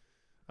 Aladdin?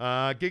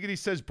 Giggity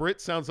says, Brit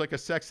sounds like a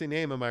sexy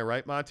name. Am I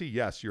right, Monty?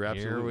 Yes, you're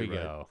absolutely right.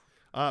 Here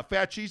we go.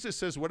 Fat Jesus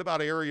says, what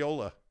about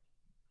Areola?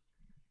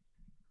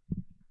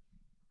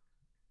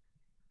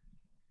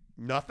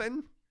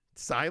 Nothing?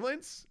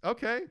 Silence?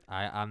 Okay.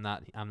 I'm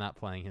not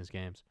playing his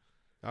games.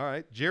 All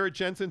right. Jared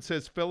Jensen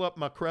says, Philip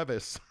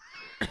McCrevis.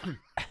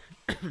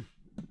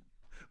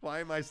 Why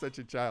am I such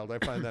a child? I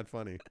find that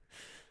funny.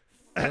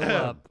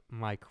 Philip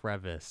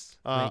McCrevis.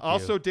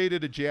 Also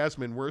dated a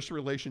Jasmine. Worst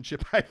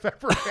relationship I've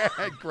ever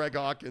had, Greg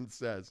Hawkins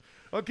says.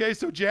 Okay,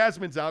 so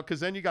Jasmine's out because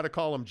then you got to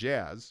call him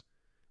Jazz,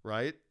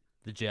 right?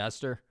 The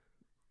Jazster.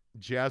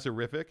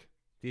 Jazzerific.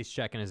 He's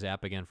checking his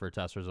app again for a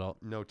test result.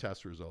 No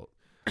test result.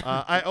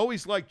 I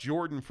always like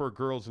Jordan for a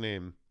girl's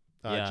name,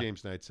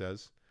 James Knight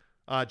says.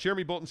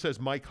 Jeremy Bolton says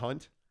Mike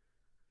Hunt.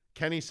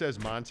 Kenny says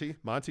Monty.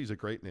 Monty's a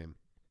great name.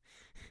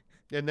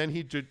 And then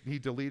he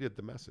deleted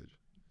the message.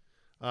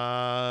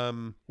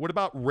 What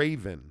about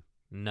Raven?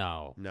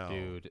 No,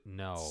 dude,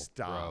 no.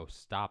 Stop. Bro,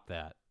 stop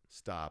that.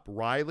 Stop.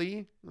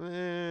 Riley?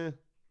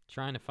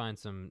 Trying to find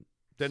some.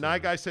 The Nye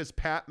Guy says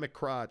Pat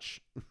McCrotch.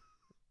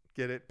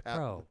 Get it?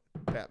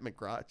 Pat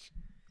McCrotch.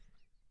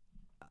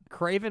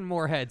 Craven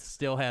Moorhead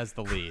still has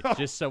the lead,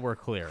 just so we're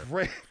clear.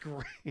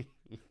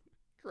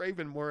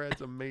 Craven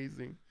Moorhead's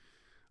amazing.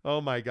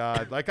 Oh my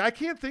God! Like I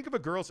can't think of a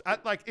girl's.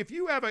 If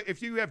you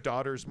have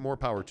daughters, more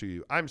power to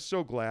you. I'm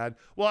so glad.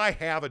 Well, I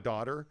have a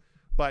daughter,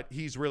 but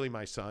he's really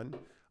my son,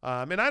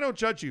 and I don't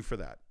judge you for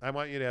that. I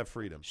want you to have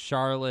freedom.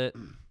 Charlotte.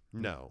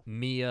 No.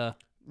 Mia.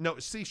 No.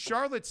 See,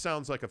 Charlotte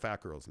sounds like a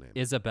fat girl's name.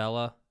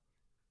 Isabella.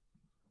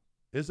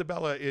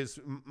 Isabella is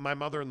my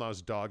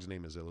mother-in-law's dog's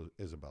name is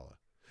Isabella.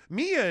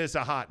 Mia is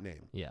a hot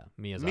name. Yeah,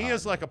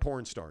 Mia's like a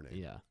porn star name.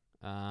 Yeah.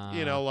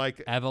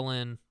 Like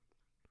Evelyn.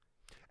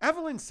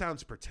 Evelyn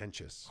sounds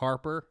pretentious.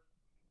 Harper.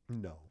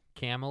 No.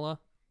 Camilla.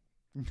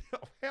 No,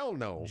 hell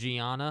no.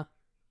 Gianna.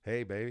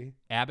 Hey, baby.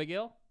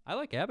 Abigail. I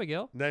like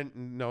Abigail. Then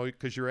no,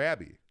 because you're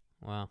Abby.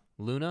 Wow.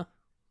 Luna.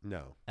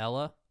 No.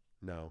 Ella.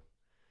 No.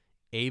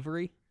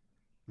 Avery.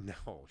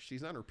 No,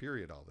 she's on her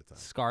period all the time.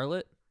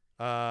 Scarlett.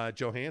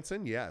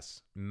 Johansson.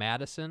 Yes.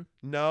 Madison.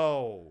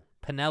 No.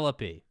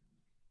 Penelope.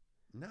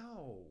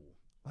 No.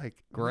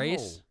 Like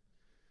Grace.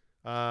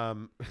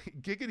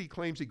 Giggity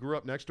claims he grew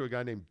up next to a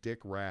guy named Dick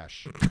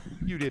Rash.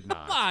 You did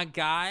not. Come on,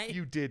 guy.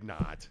 You did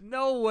not.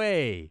 No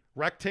way.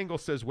 Rectangle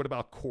says, what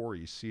about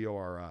Corey,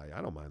 C-O-R-I?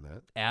 I don't mind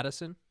that.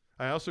 Addison?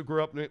 I also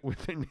grew up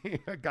with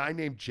a guy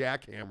named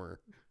Jackhammer.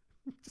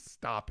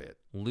 Stop it.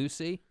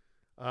 Lucy?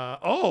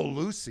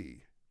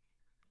 Lucy.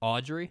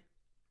 Audrey?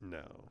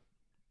 No.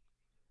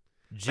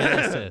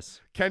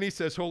 Genesis. Kenny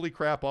says, holy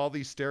crap, all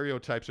these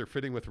stereotypes are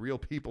fitting with real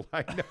people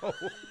I know.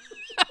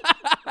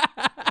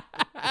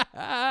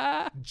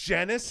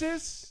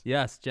 Genesis?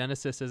 Yes,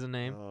 Genesis is a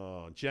name.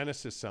 Oh,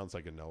 Genesis sounds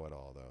like a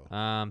know-it-all,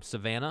 though.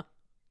 Savannah?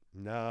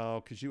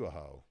 No, because you a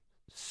hoe.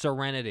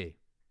 Serenity.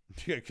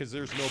 Yeah, because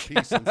there's no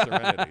peace in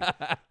Serenity.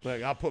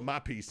 Like, I'll put my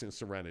peace in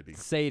Serenity.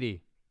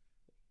 Sadie.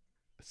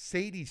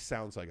 Sadie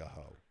sounds like a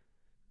hoe.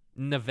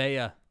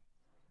 Nevaeh.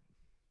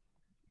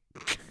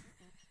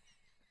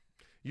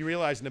 You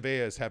realize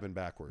Nevaeh is heaven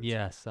backwards.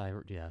 Yes,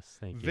 thank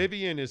you.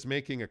 Vivian is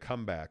making a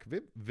comeback.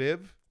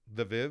 Viv.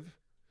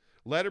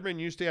 Letterman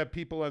used to have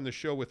people on the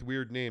show with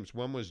weird names.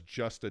 One was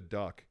just a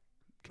duck.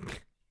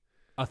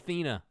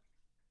 Athena.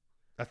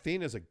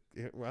 Athena's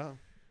well.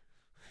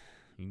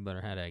 You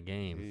better have that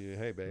game. Yeah,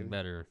 hey, baby. You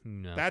better,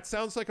 That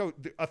sounds like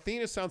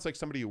Athena sounds like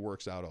somebody who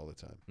works out all the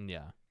time.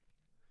 Yeah.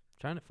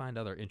 Trying to find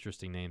other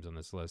interesting names on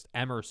this list.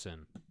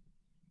 Emerson.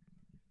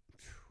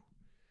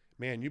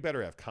 Man, you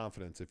better have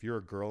confidence if you're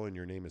a girl and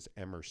your name is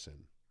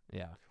Emerson.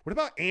 Yeah. What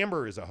about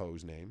Amber is a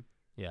hoe's name?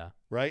 Yeah.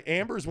 Right?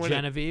 Amber's one.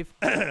 Genevieve.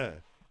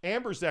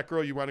 Amber's that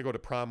girl you want to go to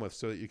prom with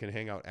so that you can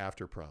hang out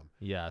after prom.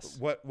 Yes.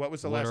 What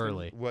was the last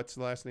name? What's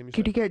the last name you said?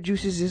 Kitty Cat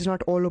Juices is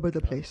not all over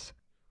the place.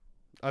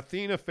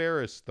 Athena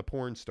Ferris, the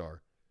porn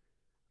star.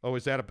 Oh,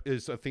 is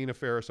Athena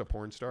Ferris a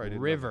porn star? I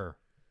didn't River.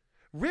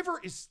 know. River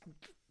is...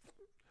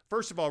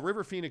 First of all,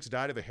 River Phoenix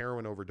died of a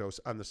heroin overdose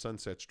on the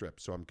Sunset Strip,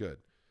 so I'm good.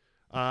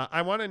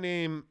 I want a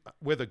name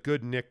with a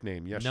good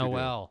nickname. Yes,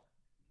 Noelle.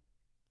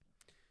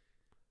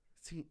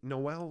 See,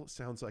 Noelle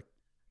sounds like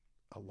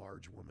a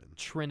large woman.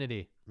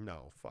 Trinity.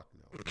 No, fuck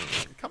no.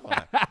 Come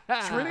on.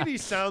 Trinity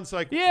sounds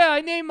like... Yeah, I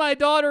named my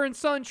daughter and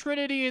son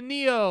Trinity and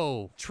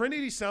Neo.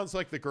 Trinity sounds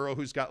like the girl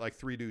who's got like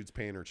 3 dudes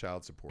paying her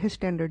child support. His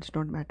standards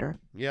don't matter.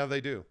 Yeah,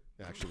 they do,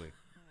 actually.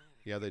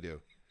 Yeah, they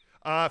do.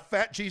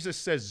 Fat Jesus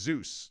says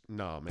Zeus.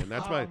 No, man,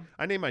 that's I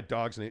named my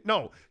dog's name.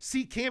 No,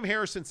 see, Cam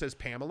Harrison says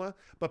Pamela,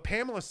 but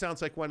Pamela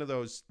sounds like one of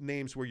those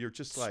names where you're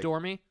just like...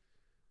 Stormy?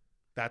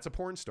 That's a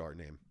porn star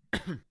name.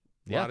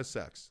 Yeah. A lot of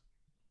sex.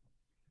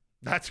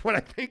 That's what I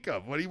think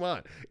of. What do you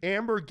want?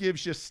 Amber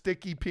gives you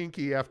sticky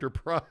pinky after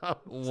prom.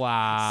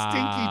 Wow.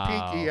 Stinky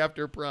pinky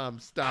after prom.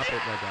 Stop it,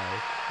 my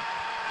guy.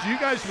 Do you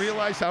guys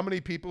realize how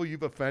many people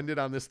you've offended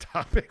on this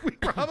topic? We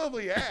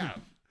probably have.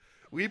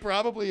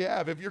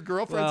 If your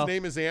girlfriend's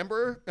name is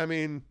Amber, I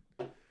mean,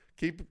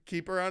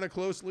 keep her on a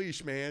close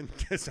leash, man.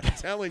 Because I'm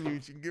telling you,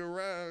 she can get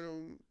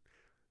around.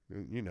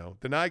 You know,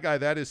 Deny Guy,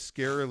 that is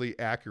scarily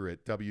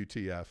accurate.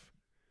 WTF.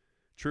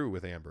 True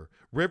with Amber.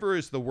 River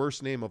is the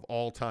worst name of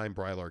all time,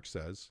 Brylark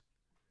says.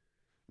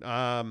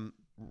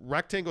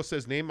 Rectangle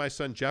says, name my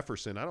son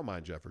Jefferson. I don't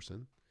mind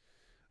Jefferson.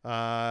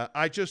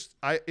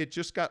 It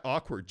just got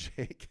awkward,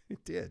 Jake.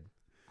 It did.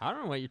 I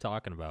don't know what you're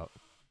talking about.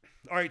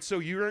 All right, so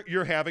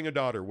you're having a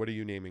daughter. What are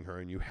you naming her?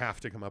 And you have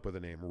to come up with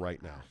a name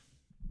right now.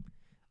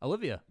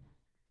 Olivia.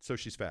 So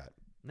she's fat.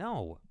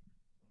 No.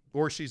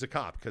 Or she's a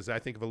cop, because I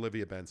think of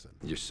Olivia Benson.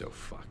 You're so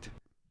fucked.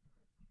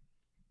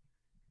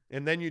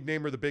 And then you'd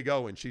name her the Big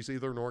O, and she's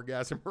either an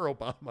orgasm or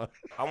Obama.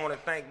 I want to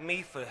thank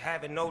me for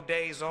having no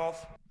days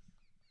off.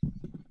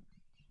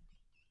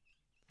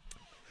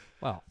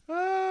 Well.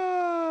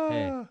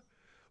 Hey.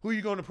 Who are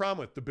you going to prom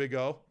with? The Big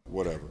O?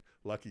 Whatever.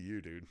 Lucky you,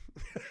 dude.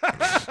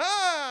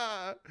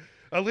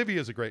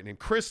 Olivia's a great name.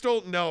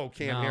 Crystal? No.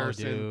 Cam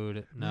Harrison?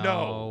 Dude.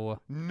 No.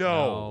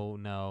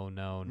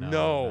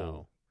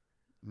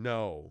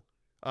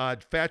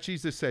 Fat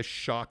Jesus says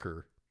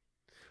Shocker.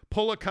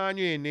 Pull a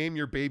Kanye and name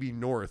your baby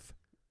North.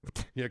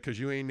 Yeah, because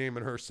you ain't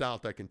naming her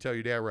South. I can tell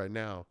you that right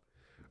now.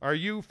 Are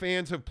you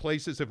fans of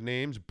places of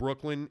names?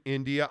 Brooklyn,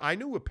 India? I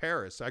knew a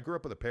Paris. I grew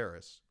up with a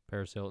Paris.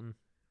 Paris Hilton?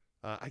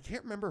 I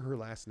can't remember her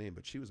last name,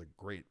 but she was a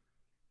great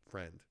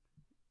friend.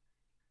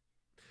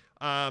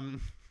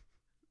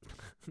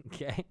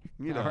 Okay.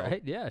 You know. All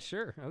right. Yeah,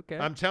 sure. Okay.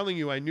 I'm telling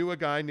you, I knew a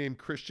guy named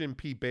Christian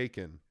P.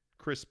 Bacon.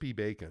 Chris P.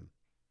 Bacon.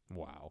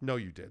 Wow. No,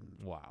 you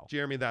didn't. Wow.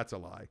 Jeremy, that's a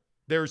lie.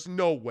 There's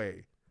no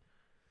way.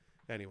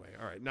 Anyway,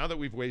 all right. Now that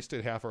we've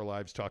wasted half our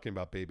lives talking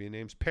about baby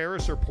names,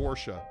 Paris or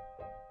Portia?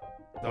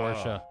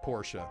 Portia.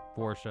 Portia.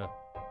 Portia.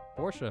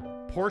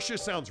 Portia. Portia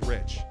sounds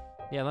rich.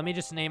 Yeah, let me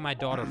just name my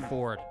daughter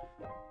Ford.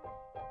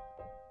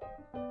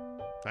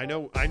 I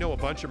know a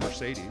bunch of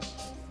Mercedes.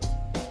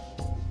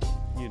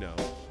 You know.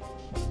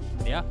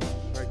 Yeah.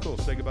 All right, cool.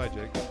 Say goodbye,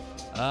 Jake.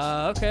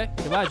 Okay.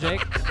 Goodbye,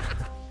 Jake.